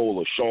Kendrick, Cole,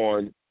 or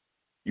Sean,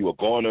 you a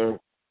goner.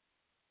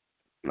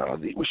 Now,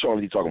 what Sean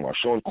is he talking about?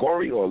 Sean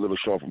Corey or Little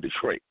Sean from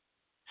Detroit?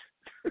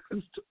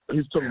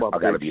 He's talking about. I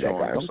gotta be that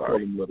guy. I'm don't sorry.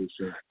 Call him Little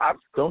Sean.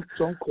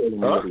 Don't call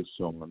him Little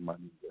Sean, my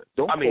nigga.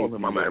 Don't call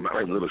him my man,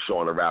 Little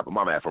Sean, the rapper.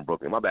 My man from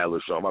Brooklyn. My bad,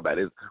 Little Sean. My bad.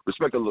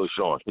 Respect to Little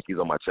Sean. I think he's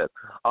on my chest.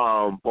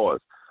 Pause.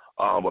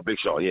 But Big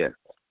Sean, yeah.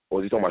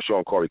 Or is he talking about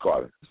Sean Corey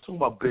Carter? He's talking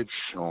about Big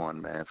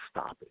Sean, man.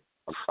 Stop it.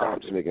 I'm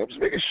just making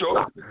sure.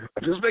 I'm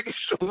just making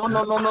sure. No.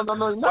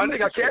 My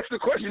nigga, I can't answer the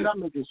question. You're not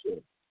making sure.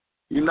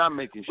 You're not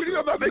making sure.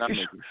 I'm not making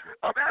sure.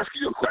 I'm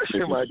asking you a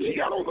question, my G.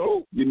 I don't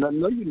know. You're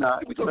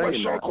not. We talking about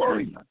Sean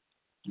Corey.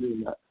 You're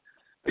not.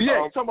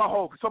 Yeah, he's talking about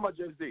Hope. He's talking about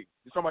Jay-Z.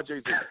 He's talking about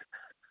Jay-Z.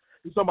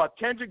 He's talking about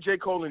Kendrick, J.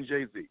 Cole, and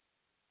Jay-Z.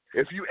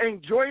 If you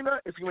ain't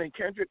Joyner, if you ain't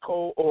Kendrick,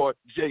 Cole, or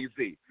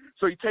Jay-Z.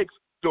 So he takes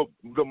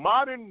the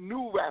modern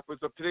new rappers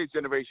of today's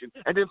generation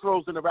and then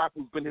throws in a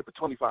rapper who's been here for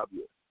 25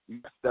 years.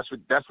 That's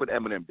what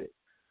Eminem did.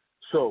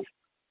 So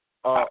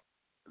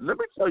let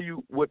me tell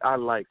you what I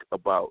like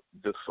about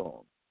this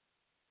song.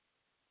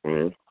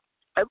 Mm-hmm.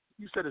 Everything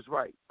you said is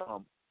right.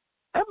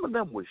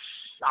 Eminem was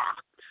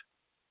shocked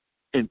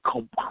and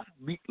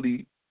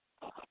completely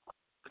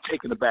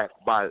taken aback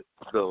by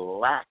the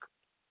lack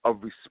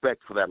of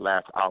respect for that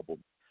last album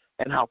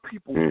and how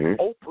people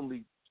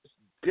openly just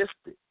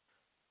dissed it.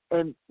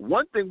 And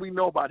one thing we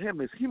know about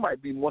him is he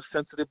might be more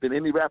sensitive than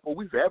any rapper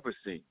we've ever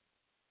seen.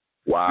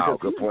 Wow,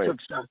 good point.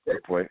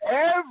 Good point.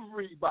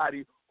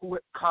 Everybody who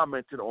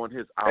commented on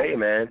his album. Hey,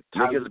 man,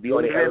 niggas be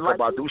on the Erykah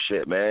Badu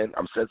shit, man.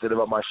 I'm sensitive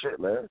about my shit,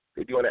 man.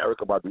 They be on the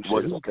Erykah Badu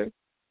shit, okay?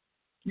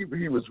 He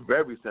was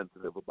very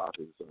sensitive about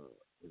his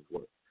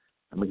work.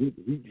 I mean,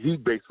 he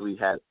basically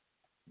had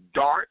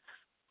darts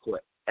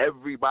for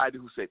everybody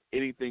who said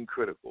anything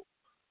critical.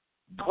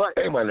 But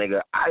hey, my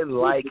nigga, I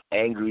like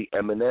angry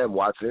Eminem,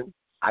 Watson.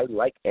 I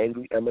like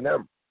angry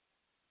Eminem.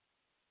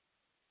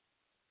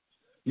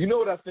 You know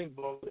what I think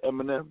about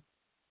Eminem?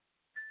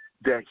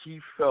 That he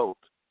felt,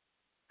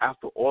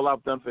 after all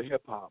I've done for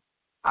hip-hop,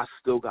 I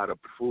still got to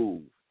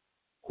prove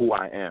who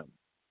I am.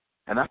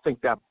 And I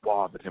think that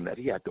bothered him, that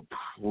he had to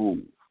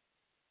prove.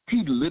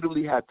 He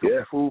literally had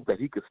to prove that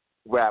he could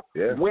rap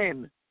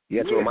when. He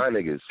had to remind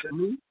niggas.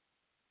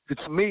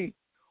 To me,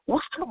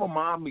 what's to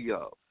remind me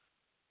of?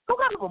 Don't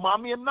got to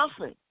remind me of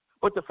nothing.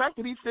 But the fact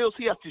that he feels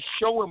he has to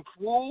show and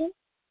prove,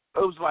 it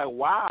was like,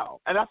 wow.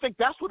 And I think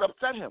that's what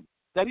upset him,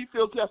 that he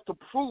feels he has to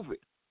prove it.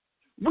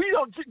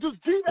 Does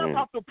G-Rap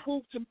have to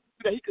prove to me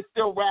that he can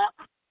still rap?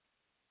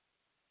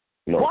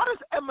 No. Why does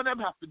Eminem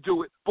have to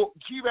do it, but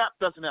G-Rap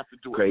doesn't have to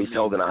do it? Okay, he's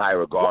held in a high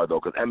regard, though,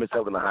 because Eminem's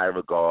held in a high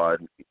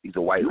regard. He's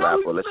a white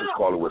rapper. Let's just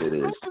call it what it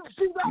is.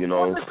 You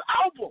know? On this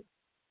album.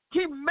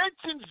 He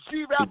mentions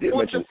G-Rap on this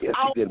album. Yes,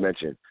 he did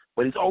mention.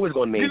 But he's always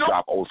going to name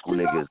drop old school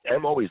niggas.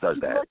 M always does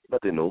that.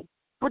 Nothing new.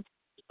 But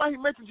he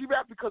mentions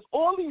G-Rap because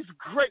all these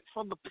greats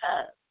from the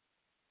past,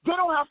 they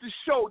don't have to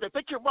show that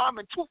they can rhyme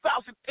in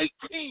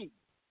 2018.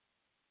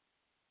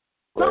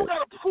 They don't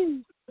got to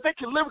prove that they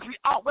can lyrically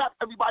out-rap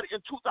everybody in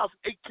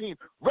 2018.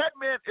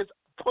 Redman is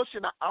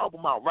pushing an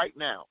album out right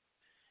now.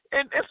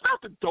 And it's not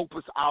the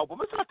dopest album.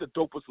 It's not the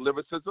dopest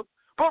lyricism.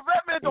 But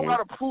Redman don't got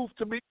to prove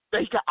to me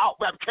that he can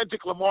out-rap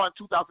Kendrick Lamar in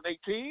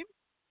 2018.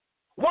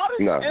 Why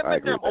does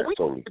Eminem, are we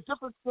totally a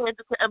different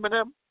standard to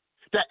Eminem?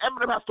 That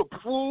Eminem has to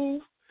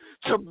prove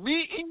to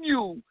me and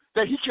you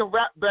that he can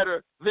rap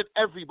better than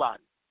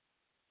everybody.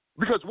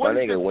 Because my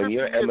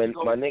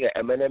nigga,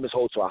 Eminem is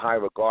held to a high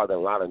regard than a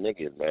lot of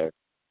niggas, man.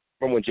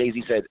 From when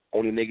Jay-Z said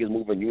only niggas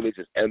moving units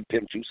is M,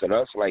 Pimp, Juice, and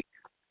us, like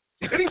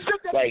he's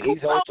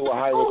held to a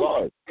high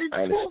regard.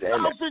 I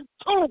understand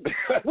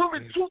that. We're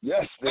in 2018.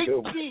 Yes,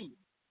 nigga.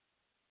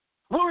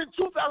 We're in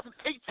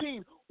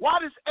 2018. Why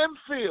does M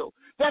feel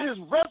that his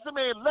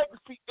resume and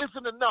legacy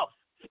isn't enough?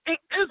 It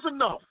is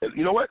enough.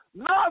 You know what?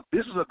 Nas,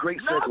 this is a great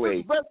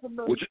segue.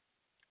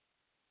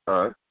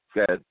 Go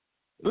ahead.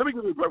 Let me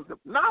give you a resume.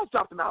 Nas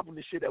dropped an album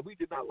this year that we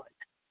did not like.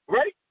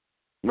 Right?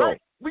 No.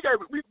 Right? We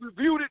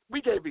reviewed it.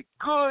 We gave it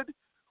good.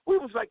 We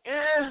was like,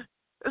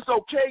 it's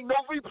okay. No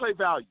replay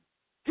value.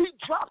 He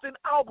dropped an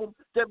album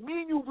that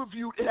me and you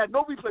reviewed. It had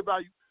no replay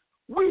value.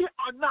 We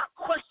are not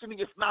questioning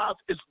if Nas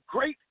is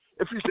great,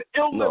 if he's an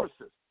ill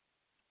lyricist.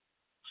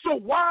 So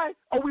why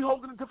are we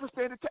holding a different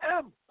standard to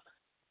M?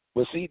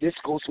 Well, see, this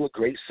goes to a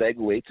great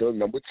segue to the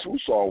number 2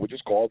 song, which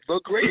is called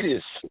The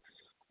Greatest,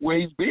 where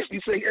he's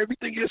basically saying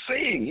everything you're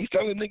saying. He's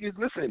telling niggas,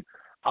 listen,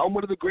 I'm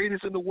one of the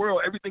greatest in the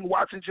world. Everything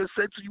Watson just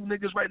said to you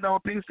niggas right now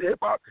appeals to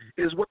hip-hop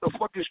is what the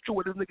fuck is true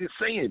what this nigga's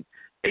saying.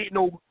 Ain't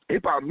no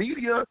hip-hop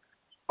media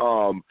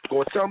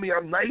gonna tell me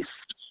I'm nice.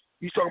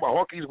 He's talking about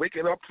honkies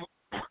waking up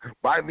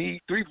by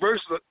me. 3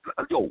 verses.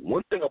 Yo,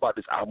 one thing about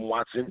this album,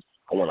 Watson,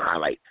 I want to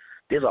highlight.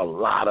 There's a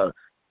lot of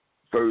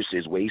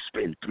verses where he's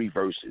spitting 3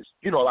 verses.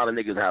 You know, a lot of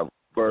niggas have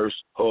verse,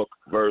 hook,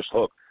 verse,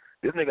 hook.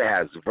 This nigga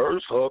has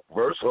verse, hook,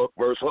 verse, hook,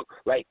 verse, hook.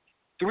 Like,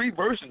 3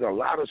 verses in a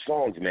lot of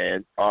songs,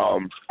 man.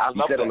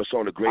 He said on the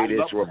song The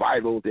Greatest,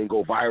 Revival didn't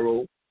go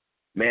viral.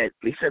 Man,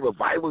 he said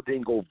Revival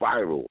didn't go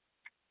viral.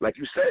 Like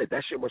you said,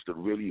 that shit must have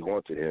really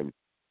haunted him.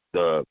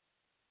 The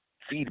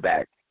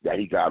feedback that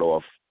he got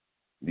off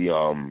the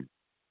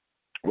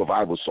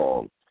Revival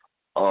song.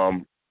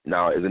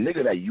 Now, as a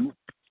nigga that you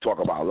talk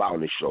about a lot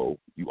on this show,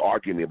 you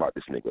argue me about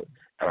this nigga.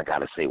 And I got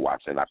to say,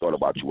 Watson, I thought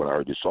about you when I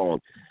heard this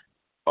song.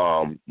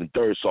 The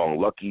third song,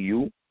 Lucky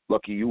You,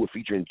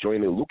 featuring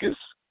Joyner Lucas.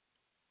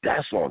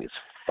 That song is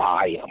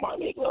fire, my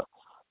nigga.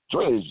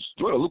 Joyner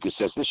Lucas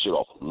sets this shit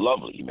off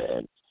lovely,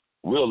 man.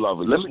 Real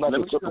lovely. It's not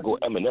your typical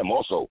Eminem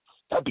also.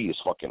 That beat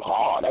is fucking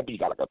hard. That beat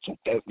got like a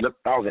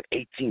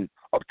 2018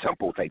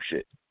 up-tempo type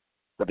shit.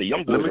 But the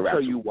young boys Let me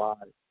tell you why.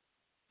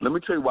 Let me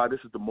tell you why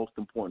this is the most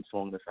important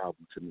song on this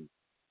album to me.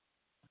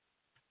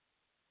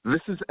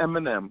 This is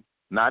Eminem,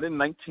 not in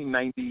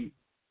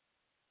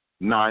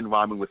 1999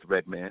 rhyming with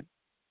Redman,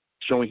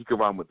 showing he could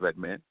rhyme with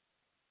Redman.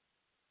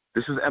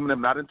 This is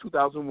Eminem, not in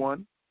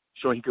 2001,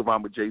 showing he could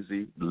rhyme with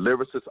Jay-Z, the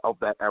lyricist of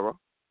that era.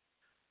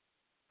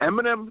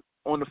 Eminem,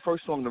 on the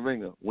first song, The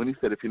Ringer, when he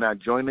said, if you're not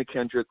joining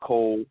Kendrick,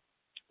 Cole,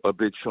 or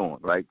Big Sean,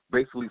 right?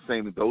 Basically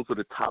saying that those are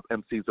the top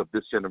MCs of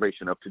this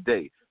generation of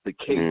today. The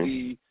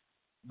KD,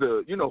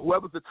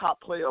 whoever's the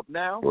top player of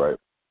now. Right.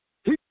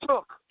 He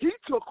took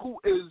who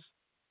is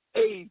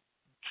a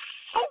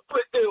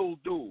super ill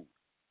dude.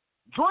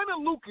 Joyner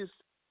Lucas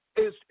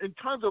is, in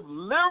terms of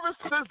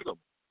lyricism,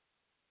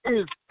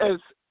 is as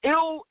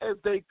ill as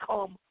they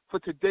come for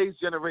today's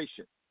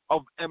generation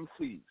of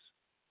MCs.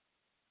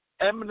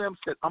 Eminem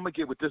said, I'm going to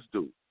get with this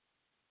dude,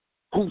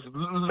 who's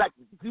like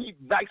the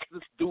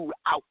nicest dude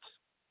out.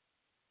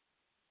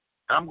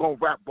 I'm going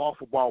to rap ball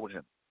for ball with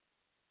him.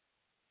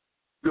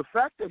 The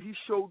fact that he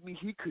showed me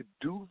he could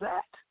do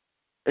that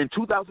in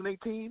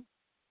 2018,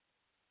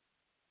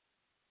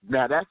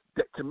 now that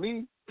to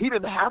me, he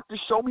didn't have to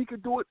show me he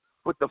could do it,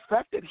 but the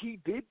fact that he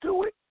did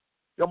do it,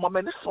 yo, my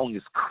man, this song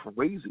is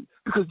crazy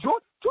because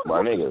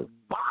Jordan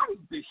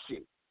bodied this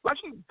shit. Like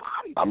he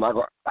bodied. I'm not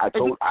gonna.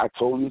 I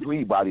totally agree.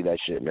 He bodied that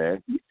shit,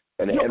 man.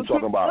 And then him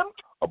talking about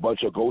a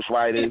bunch of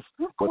ghostwriters,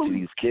 bunch of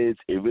these kids.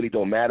 It really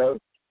don't matter.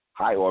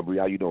 Hi, Aubrey.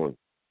 How you doing?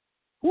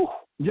 Whew.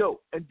 Yo,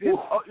 and then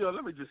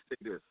let me just say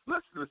this.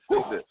 Let's just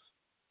say this.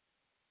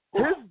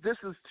 His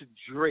disses to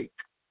Drake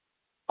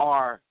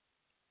are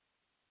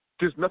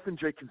there's nothing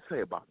Drake can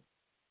say about him.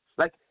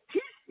 Like he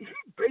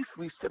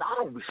basically said,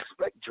 I don't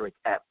respect Drake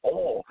at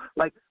all.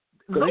 Like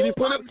he didn't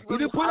put him in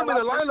the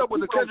lineup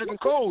with the Kendrick and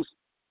Coles.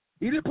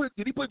 Did he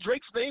put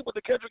Drake's name with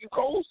the Kendrick and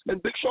Coles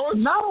and Big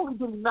Sean? Not only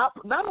did he not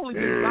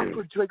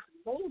put Drake's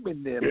name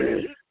in there, man.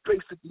 He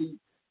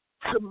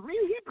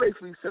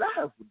basically said, I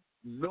have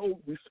no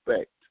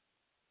respect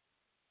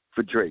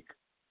for Drake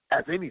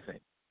as anything.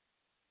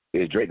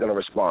 Is Drake gonna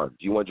respond?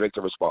 Do you want Drake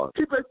to respond?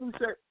 He basically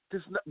said,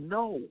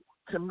 no.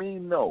 To me,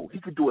 no. He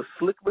could do a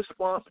slick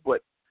response,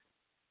 but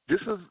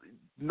this is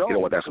no. You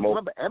don't want that smoke?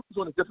 Remember, M's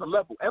on a different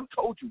level. M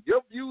told you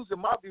your views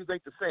and my views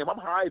ain't the same. I'm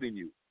higher than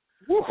you.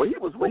 When he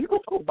was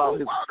talking about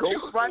his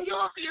ghostwriting,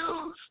 your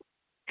views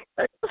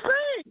ain't the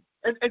same.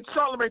 And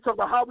Charlamagne talking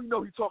about how we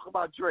know he talking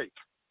about Drake.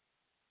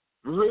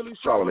 Really,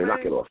 Charlamagne,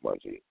 knock it off, my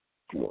G.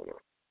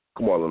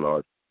 Come on,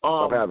 Leonard.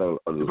 I've had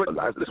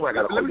this is why I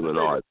got to call you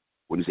Leonard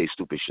when you say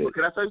stupid shit. But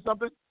can I tell you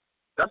something?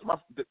 That's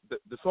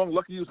the song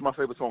 "Lucky You" is my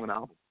favorite song on the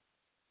album.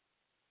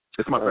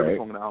 It's my favorite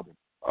song on the album.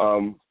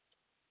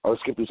 I'll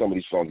skip through some of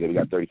these songs here. We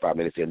got 35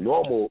 minutes here.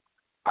 Normal,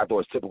 I thought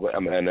it's typical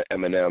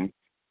Eminem,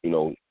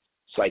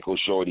 Psycho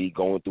Shorty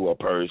going through a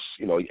purse.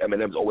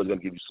 Eminem's always going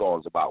to give you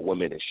songs about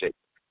women and shit.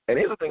 And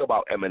here's the thing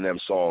about Eminem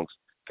songs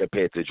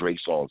compared to Drake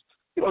songs.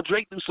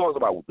 Drake do songs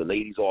about the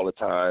ladies all the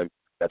time.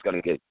 That's going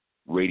to get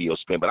radio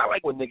spin. But I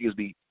like when niggas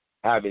be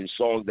having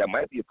songs that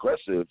might be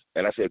aggressive,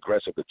 and I say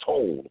aggressive, the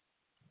tone.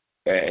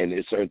 And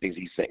there's certain things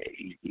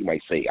he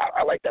might say.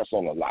 I like that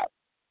song a lot.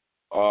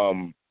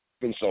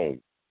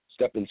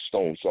 Stepping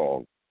Stone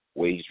song,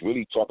 where he's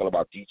really talking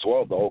about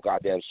D12, the whole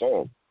goddamn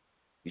song.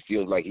 He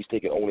feels like he's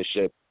taking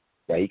ownership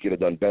that he could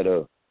have done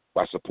better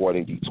by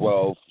supporting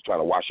D12, trying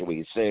to wash away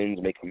his sins,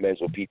 make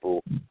amends with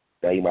people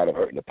that he might have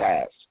hurt in the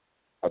past.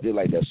 I did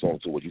like that song,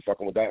 too. Was you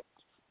fucking with that?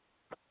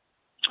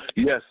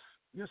 Yes,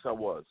 I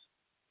was.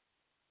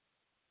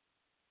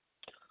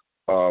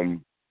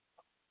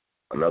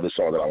 Another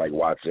song that I like,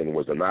 Watson,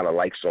 was the Not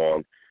Alike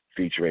song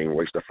featuring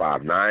Royce the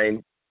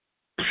 5'9".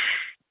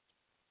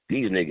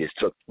 These niggas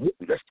took,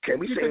 can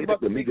we say that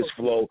the Migos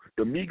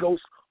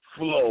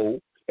flow,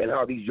 and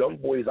how these young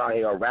boys out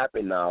here are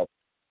rapping now.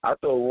 I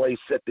thought Royce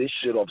set this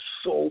shit up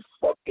so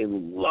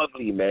fucking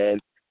lovely,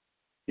 man.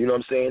 You know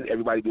what I'm saying?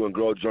 Everybody doing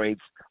girl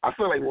joints. I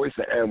feel like Royce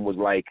and M was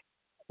like,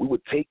 we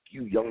would take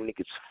you young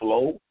niggas'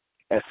 flow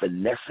and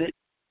finesse it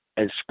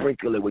and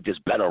sprinkle it with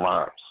just better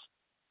rhymes.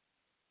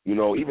 You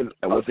know, even,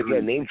 and once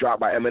again, name drop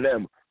by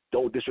Eminem,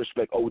 don't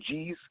disrespect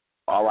OGs,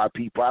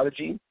 R.I.P.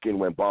 Prodigy, Ken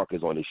went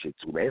bonkers on this shit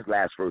too, man. His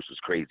last verse was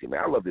crazy,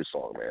 man. I love this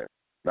song, man.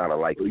 Not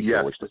unlike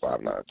Royce the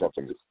 5'9". Talk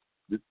to me.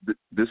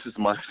 This is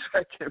my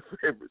second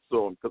favorite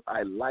song because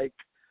I like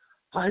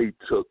how he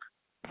took,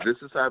 this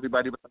is how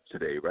everybody raps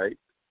today, right?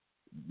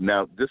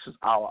 Now, this is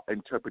our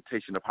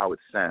interpretation of how it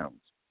sounds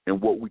and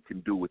what we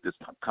can do with this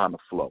kind of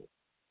flow.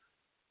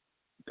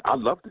 I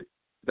loved it.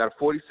 Got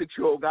a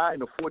 46-year-old guy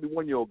and a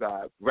 41-year-old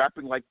guy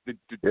rapping like the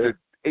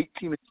 18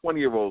 and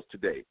 20-year-olds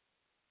today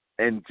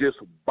and just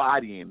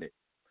bodying it.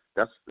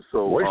 That's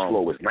so. Royce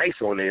flow was nice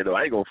on there, though.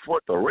 I ain't going to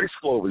front. The Royce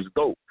flow was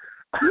dope.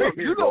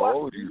 You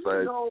know,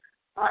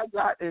 I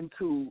got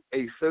into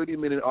a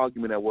 30-minute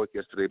argument at work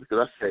yesterday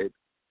because I said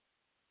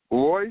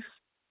Royce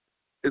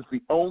is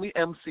the only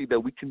MC that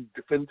we can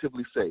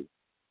definitively say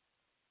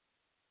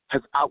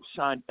has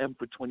outshined M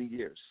for 20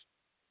 years.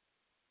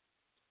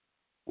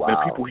 Wow. And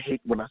people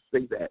hate when I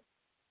say that.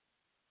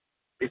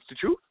 It's the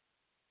truth.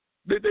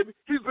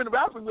 He's been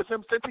rapping with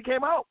him since he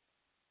came out.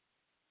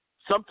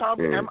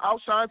 Sometimes M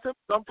outshines him.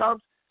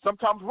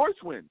 Sometimes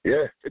Royce wins.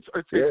 Yeah. It's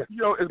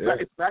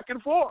back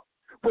and forth.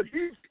 But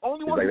he's the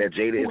only one. It's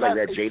like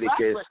that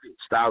Jadakiss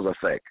Styles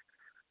effect.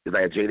 It's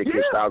like a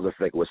Jadakiss Styles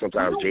effect where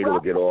sometimes Jada will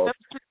get off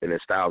and then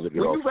Styles will get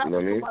off. You know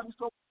what I mean?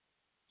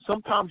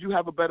 Sometimes you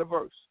have a better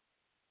verse.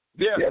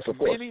 Yes, of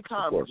course. Many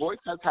times Royce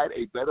has had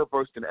a better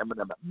verse than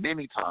Eminem.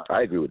 Many times.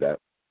 I agree with that.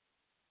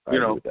 I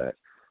agree with that.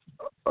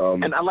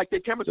 And I like their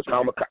chemistry.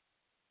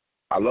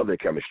 I love their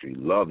chemistry.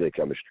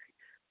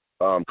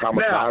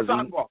 Kamikaze.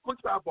 Now, quick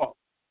sidebar.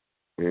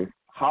 Mm-hmm.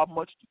 How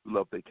much do you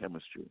love their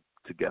chemistry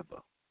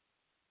together?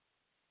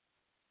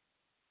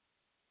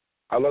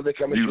 I love their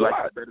chemistry a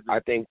lot.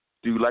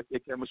 Do you like their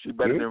chemistry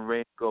better than Ray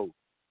and Ghost?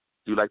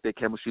 Do you like their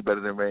chemistry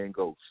better than Ray and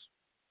Ghost?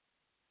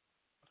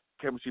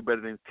 Chemistry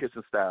better than Kiss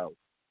and Styles?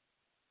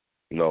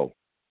 No.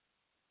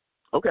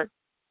 Okay.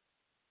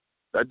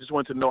 I just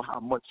wanted to know how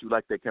much you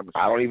like their chemistry.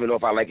 I don't even know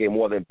if I like it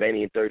more than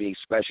Benny and 38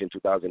 Special in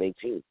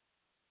 2018.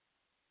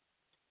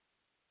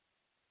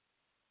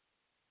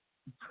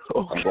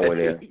 Okay. I'm going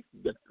there.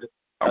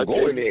 I'm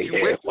going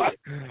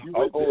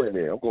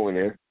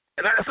there.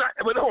 And that's not,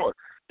 but hold on.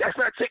 That's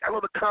not taking, I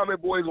know the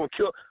comment boys gonna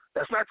kill.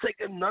 That's not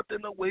taking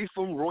nothing away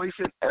from Royce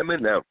and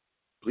Eminem.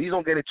 Please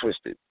don't get it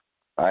twisted.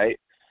 All right.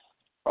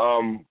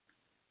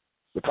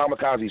 The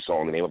Kamikaze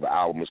song, the name of the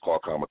album is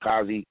called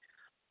Kamikaze.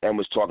 And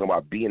was talking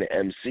about being an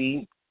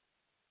MC,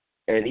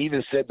 and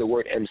even said the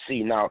word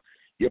MC. Now,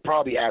 you're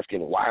probably asking,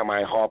 why am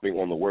I harping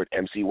on the word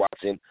MC,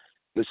 Watson?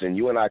 Listen,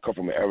 you and I come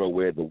from an era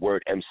where the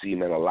word MC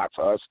meant a lot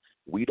to us.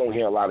 We don't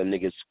hear a lot of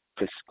niggas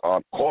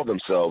call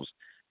themselves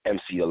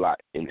MC a lot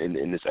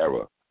in this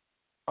era.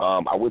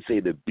 I would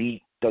say the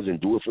beat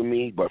doesn't do it for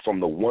me, but from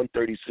the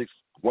 136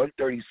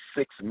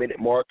 minute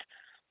mark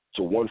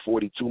to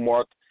 142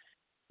 mark,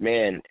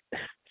 man,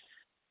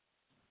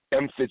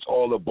 M fits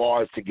all the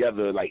bars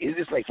together. Like, it's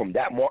just like from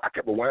that mark, I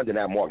kept rewinding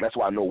that mark. That's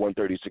why I know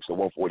 136 to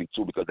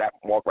 142, because that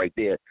mark right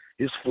there,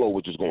 his flow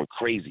was just going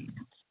crazy.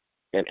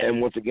 And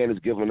M, once again, is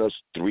giving us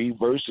 3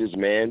 verses,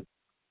 man,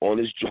 on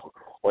this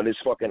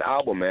fucking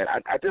album, man.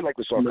 I did like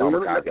the song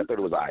Kamikaze. I thought it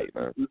was all right,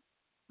 man.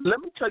 Let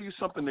me tell you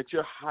something that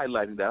you're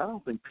highlighting that I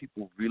don't think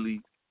people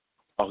really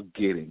are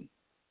getting.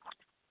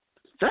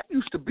 That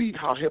used to be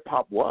how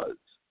hip-hop was.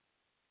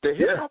 The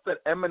hip-hop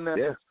that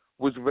Eminem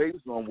was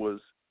raised on was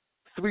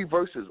 3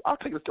 verses. I'll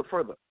take it a step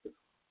further.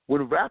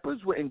 When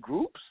rappers were in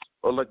groups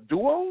or like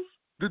duos,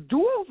 the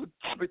duos would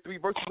spit 3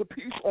 verses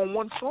apiece on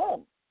one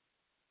song.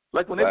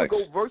 Like when they would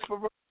go verse for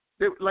verse,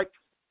 they like,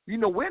 you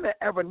know, we're in an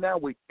era now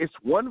where it's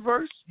 1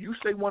 verse, you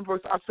say 1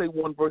 verse, I say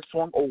 1 verse,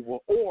 song over,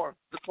 or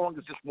the song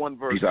is just 1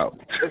 verse. Peace out.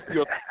 If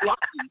you're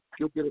lucky,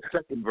 you'll get a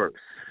second verse.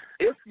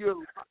 If you're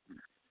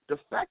lucky, the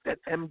fact that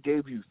M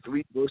gave you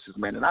 3 verses,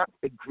 man, and I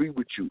agree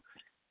with you,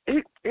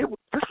 this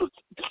is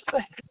a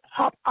hip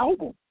hop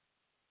album.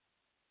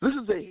 This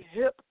is a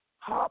hip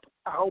hop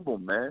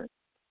album, man.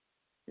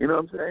 You know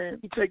what I'm saying?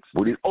 He takes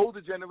the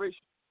older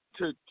generation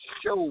to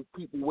show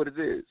people what it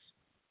is.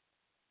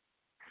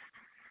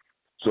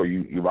 So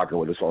you rocking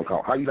with the song?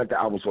 How you like the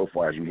album so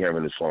far? As you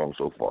hearing the song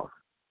so far?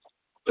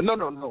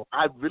 No.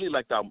 I really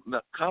like the album.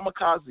 Now,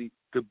 Kamikaze,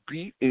 the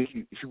beat,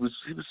 he was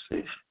the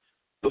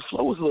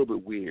flow was a little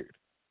bit weird.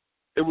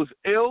 It was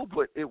ill,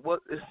 but it was.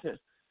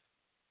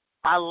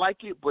 I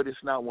like it, but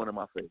it's not one of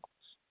my favorites.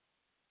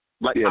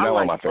 Like, yeah, not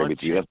one of my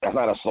favorites. That's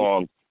not a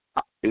song.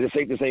 Is it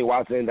safe to say,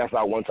 Watson, that's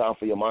not One Time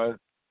for Your Mind?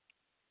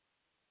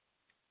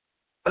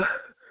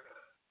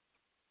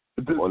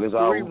 There's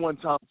 3 One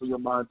Time for Your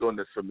Mind on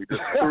this for me. There's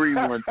 3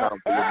 One Time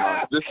for Your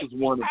Mind. This is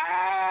one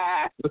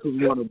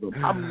of them.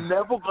 I'm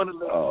never gonna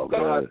let you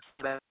go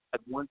that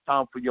One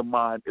Time for Your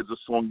Mind is a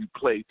song you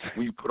play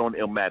when you put on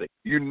Illmatic.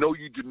 You know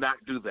you do not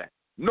do that.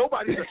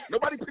 Nobody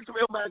picks up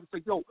Illmatic and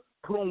say, yo,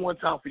 put on One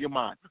Time for Your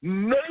Mind.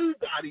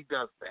 Nobody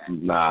does that.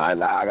 Nah,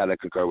 I gotta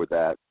concur with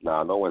that.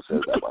 Nah, no one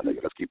says that, my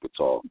nigga. Let's keep it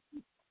tall.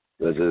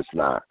 It's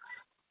not.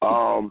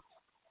 Now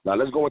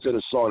let's go into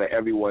the song that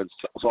everyone's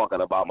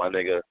talking about, my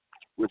nigga,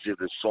 which is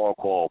the song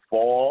called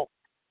Fall.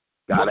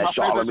 Got that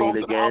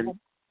Charlemagne again.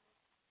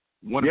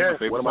 One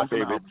of my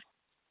favorites.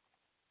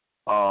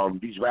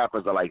 These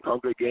rappers are like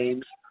Hunger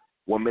Games.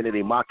 1 minute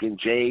they mocking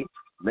Jay,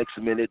 next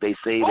minute they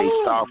say they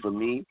style for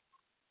me.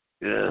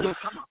 Yeah. Yo,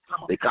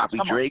 they copy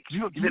Drake. He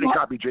did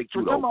copy Drake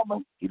too,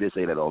 though. He did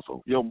say that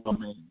also. Yo, my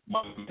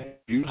man,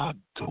 you know how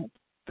dope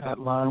that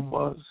line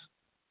was?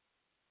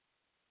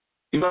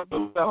 You know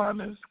what that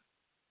line is?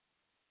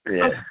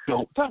 Yeah. That's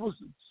dope. That was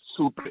a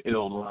super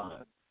ill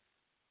line.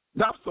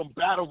 That's some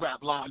battle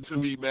rap line to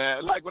me,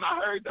 man. Like, when I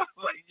heard that, I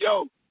was like,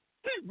 yo,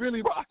 he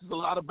really rocks a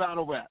lot of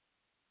battle rap.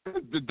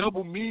 The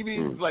double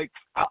meanings, like,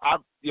 I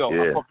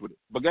fucked with it.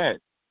 But go ahead.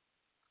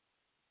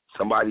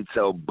 Somebody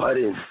tell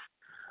Budden.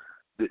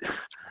 This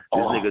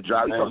nigga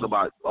dropped. He talks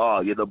about,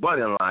 the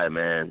Budden line,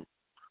 man.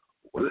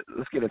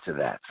 Let's get into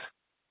that.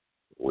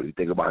 What do you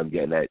think about him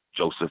getting that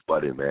Joseph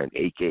Budden, man,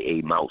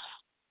 a.k.a. Mouse?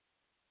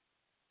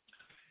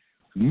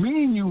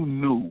 Me and you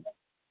knew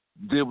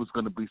there was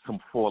going to be some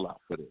fallout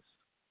for this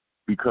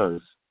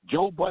because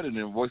Joe Budden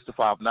and Royce the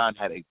 5'9"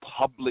 had a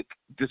public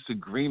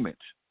disagreement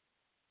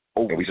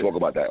over and we spoke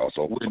about that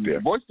also. When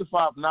Royce the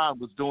 5'9"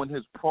 was doing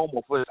his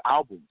promo for his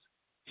albums,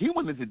 he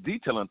went into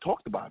detail and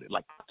talked about it.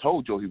 Like I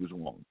told Joe he was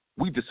wrong.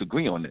 We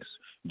disagree on this.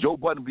 Joe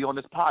Budden be on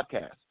this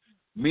podcast.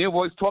 Me and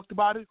Royce talked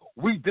about it.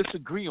 We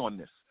disagree on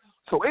this.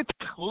 So it's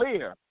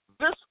clear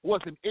this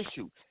was an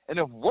issue. And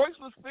if Royce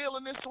was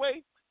feeling this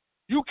way,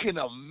 you can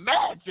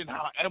imagine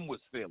how M was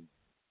feeling.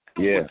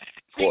 Yeah, of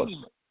course.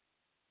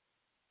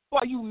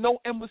 Why you know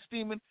M was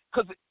steaming?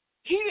 Because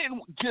he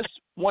didn't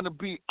just want to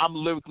be, I'm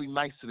lyrically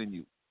nicer than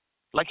you.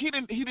 Like, he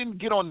didn't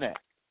get on that.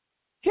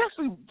 He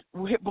actually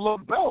hit below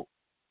the belt.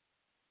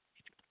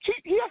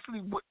 He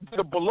actually did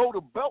a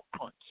below-the-belt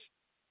punch.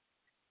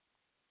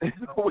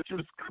 Which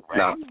was crazy.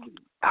 Now,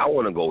 I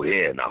want to go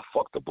here. Now,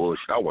 fuck the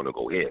bullshit. I want to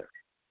go here.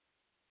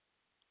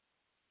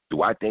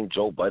 Do I think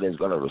Joe Budden's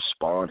going to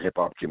respond,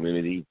 hip-hop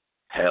community?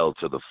 Hell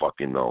to the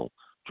fucking no.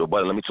 Joe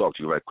Budden, let me talk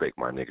to you right quick,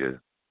 my nigga.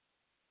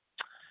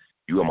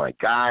 You are my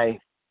guy.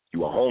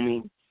 You a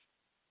homie.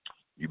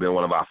 You've been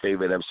one of our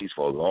favorite MCs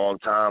for a long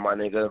time, my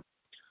nigga.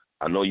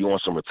 I know you on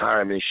some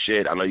retirement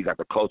shit. I know you got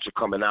the culture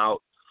coming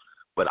out.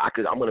 But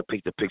I'm going to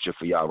paint the picture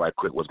for y'all right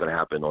quick what's going to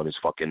happen on this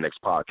fucking next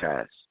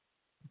podcast.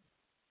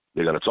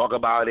 They're going to talk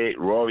about it.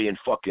 Rory and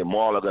fucking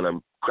Maul are going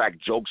to crack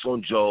jokes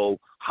on Joe.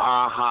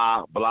 Ha,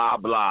 ha, blah,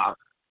 blah.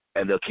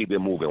 And they'll keep it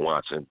moving,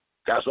 Watson.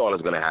 That's all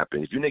that's going to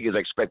happen. If you niggas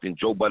expecting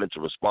Joe Budden to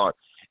respond,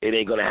 it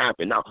ain't going to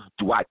happen. Now,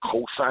 do I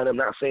co-sign him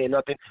not saying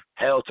nothing?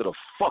 Hell to the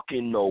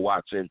fucking no,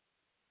 Watson.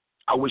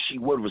 I wish he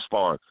would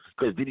respond.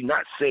 Because did he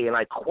not say, and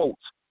I quote,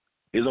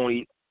 there's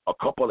only a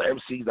couple of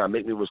MCs that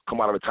make me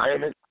come out of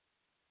retirement?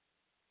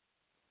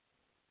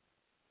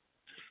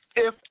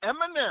 If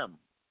Eminem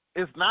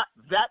is not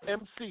that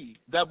MC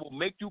that will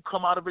make you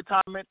come out of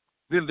retirement,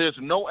 then there's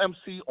no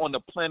MC on the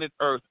planet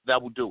Earth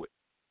that will do it.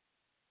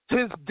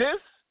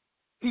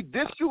 He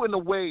dissed you in a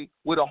way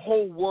where the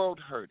whole world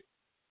heard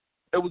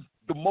it. It was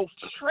the most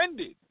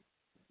trended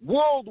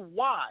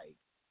worldwide.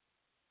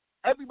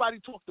 Everybody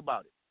talked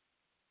about it.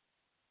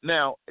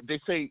 Now, they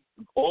say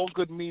all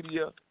good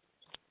media,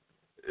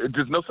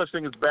 there's no such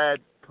thing as bad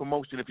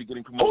promotion if you're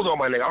getting promoted. Hold on,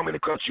 my nigga. I'm going to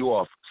cut you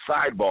off.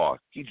 Sidebar.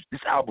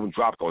 This album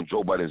dropped on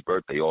Joe Budden's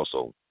birthday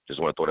also. Just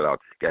want to throw that out.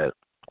 Go ahead.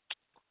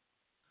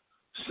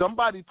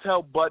 Somebody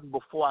tell Budden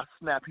before I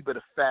snap, he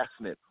better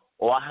fasten it,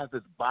 or I have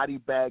his body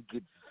bag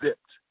get zipped.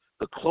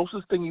 The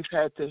closest thing he's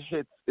had to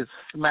hit is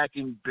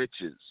smacking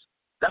bitches.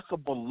 That's a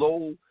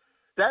low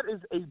blow,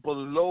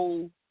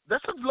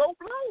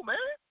 man.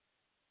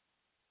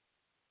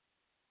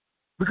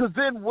 Because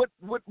then what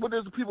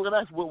is the people going to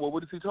ask, well,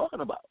 what is he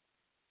talking about?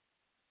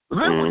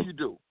 Then what do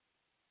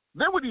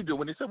you do?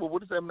 When they say, well,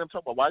 what does Eminem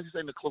talk about? Why is he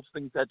saying the closest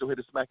thing he's had to hit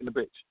is smacking the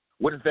bitch?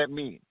 What does that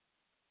mean?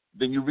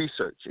 Then you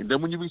research. And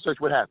then when you research,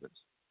 what happens?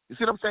 You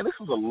see what I'm saying? This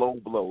was a low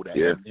blow that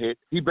he hit.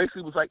 He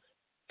basically was like,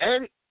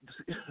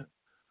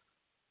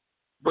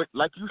 but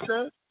like you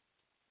said,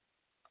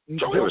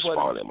 Joe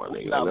responded, my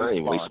nigga. I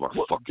ain't waste my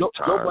fucking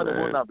time, Joe Budden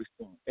man. will not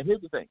respond. And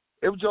here's the thing.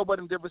 If Joe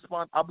Budden did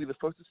respond, I'll be the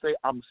first to say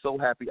I'm so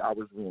happy I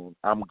was wrong.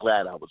 I'm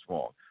glad I was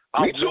wrong.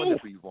 I want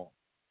to be wrong.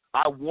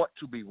 I want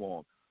to be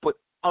wrong. But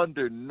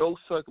under no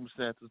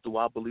circumstances do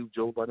I believe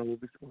Joe Budden will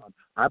respond.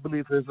 I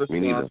believe his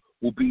response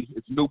will be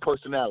his new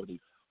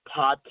personality.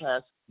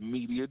 Podcast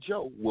Media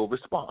Joe will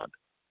respond.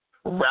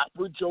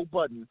 Rapper Joe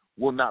Budden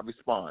will not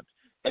respond.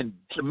 And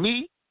to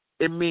me,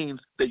 it means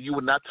that you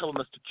were not telling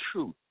us the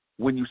truth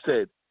when you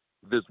said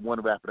there's one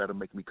rapper that'll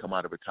make me come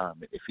out of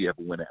retirement if he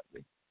ever went at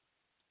me.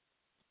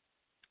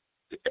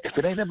 If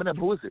it ain't Eminem,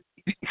 who is it?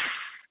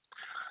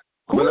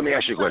 Well, let me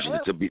ask you a question.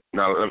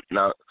 Now,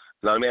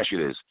 let me ask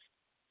you this.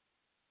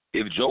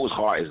 If Joe's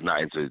heart is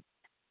not into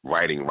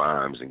writing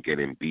rhymes and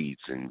getting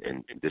beats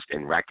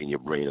and racking your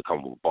brain to come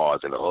up with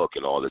bars and a hook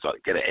and all this.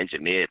 Get an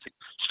engineer to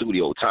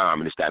studio time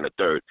and this, that, and the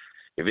third.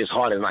 If his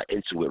heart is not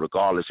into it,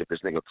 regardless if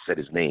this nigga said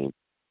his name,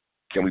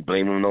 can we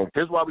blame him, though?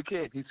 Here's why we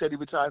can't. He said he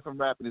retired from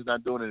rap and he's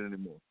not doing it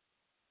anymore.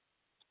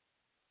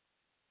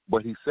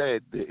 But he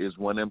said there is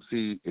one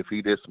MC, if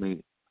he diss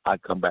me,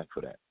 I'd come back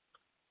for that.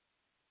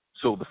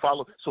 So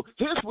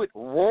here's what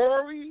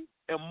Rory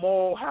and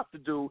Maul have to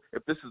do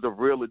if this is a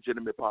real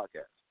legitimate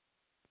podcast.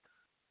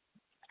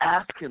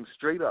 Ask him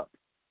straight up,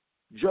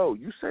 Joe,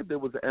 you said there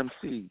was an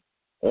MC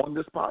on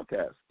this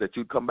podcast that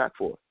you'd come back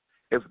for.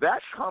 If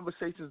that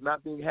conversation is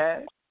not being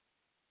had,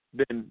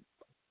 then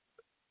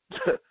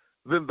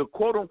the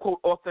quote-unquote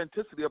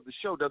authenticity of the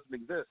show doesn't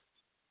exist.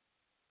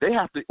 They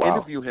have to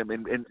interview him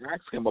and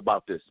ask him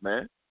about this,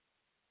 man.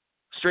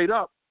 Straight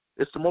up.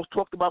 It's the most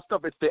talked about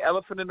stuff. It's the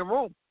elephant in the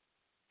room.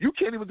 You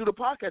can't even do the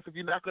podcast if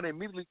you're not going to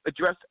immediately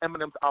address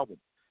Eminem's album.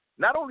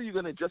 Not only are you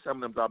going to address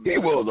Eminem's album. He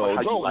will, though.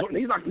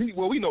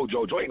 We know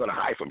Joe. Joe ain't going to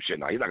hide from shit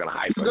now. He's not going to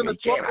hide from it.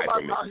 He can't hide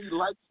from it. How he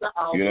likes the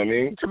album. You know what I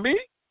mean? To me,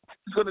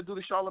 he's going to do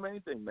the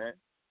Charlamagne thing, man.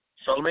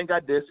 Charlamagne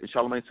got this, and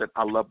Charlamagne said,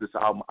 I love this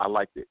album. I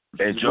liked it.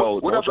 And Joe,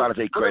 don't try to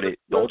take credit.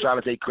 Don't try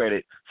to take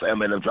credit for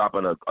Eminem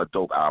dropping a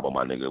dope album,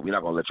 my nigga. We're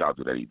not going to let y'all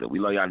do that either. We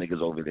love y'all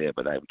niggas over there,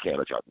 but we can't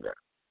let y'all do that.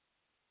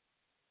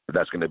 But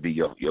that's going to be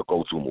your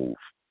go-to move.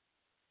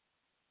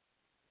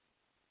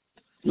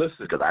 Listen.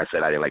 Because I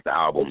said I didn't like the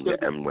album, and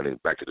Eminem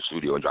went back to the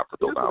studio and dropped the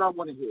dope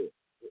album.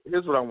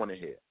 Here's what I want to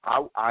hear.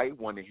 I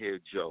want to hear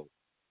Joe,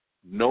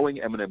 knowing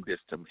Eminem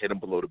dissed him, hit him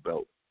below the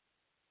belt.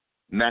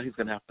 Now he's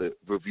going to have to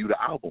review the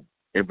album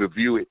and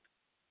review it.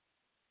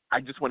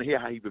 I just want to hear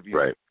how he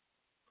reviews it.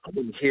 I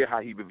want to hear how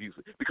he reviews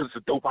it because it's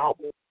a dope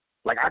album.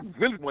 Like, I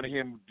really want to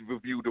hear him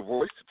review the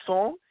Royce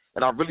song,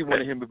 and I really want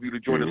to hear him review the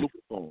Jordan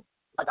Lucas song.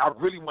 Like, I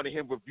really want to hear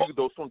him review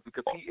those songs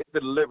because he is the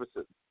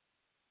lyricist.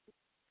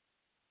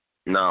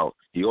 Now,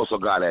 he also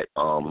got at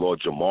Lord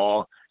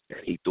Jamal, and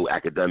he threw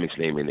Academic's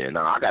name in there.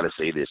 Now, I got to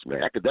say this,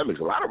 man. Academics,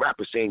 a lot of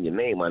rappers saying your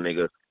name, my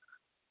nigga.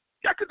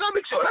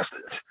 Academics,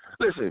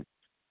 listen,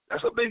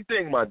 that's a big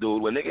thing, my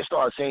dude. When niggas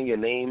start saying your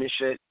name and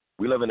shit,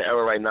 we live in an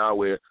era right now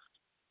where,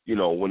 you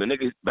know, when the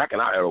niggas, back in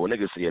our era, when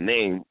niggas say your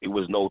name, it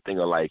was no thing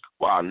of like,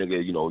 wow,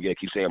 nigga, you know, yeah,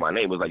 keep saying my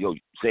name. It was like, yo,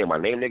 saying my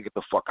name, nigga, get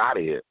the fuck out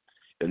of here.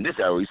 In this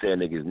era, he saying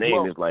nigga's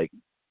name is like,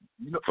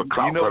 for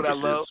clout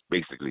purposes,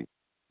 basically.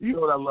 You know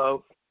what I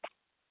love?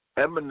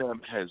 Eminem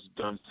has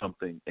done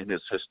something in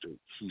his history.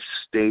 He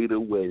stayed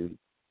away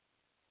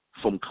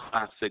from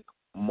classic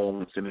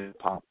moments in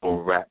hip-hop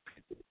or rap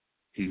people.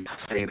 He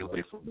stayed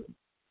away from them.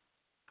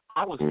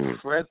 I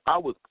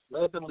was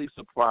pleasantly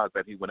surprised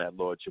that he went at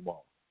Lord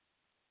Jamal.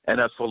 And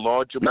as for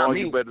Lord Jamal,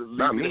 you better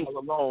leave it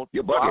alone.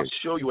 You're bugging. I'll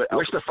show you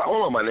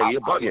Hold on, my nigga.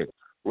 You're bugging.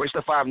 Royce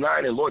the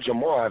 5'9" and Lord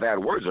Jamal have had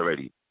words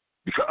already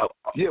because of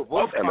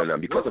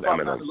Eminem. Because of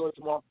Eminem. Lord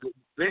Jamal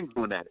been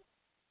doing at it.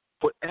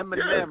 But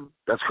Eminem,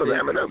 that's because of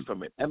Eminem.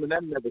 From it.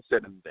 Eminem never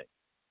said anything.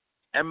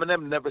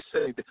 Eminem never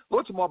said anything.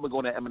 Lord Jamal been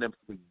going at Eminem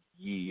for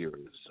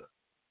years.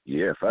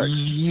 Yeah, facts.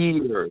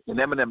 Years. And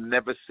Eminem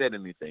never said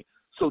anything.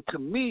 So to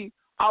me,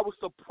 I was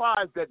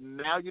surprised that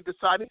now you're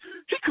deciding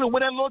he could have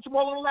went at Lord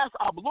Jamal on the last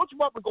album. Lord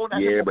Jamal been going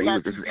at him. Yeah, but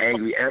this is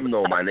Angry M,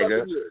 though, my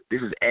nigga.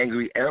 This is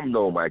Angry M,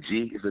 though, my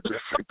G. It's a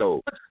different,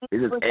 though.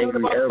 This is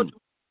Angry M.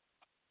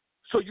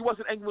 So you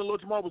wasn't angry when Lord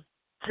Jamal was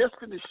just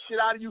the shit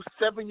out of you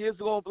 7 years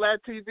ago on Vlad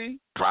TV?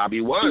 Probably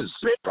was,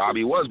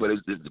 but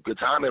it's a good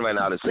timing right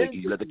now to say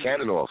he let the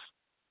cannon off.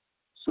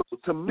 So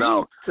to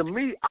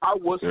me, I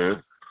was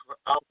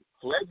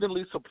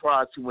pleasantly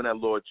surprised he went at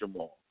Lord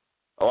Jamal.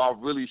 Oh, I'll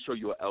really show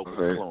you an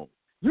Elvis clone.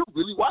 You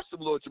really watch some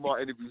Lord Jamal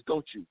interviews,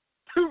 don't you?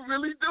 You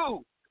really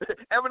do.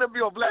 Eminem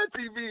be on Vlad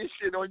TV and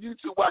shit on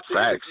YouTube watching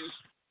interviews.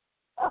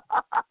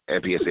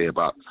 NPSA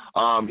about.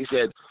 He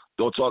said,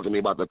 "Don't talk to me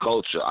about the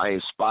culture. I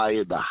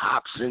inspired the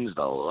Hobsons,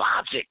 the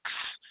Logics."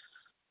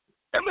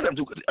 Eminem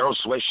do Earl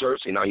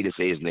Sweatshirts. You know, he didn't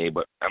say his name,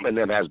 but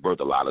Eminem has birthed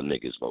a lot of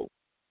niggas, though.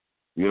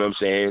 You know what I'm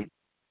saying?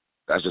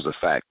 That's just a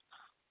fact.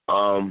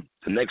 The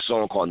next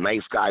song called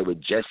 "Nice Guy" with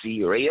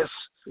Jesse Reyes.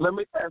 Let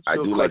me ask you I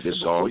do like this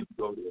song.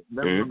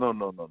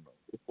 No.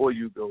 Before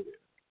you go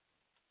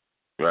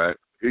there, right?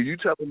 Are you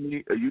telling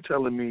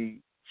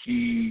me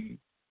he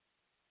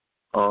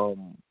bought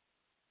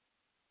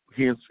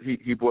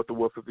the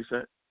World 50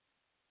 Cent?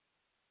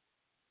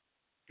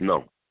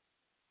 No.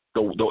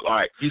 All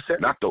right. He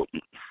said not though.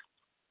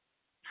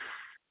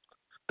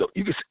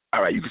 You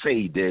can say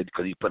he did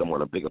because he put him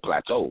on a bigger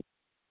plateau.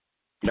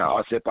 Now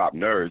us hip hop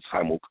nerds,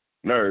 Mook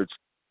nerds,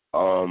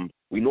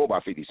 we know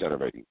about 50 Cent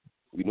already.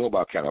 We know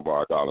about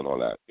Cannibal Doll and all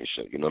that and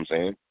shit. You know what I'm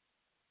saying?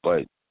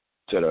 But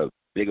to the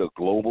bigger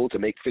global, to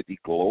make 50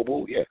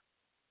 global, yeah,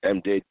 M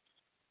did,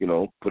 you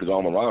know, put his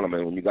arm around him.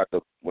 And when you got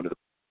one of the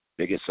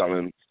biggest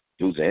selling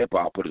dudes in hip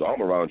hop, put his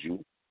arm around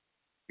you,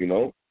 you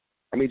know.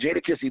 I mean,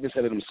 Jadakiss even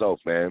said it himself,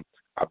 man.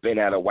 I've been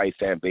at a white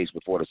fan base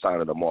before the sign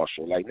of the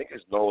Marshall. Like,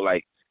 niggas know,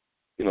 like,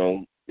 you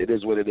know, it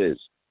is what it is.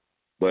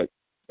 But,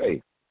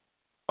 hey,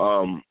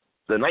 the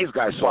The Nice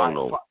Guy song,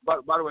 though.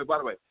 By the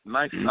way,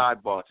 nice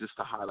sidebar just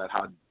to highlight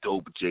how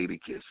dope Jadakiss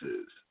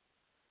is.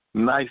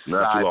 Nice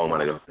Not sidebar. too long, my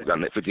nigga. We got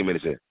 15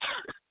 minutes in.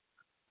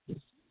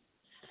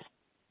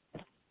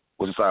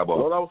 What's the sidebar?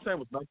 All I was saying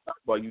was nice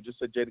sidebar. You just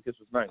said Jadakiss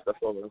was nice. That's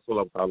all I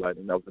was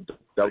highlighting. That was a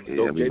dope.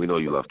 We know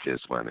you love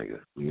Kiss, my nigga.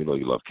 We know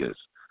you love Kiss.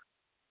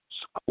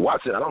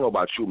 Watson, I don't know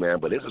about you,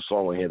 man, but there's a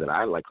song on here that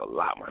I like a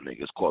lot, my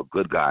nigga. It's called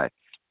Good Guy,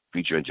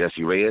 featuring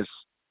Jesse Reyes.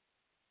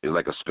 It's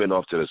like a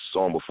spin-off to the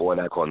song before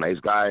that called Nice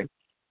Guy.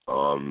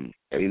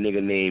 Any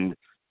nigga name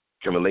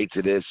can relate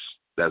to this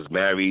that's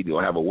married, you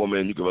don't have a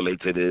woman, you can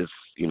relate to this,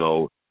 you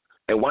know.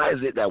 And why is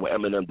it that when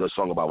Eminem does a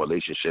song about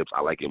relationships,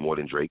 I like it more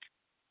than Drake?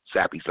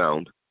 Sappy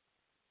sound.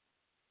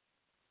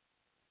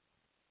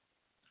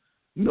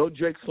 No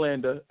Drake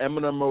slander.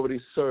 Eminem already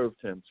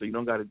served him, so you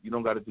don't gotta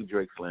do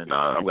Drake slander.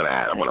 Nah, I'm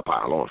gonna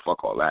pile on.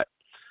 Fuck all that.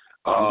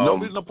 No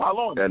reason to pile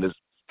on. And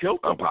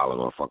I'm piling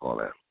on. Fuck all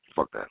that.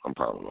 Fuck that. I'm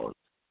piling on.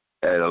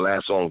 And the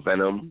last song,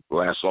 Venom. The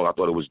last song, I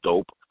thought it was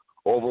dope.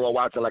 Overall,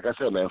 Watson, like I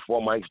said, man,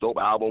 4 Mics, dope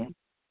album.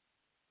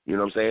 You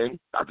know what I'm saying?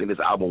 I think this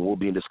album will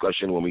be in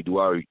discussion when we do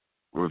our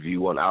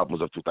review on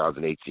albums of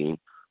 2018.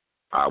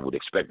 I would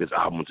expect this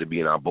album to be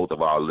in both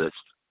of our lists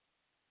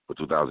for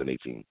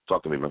 2018.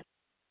 Talk to me, man.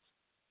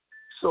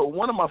 So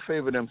one of my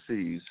favorite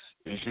MCs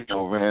is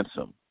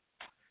Ransom.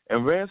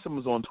 And Ransom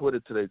was on Twitter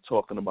today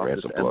talking about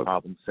this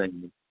album,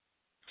 saying,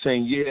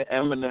 yeah,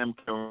 Eminem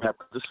can rap.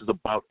 This is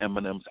about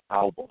Eminem's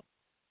album.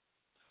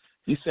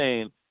 He's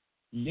saying,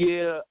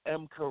 yeah,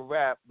 M can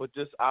rap, but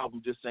this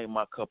album just ain't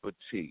my cup of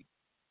tea.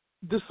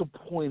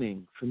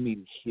 Disappointing for me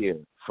to hear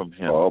from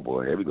him. Oh,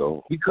 boy, here we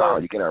go.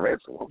 Because you cannot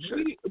Ransom. Oh,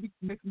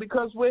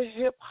 because we're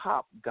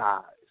hip-hop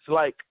guys.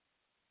 Like,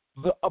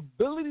 the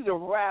ability to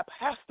rap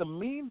has to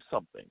mean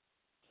something.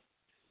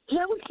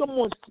 Hearing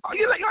someone... Are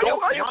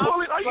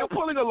you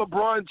pulling a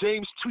LeBron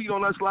James tweet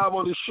on us live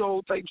on the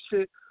show type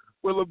shit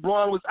where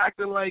LeBron was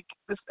acting like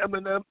this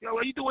Eminem? Yo,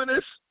 are you doing this?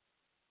 Is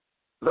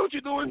that what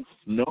you're doing?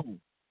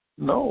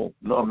 No,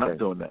 I'm not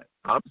doing that.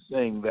 I'm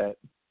saying that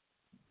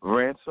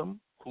Ransom,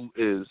 who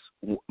is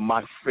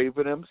my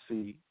favorite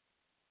MC,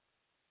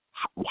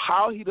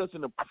 how he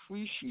doesn't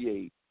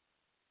appreciate,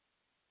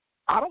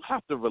 I don't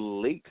have to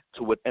relate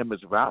to what M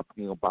is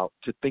rapping about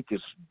to think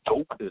it's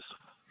dope as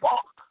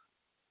fuck.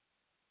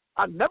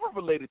 I never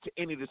related to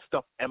any of the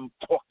stuff M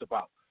talked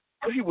about.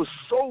 But he was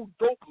so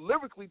dope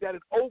lyrically that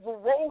it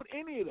overrode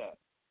any of that.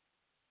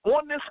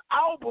 On this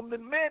album, the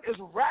man is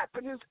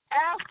rapping his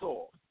ass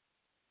off.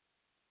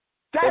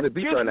 That gives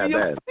me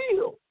a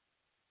feel.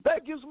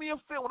 That gives me a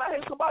feel. When I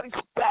hear somebody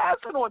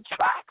spazzing on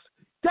tracks,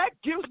 that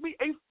gives me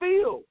a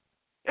feel.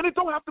 And it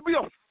don't have to be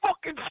a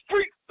fucking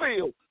street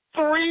feel.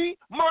 3,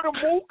 Murder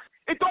Mook,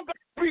 it don't have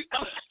to be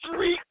a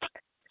street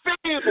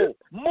feel.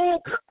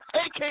 Mook,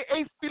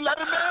 a.k.a.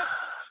 Letterman.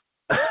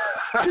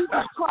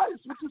 Jesus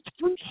Christ, with this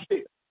street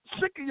shit.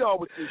 Sick of y'all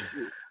with this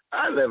shit.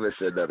 I never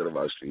said nothing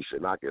about street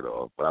shit. Knock it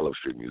off. But I love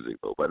street music,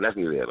 though. But that's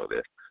neither here nor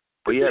there.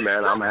 But, yeah,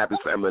 man, I'm happy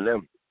for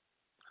Eminem.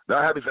 No,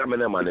 I'm happy for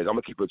Eminem, my nigga. I'm going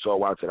to keep it all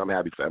Watson. I'm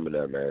happy for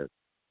Eminem, man.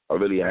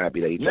 I'm really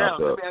happy that he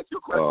dropped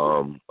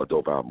a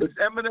dope album. Is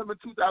Eminem in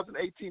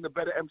 2018 a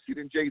better MC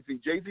than Jay-Z?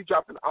 Jay-Z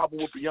dropped an album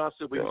with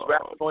Beyonce where he was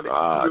rapping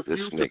on it. This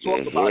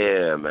nigga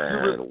here,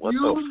 man. What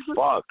the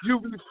fuck? You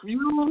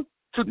refuse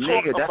to talk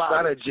nigga, about that's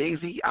not a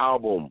Jay-Z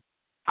album.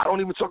 I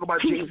don't even talk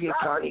about Jay-Z and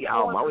Kanye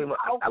album.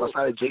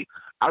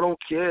 I don't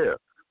care.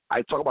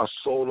 I talk about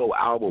solo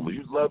albums.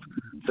 You love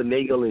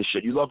finagle and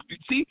shit.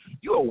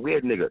 You're a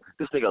weird nigga.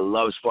 This nigga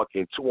loves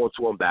fucking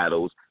 2-on-2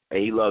 battles,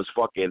 and he loves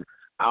fucking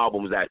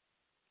albums that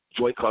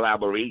joint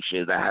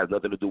collaborations that has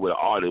nothing to do with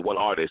one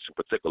artist in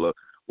particular.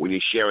 When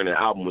you're sharing an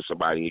album with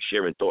somebody, you're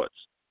sharing thoughts.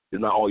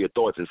 It's not all your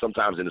thoughts, and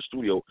sometimes in the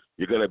studio,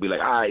 you're gonna be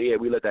like, yeah,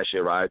 we let that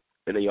shit ride.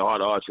 And then your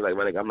heart of hearts, you're like,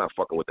 man, I'm not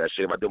fucking with that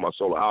shit. If I did my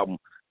solo album,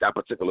 that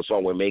particular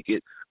song would make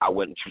it. I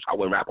wouldn't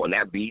rap on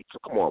that beat. So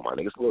come on, my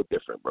nigga, it's a little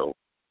different, bro. A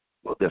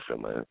little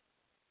different, man.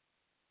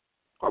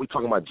 What are we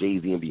talking about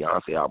Jay-Z and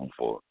Beyonce album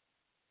for?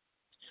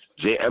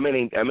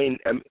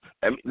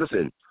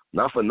 Listen,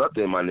 not for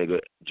nothing, my nigga.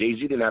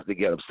 Jay-Z didn't have to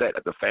get upset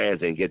at the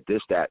fans and get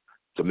that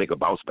to make a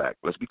bounce back.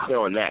 Let's be clear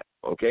on that,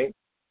 okay?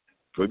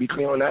 Can we be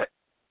clear on that?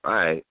 All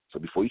right. So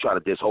before you try to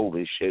diss Hov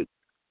and shit,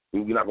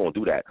 we're not going to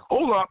do that.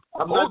 Hold on.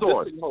 Hold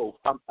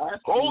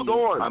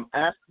on. I'm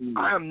asking you.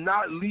 I am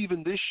not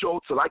leaving this show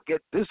till I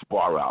get this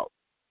bar out.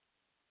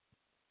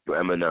 Yo,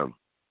 Eminem.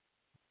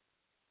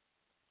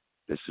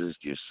 This is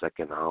your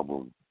second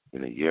album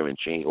in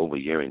over a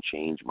year and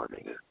change, my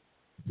nigga.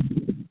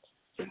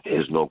 And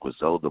there's no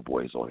Griselda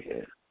boys on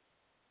here.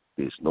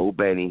 There's no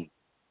Benny.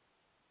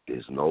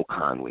 There's no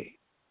Conway.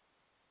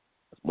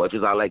 As much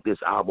as I like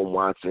this album,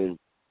 Watson,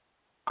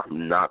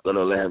 I'm not going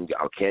to let him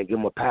I can't give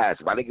him a pass.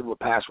 If I didn't give him a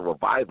pass for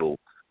Revival,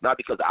 not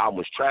because the album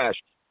was trash,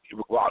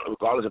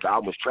 regardless if the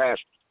album was trash,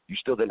 you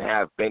still didn't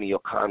have Benny or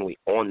Conway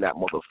on that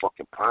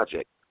motherfucking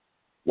project.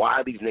 Why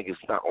are these niggas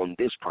not on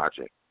this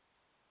project?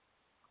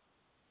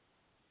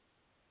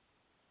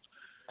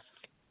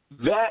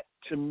 That,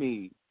 to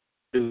me,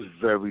 is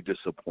very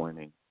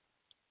disappointing,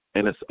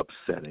 and it's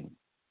upsetting.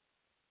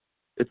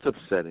 It's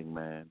upsetting,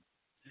 man.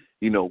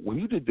 You know, when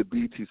you did the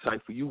BT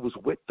Cypher, you was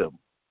with them.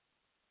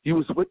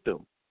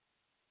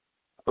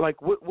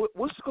 Like,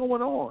 what's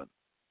going on?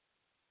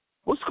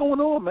 What's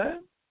going on, man?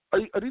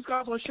 Are these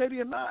guys on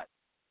Shady or not?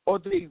 Or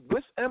they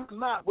with M or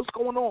not? What's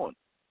going on?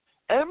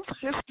 M's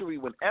history,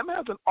 when M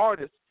has an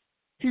artist,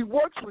 he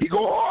works with. He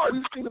go hard.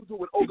 We've seen him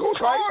do it. He goes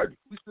hard.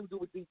 We've seen him do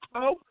it with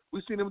D12.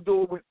 We've seen him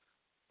do it with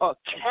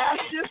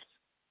Cassius.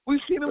 We've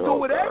seen him do it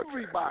with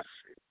everybody.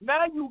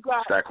 Now you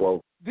got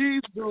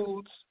these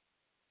dudes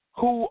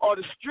who are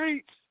the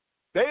streets.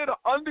 They're the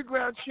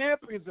underground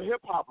champions of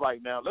hip-hop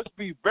right now. Let's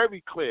be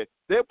very clear.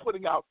 They're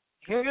putting out,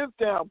 hands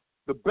down,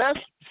 the best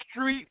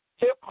street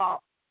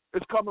hip-hop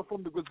is coming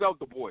from the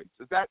Griselda boys.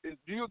 Do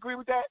you agree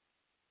with that?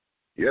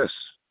 Yes.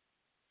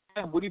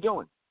 And what are you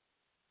doing?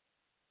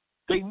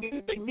 They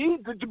need the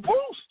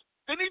boost.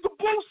 They need the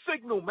boost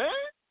signal, man.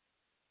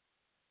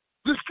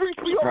 The streets,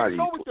 we already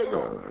know what they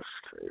are.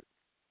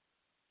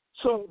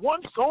 So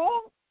one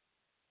song,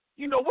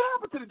 you know, what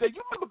happened to the day?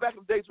 You remember back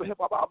in the days with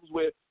hip-hop albums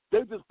where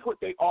they just put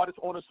their artists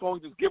on a song,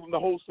 just give them the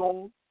whole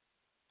song,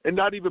 and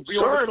not even be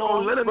on the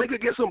song? Let a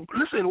nigga get some.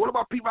 Listen, what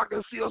about people I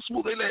can see on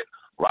Smooth? They let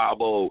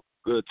Bravo,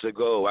 good to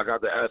go. I got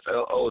the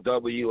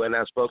FLOW, and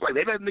that spells like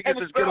they let niggas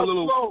just get a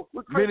little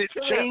minute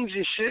change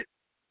and shit.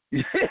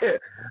 Yeah,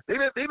 they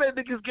let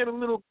niggas get a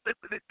little,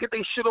 get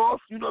their shit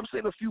off. You know what I'm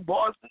saying? A few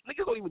bars.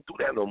 Niggas don't even do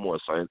that no more,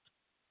 son.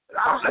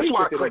 That's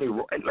why I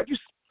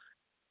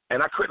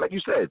credit like you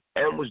said,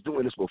 M was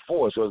doing this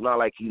before, so it's not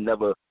like he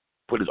never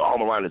put his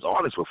arm around his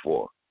artist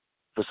before.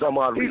 For some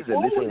odd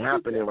reason, this ain't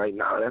happening right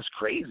now. That's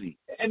crazy.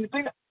 And the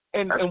thing,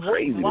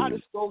 crazy. Why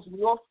this throws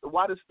me off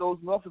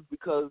is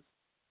because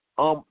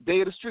they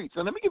are the streets.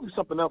 And let me give you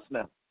something else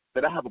now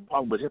that I have a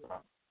problem with hip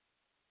hop.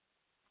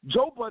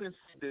 Joe Budden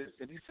said this,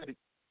 and he said it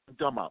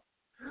dumb out.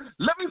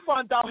 Let me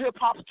find out hip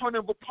hop's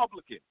turning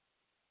Republican.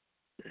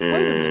 Wait a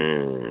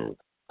minute.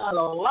 Got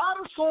a lot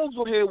of songs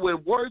on here where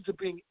words are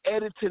being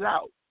edited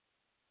out.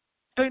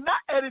 They're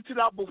not edited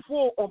out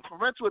before on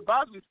parental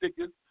advisory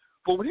stickers,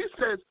 but when he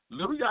says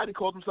Lil Yachty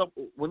calls himself,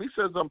 when he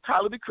says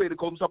Tyler the Creator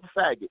calls himself a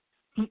faggot,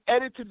 he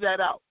edited that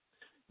out.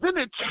 Then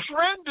it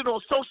trended on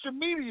social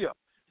media.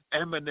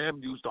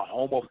 Eminem used a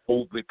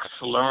homophobic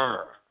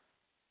slur.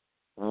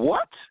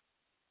 What?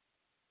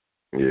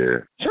 Yeah.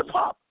 Hip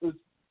hop is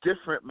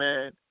different,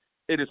 man.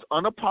 It is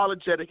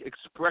unapologetic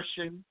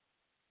expression.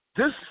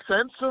 This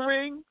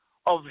censoring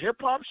of hip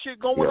hop shit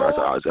going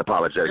on. It's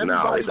apologetic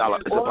now. It's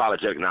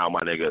apologetic now,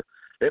 my nigga.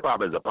 Hip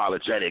hop is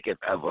apologetic if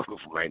ever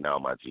right now,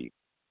 my G.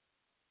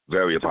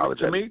 Very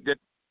apologetic. To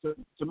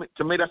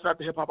me, that's not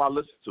the hip hop I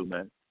listen to,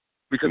 man.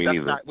 Because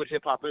that's not what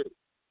hip hop is.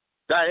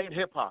 That ain't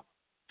hip hop.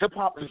 Hip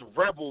hop is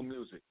rebel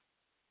music.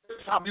 Hip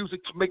hop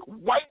music to make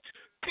white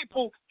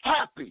people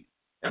happy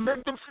and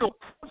make them feel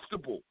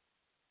comfortable.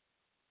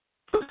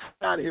 Get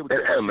out of here with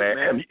that,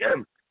 man.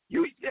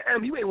 You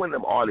ain't one of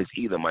them artists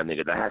either, my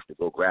nigga, that has to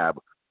go grab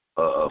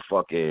a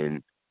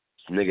fucking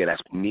nigga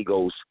that's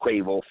Migos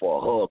Quavo for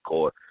a hook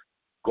or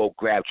go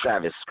grab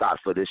Travis Scott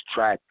for this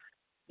track.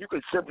 You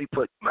could simply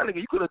put, my nigga,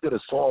 you could have did a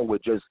song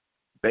with just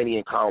Benny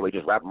and Conway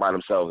just rapping by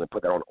themselves and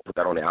put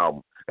that on the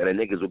album, and the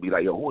niggas would be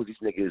like, yo, who is these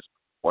niggas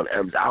on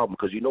M's album?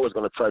 Because you know it's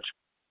gonna touch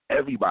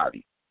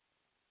everybody.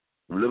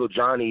 Little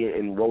Johnny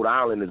in Rhode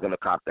Island is gonna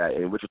cop that,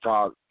 and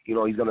Wichita, you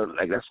know, he's gonna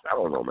I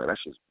don't know, man.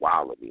 That's just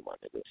wild to me, my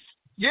nigga.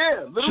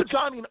 Yeah, Little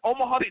Johnny in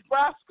Omaha,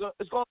 Nebraska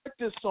is gonna like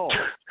this song.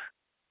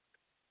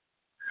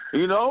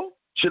 You know?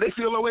 Should they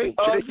feel away?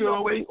 Or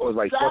it's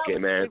like, fuck it,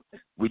 man.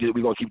 We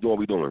gonna keep doing what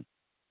we doing.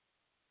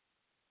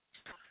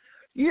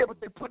 Yeah, but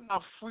they're putting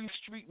out free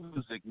street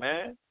music,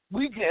 man.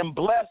 We getting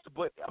blessed,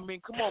 but I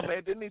mean, come on,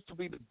 man. There needs to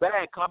be the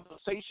bad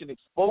conversation,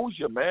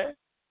 exposure, man.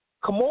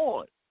 Come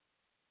on.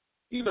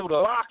 You know, the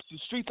locks, the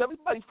streets,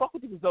 everybody fuck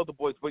with these other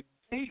boys, but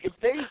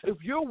if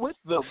you're with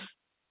them,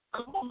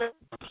 come on, man.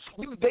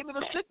 They need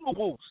a signal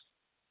boost.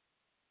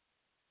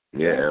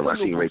 Yeah, and I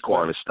see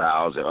Raekwon and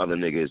Styles and other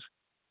niggas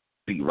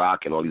beat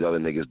Rock and all these other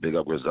niggas big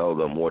up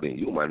Griselda more than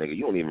you, my nigga.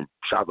 You don't even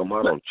shout them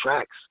out on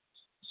tracks.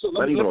 So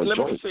let me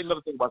say another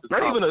thing about this.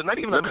 Not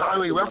even a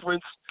Conway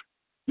reference.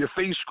 Your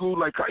face screwed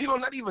like, you know,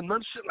 not even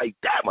none shit like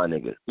that, my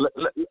nigga.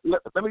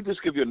 Let me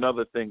just give you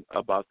another thing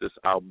about this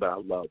album that I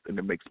love, and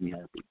it makes me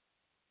happy.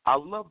 I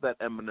love that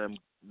Eminem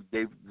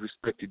gave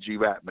respect to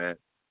G-Rap, man.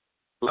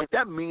 Like,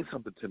 that means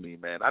something to me,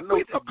 man. I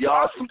know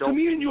y'all to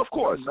me and you, of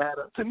course.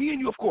 Matter. To me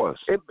and you, of course.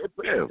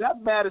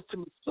 That matters to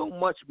me so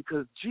much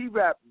because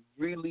G-Rap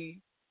really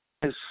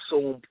is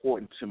so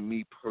important to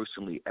me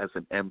personally as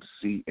an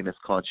MC in his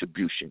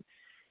contribution.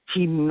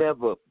 He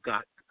never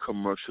got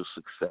commercial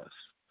success.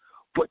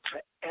 But to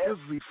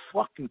every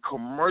fucking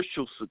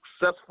commercial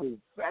successful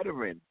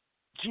veteran,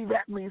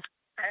 G-Rap means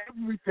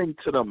everything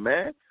to them,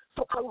 man.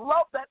 So I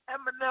love that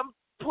Eminem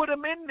put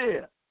him in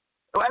there.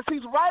 As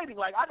he's writing,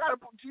 like, I gotta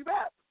put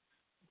G-Rap.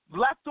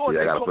 Black Thought.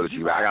 Yeah, I gotta put a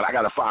G-Rap. I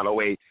gotta find a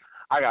way.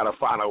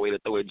 To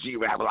throw a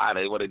G-Rap line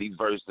in one of these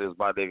verses,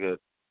 my nigga.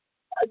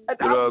 You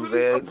know what I'm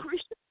saying? I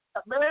appreciate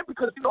that, man,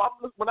 because you know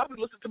when I be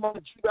listening to my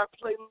G-Rap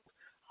playlist,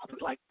 I be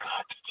like,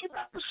 God,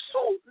 G-Rap is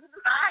so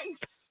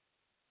nice.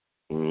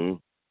 Mm-hmm.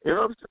 You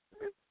know what I'm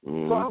saying?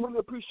 Mm-hmm. So I really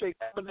appreciate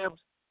Eminem's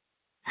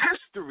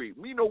history.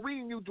 You know,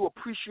 we need to do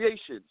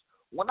appreciations.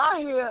 When I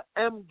hear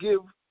M give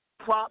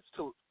props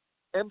to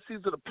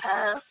MCs of the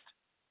past,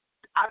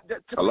 I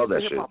love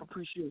that shit. Hip-hop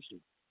appreciation.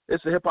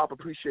 It's a hip-hop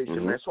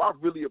appreciation, man. So I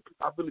really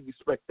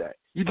respect that.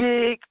 You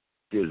dig?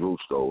 His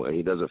roots, though, and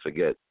he doesn't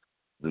forget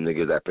the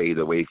niggas that paved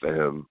the way for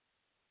him,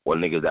 or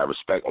niggas that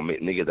respect, or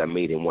niggas that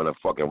made him want to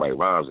fucking write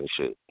rhymes and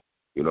shit.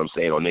 You know what I'm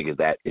saying? Or niggas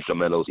that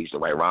instrumentals he used to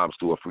write rhymes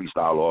to or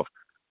freestyle off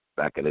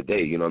back in the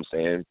day. You know what I'm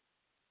saying?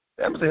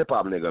 That was a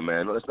hip-hop nigga,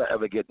 man. Let's not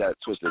ever get that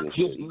twisted and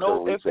shit.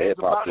 No ifs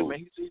about it,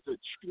 man.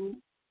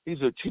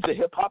 He's a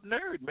hip-hop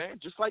nerd, man,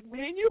 just like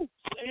me and you.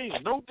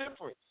 Ain't no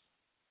difference.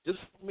 Just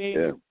me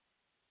and you.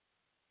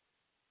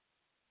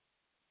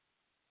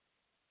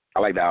 I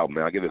like the album,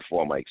 man. I'll give it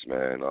 4 mics,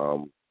 man.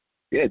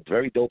 Yeah,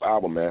 very dope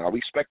album, man. What are we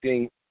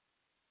expecting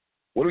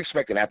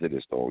after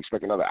this, though? Are we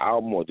expecting another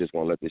album, or just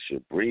going to let this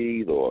shit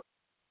breathe, or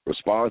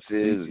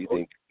responses? You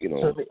think, you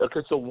know?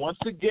 Okay, so once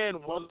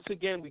again,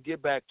 we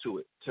get back to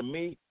it. To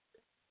me,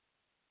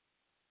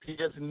 he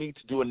doesn't need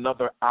to do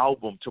another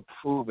album to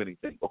prove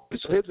anything. Okay,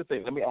 so here's the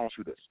thing. Let me ask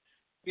you this.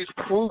 He's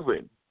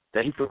proven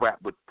that he can rap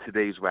with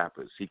today's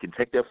rappers. He can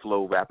take their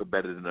flow, rap it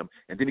better than them,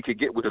 and then he can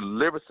get with the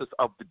lyricists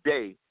of the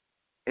day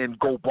and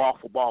go bar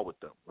for bar with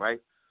them, right?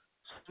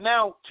 So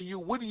now, to you,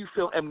 what do you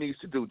feel M needs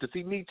to do? Does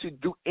he need to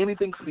do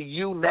anything for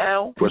you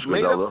now? He's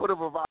made up for the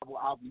Revival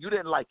album. You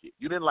didn't like it.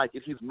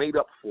 He's made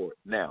up for it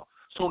now.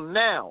 So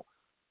now,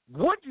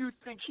 what do you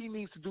think he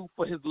needs to do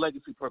for his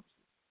legacy purposes?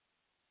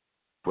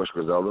 Push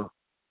Griselda.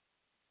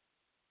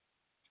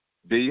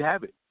 There you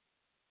have it.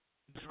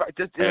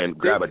 And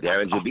grab a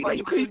Derringer beat. Like,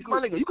 my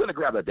nigga, you gonna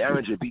grab a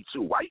Derringer beat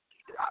too? Why?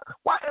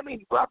 I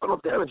mean, rapping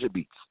off Derringer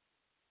beats.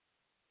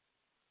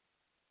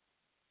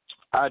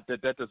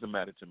 That doesn't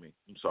matter to me.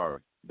 I'm sorry.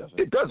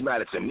 It does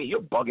matter to me. You're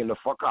bugging the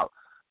fuck out.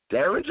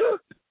 Derringer?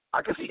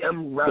 I can see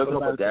M rapping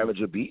off a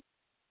Derringer beat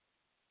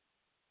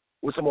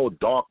with some old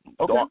dark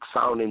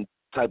sounding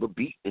type of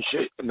beat and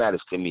shit. It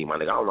matters to me, my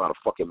nigga. I don't know how the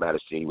fuck it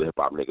matters to you with hip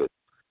hop, nigga.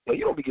 Yo,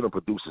 you don't be giving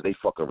producers they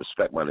fucking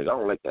respect, my nigga. I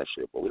don't like that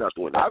shit, but we're not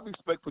doing that. I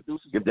respect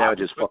producers. Give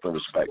Derringer just fucking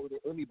respect. More than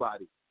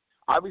anybody.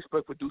 I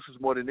respect producers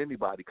more than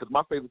anybody because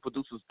my favorite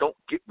producers don't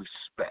get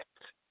respect.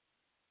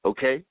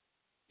 Okay?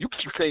 You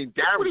keep saying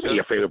Derringer. What do you mean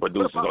your favorite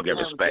producers don't get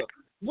respect?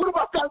 What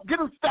about that? Get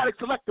a Static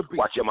Selector beat.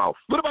 Watch your mouth.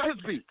 What about his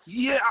beat?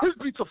 Yeah. His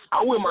beats are...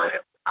 I win my...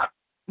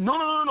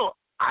 No.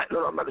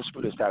 I'm not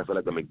disputing Static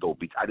Selector make dope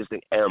beats. I just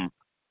think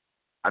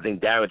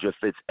Derringer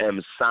fits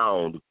M's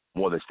sound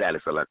more than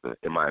Static Selector,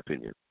 in my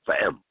opinion. For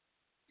M.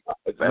 For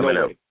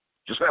Eminem. Way.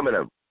 Just for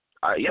Eminem.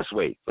 Yes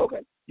way. Okay.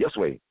 Yes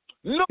way.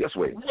 No yes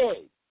way.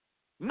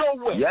 No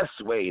way. Yes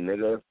way,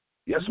 nigga.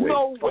 Yes way.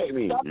 No what way. do you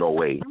mean? No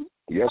way.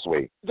 Yes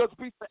way. Just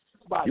beat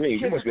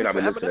You must be not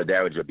be listening to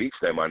Derringer Beats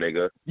then, my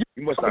nigga.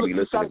 You must not be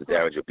listening to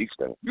Derringer Beats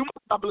then. You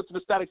must not be listening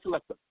to Static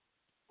Selector,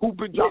 who've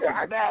been dropping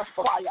mad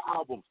fire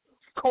albums.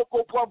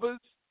 Cocoa Brothers.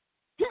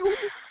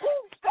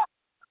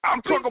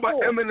 I'm talking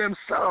about Eminem's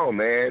sound,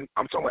 man.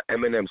 I'm talking about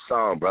Eminem's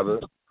sound, brother.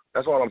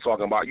 That's all I'm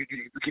talking about. You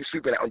keep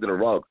sweeping that under the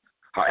rug.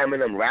 How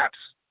Eminem raps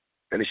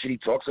and the shit he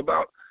talks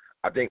about,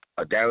 I think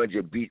a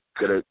Derringer beat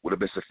would have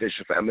been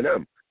sufficient for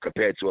Eminem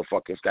compared to a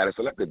fucking Static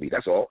Selector beat.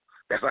 That's all.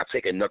 That's not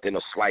taking nothing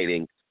or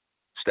slighting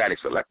Static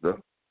Selector.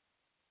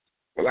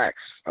 Relax.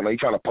 I know you're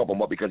trying to pump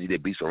him up because he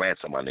did Beats for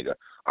Ransom, my nigga.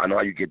 I know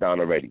how you get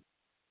down already.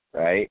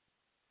 All right?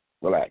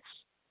 Relax.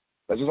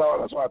 That's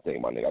what I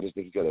think, my nigga. I just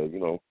think he could have,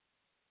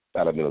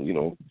 that'd have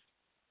been,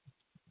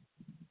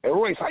 And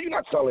Royce, how you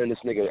not telling this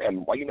nigga?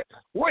 And why you not?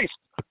 Royce,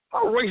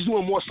 how Royce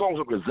doing more songs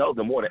with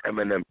Griselda more than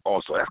Eminem?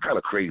 Also, that's kind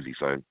of crazy,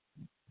 son.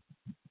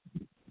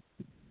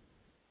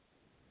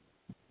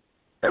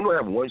 I'm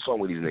gonna have one song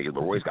with these niggas,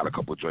 but Royce got a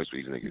couple of joints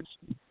with these niggas.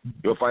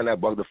 You'll find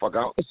that bug the fuck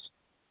out.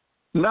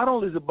 Not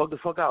only is it bug the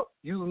fuck out,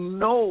 you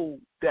know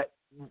that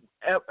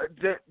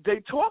they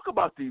talk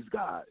about these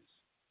guys.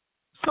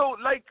 So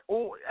like,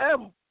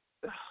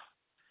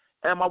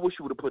 I wish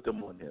you would have put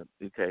them on here.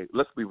 Okay,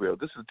 let's be real.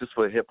 This is just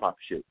for hip hop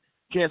shit.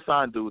 Can't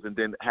sign dudes and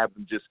then have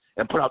them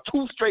and put out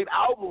 2 straight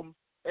albums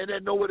and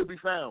then nowhere to be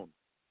found.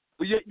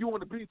 But yet you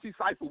want to BT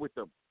Cypher with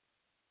them.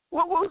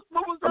 What was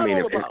that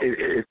all about?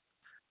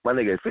 My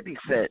nigga, 50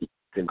 Cent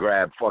can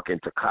grab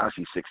fucking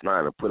Tekashi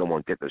 6ix9ine and put him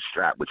on Get the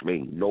Strap, which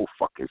made no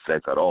fucking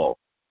sense at all.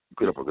 You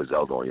could have put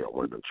Griselda on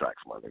one of them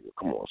tracks, my nigga.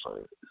 Come on,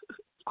 son.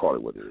 Call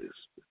it what it is.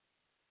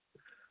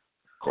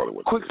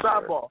 Quick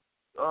sidebar.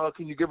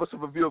 Can you give us a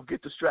review of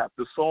Get the Strap?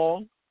 The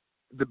song,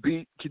 the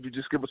beat, can you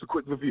just give us a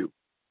quick review?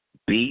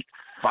 Beat,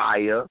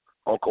 fire,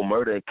 Uncle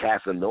Murder and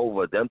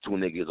Casanova, them 2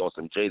 niggas on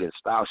some Jaden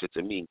style shit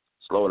to me.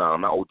 Slow down,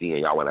 I'm not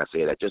ODing y'all when I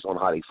say that. Just on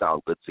how they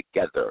sound good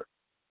together.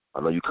 I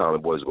know you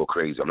Common boys go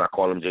crazy. I'm not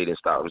calling them Jaden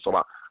style. I'm just talking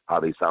about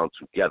how they sound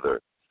together.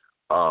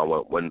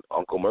 When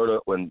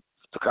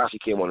Tekashi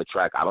came on the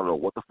track, I don't know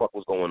what the fuck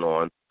was going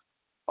on.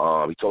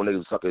 He told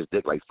niggas to suck his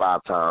dick like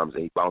 5 times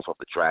and he bounced off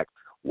the track.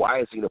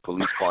 Why is he in a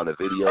police car in the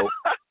video?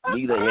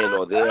 Neither here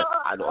nor there.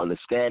 I don't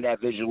understand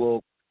that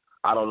visual.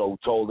 I don't know who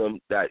told him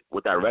that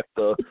what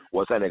director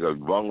was that nigga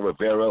Rung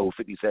Rivera who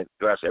 50 Cent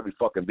dressed every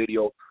fucking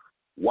video.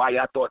 Why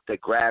I thought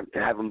that grab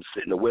and have him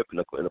sit in the whip in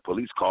a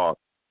police car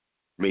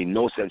made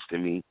no sense to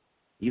me.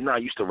 He's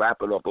not used to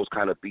rapping off those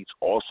kind of beats.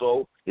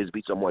 Also, his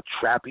beats are more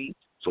trappy,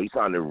 so he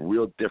sounded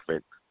real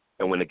different.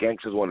 And when the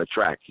gangsters were on the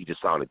track, he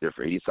just sounded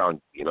different. He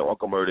sounded,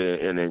 Uncle Murder,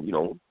 and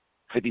then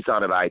 50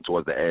 sounded alright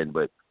towards the end,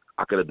 but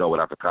I could have done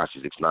without Tekashi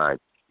 6ix9ine,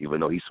 even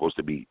though he's supposed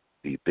to be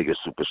the biggest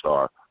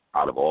superstar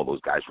out of all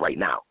those guys right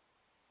now.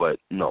 But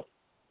no,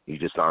 he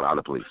just sounded out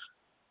of place.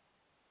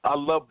 I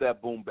love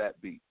that boom bap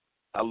beat.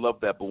 I love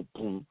that boom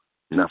boom.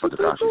 Not for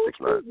Tekashi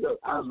 6ix9ine.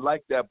 I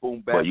like that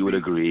boom bap. But you would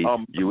agree.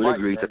 You would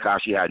agree. Man.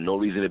 Tekashi had no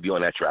reason to be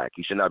on that track.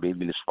 He should not be in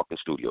this fucking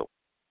studio.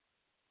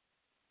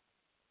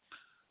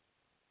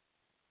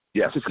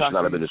 Yes, he should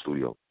not have been in the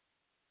studio.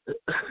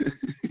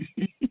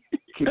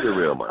 Keep it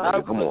real,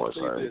 man. Come on,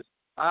 son.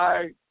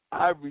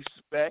 I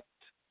respect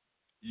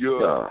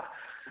your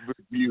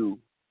review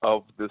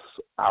of this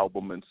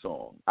album and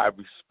song. I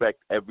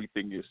respect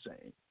everything you're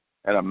saying,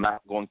 and I'm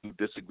not going to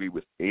disagree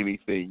with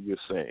anything you're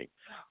saying.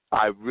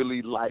 I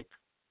really like.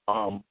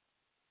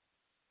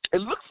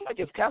 It looks like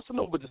if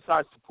Casanova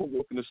decides to put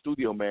work in the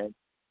studio, man,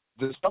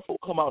 the stuff will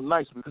come out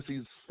nice because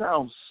he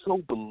sounds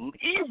so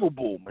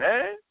believable,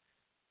 man.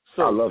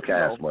 So, I love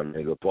Cass, my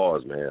nigga.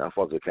 Pause, man. I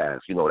fuck with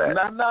Cass. You know that.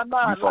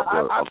 Nah. You fuck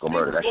with Uncle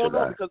Murder. That shit.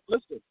 Because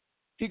listen,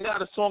 he got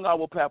a song out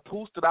with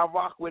Papoose that I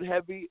rock with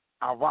heavy.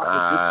 I rock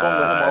with this song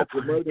with him,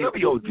 Uncle Murder.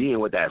 You'll be ODing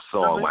with that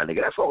song, my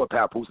nigga. That song with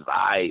Papoose is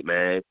alright,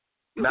 man.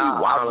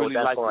 I really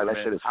like it,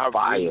 that shit is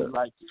fire.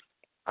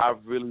 I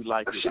really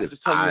like it. That shit is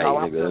just telling you how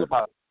I nigga. feel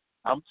about it.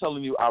 I'm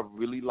telling you, I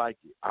really like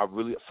it.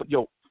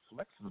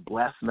 Flex is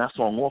blasting that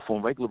song off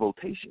on regular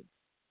rotation.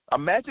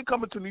 Imagine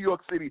coming to New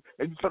York City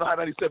and you turn on Hot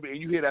 97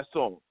 and you hear that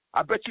song.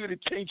 I bet you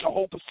it'd change your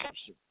whole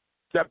perception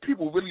that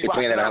people really like. You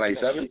playing that Hot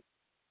 97?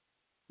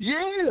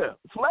 Yeah,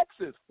 Flex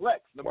is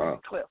Flex. Let me Wow.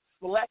 be clear.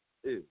 Flex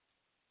is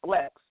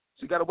Flex.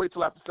 So you got to wait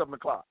till after 7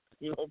 o'clock.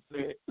 You know what I'm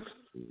saying?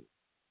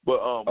 But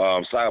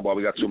sidebar,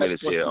 we got 2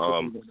 minutes here.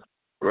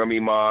 Remy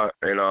Ma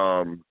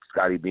and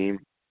Scotty Beam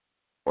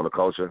on the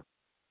culture.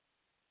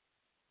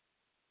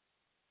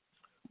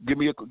 Give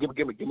me a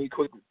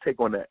quick take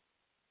on that.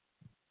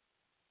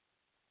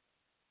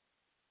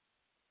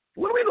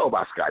 What do we know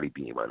about Scotty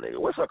Beam, my nigga?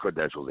 What's her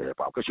credentials in hip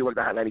hop? Because she worked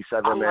at Hot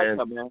 97, I man. like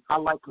her, man. I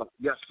like her.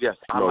 Yes. You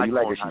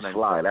like her. She's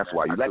fly. That's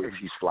why. You like her.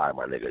 She's fly,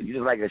 my nigga. You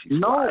just like her. She's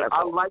fly. That's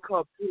I all. like her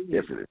opinion.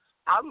 Yes, it is.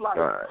 I like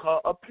her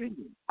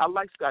opinion. I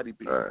like Scotty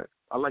B. Right.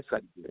 I like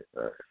Scotty B.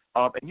 Right.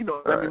 And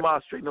Remy Ma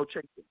straight no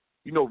chaser.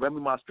 Remy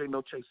Ma straight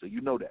no chaser.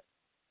 You know that.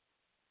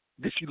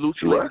 Did she lose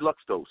to Lady Luck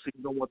though? See,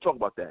 you don't want to talk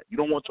about that. You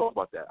don't want to talk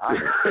about that.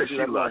 She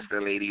lost to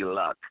Lady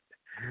Luck.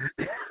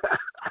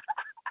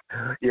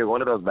 Yeah,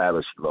 one of those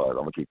battles she lost. I'm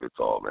gonna keep it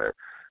tall, man.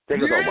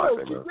 Take us home, my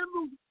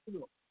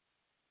friend.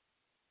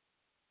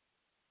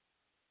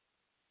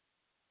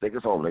 Take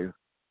us home,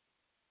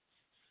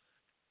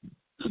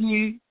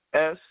 nigga.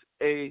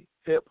 PSA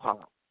Hip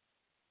Hop,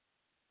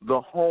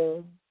 the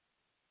home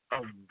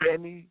of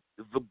Benny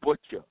the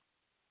Butcher.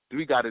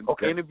 We got an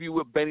interview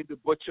with Benny the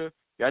Butcher.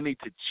 Y'all need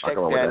to check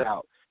that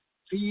out.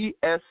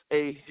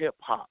 PSA Hip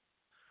Hop,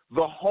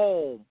 the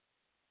home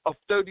of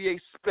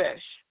 38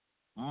 Special,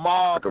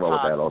 Mob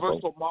Ties,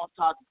 Universal Mob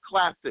Ties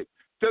Classic.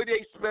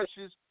 38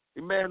 Specials.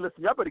 Man,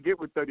 listen, y'all better get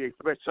with 38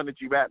 Special, Son of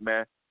G-Rap,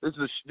 man. This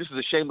is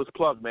a shameless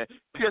plug, man.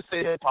 PSA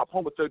Hip Hop,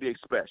 home of 38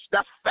 Special.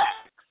 That's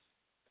facts.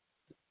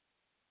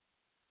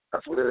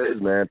 That's what it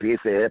is, man.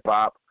 PSA Hip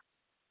Hop,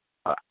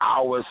 an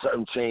hour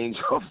something change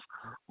of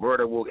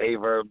Murder Mook,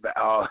 Verb,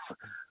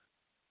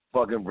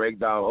 fucking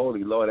breakdown.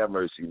 Holy Lord have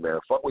mercy, man.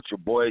 Fuck with your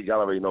boys.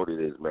 Y'all already know what it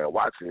is, man.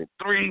 Watching in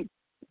 3,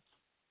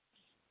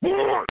 1.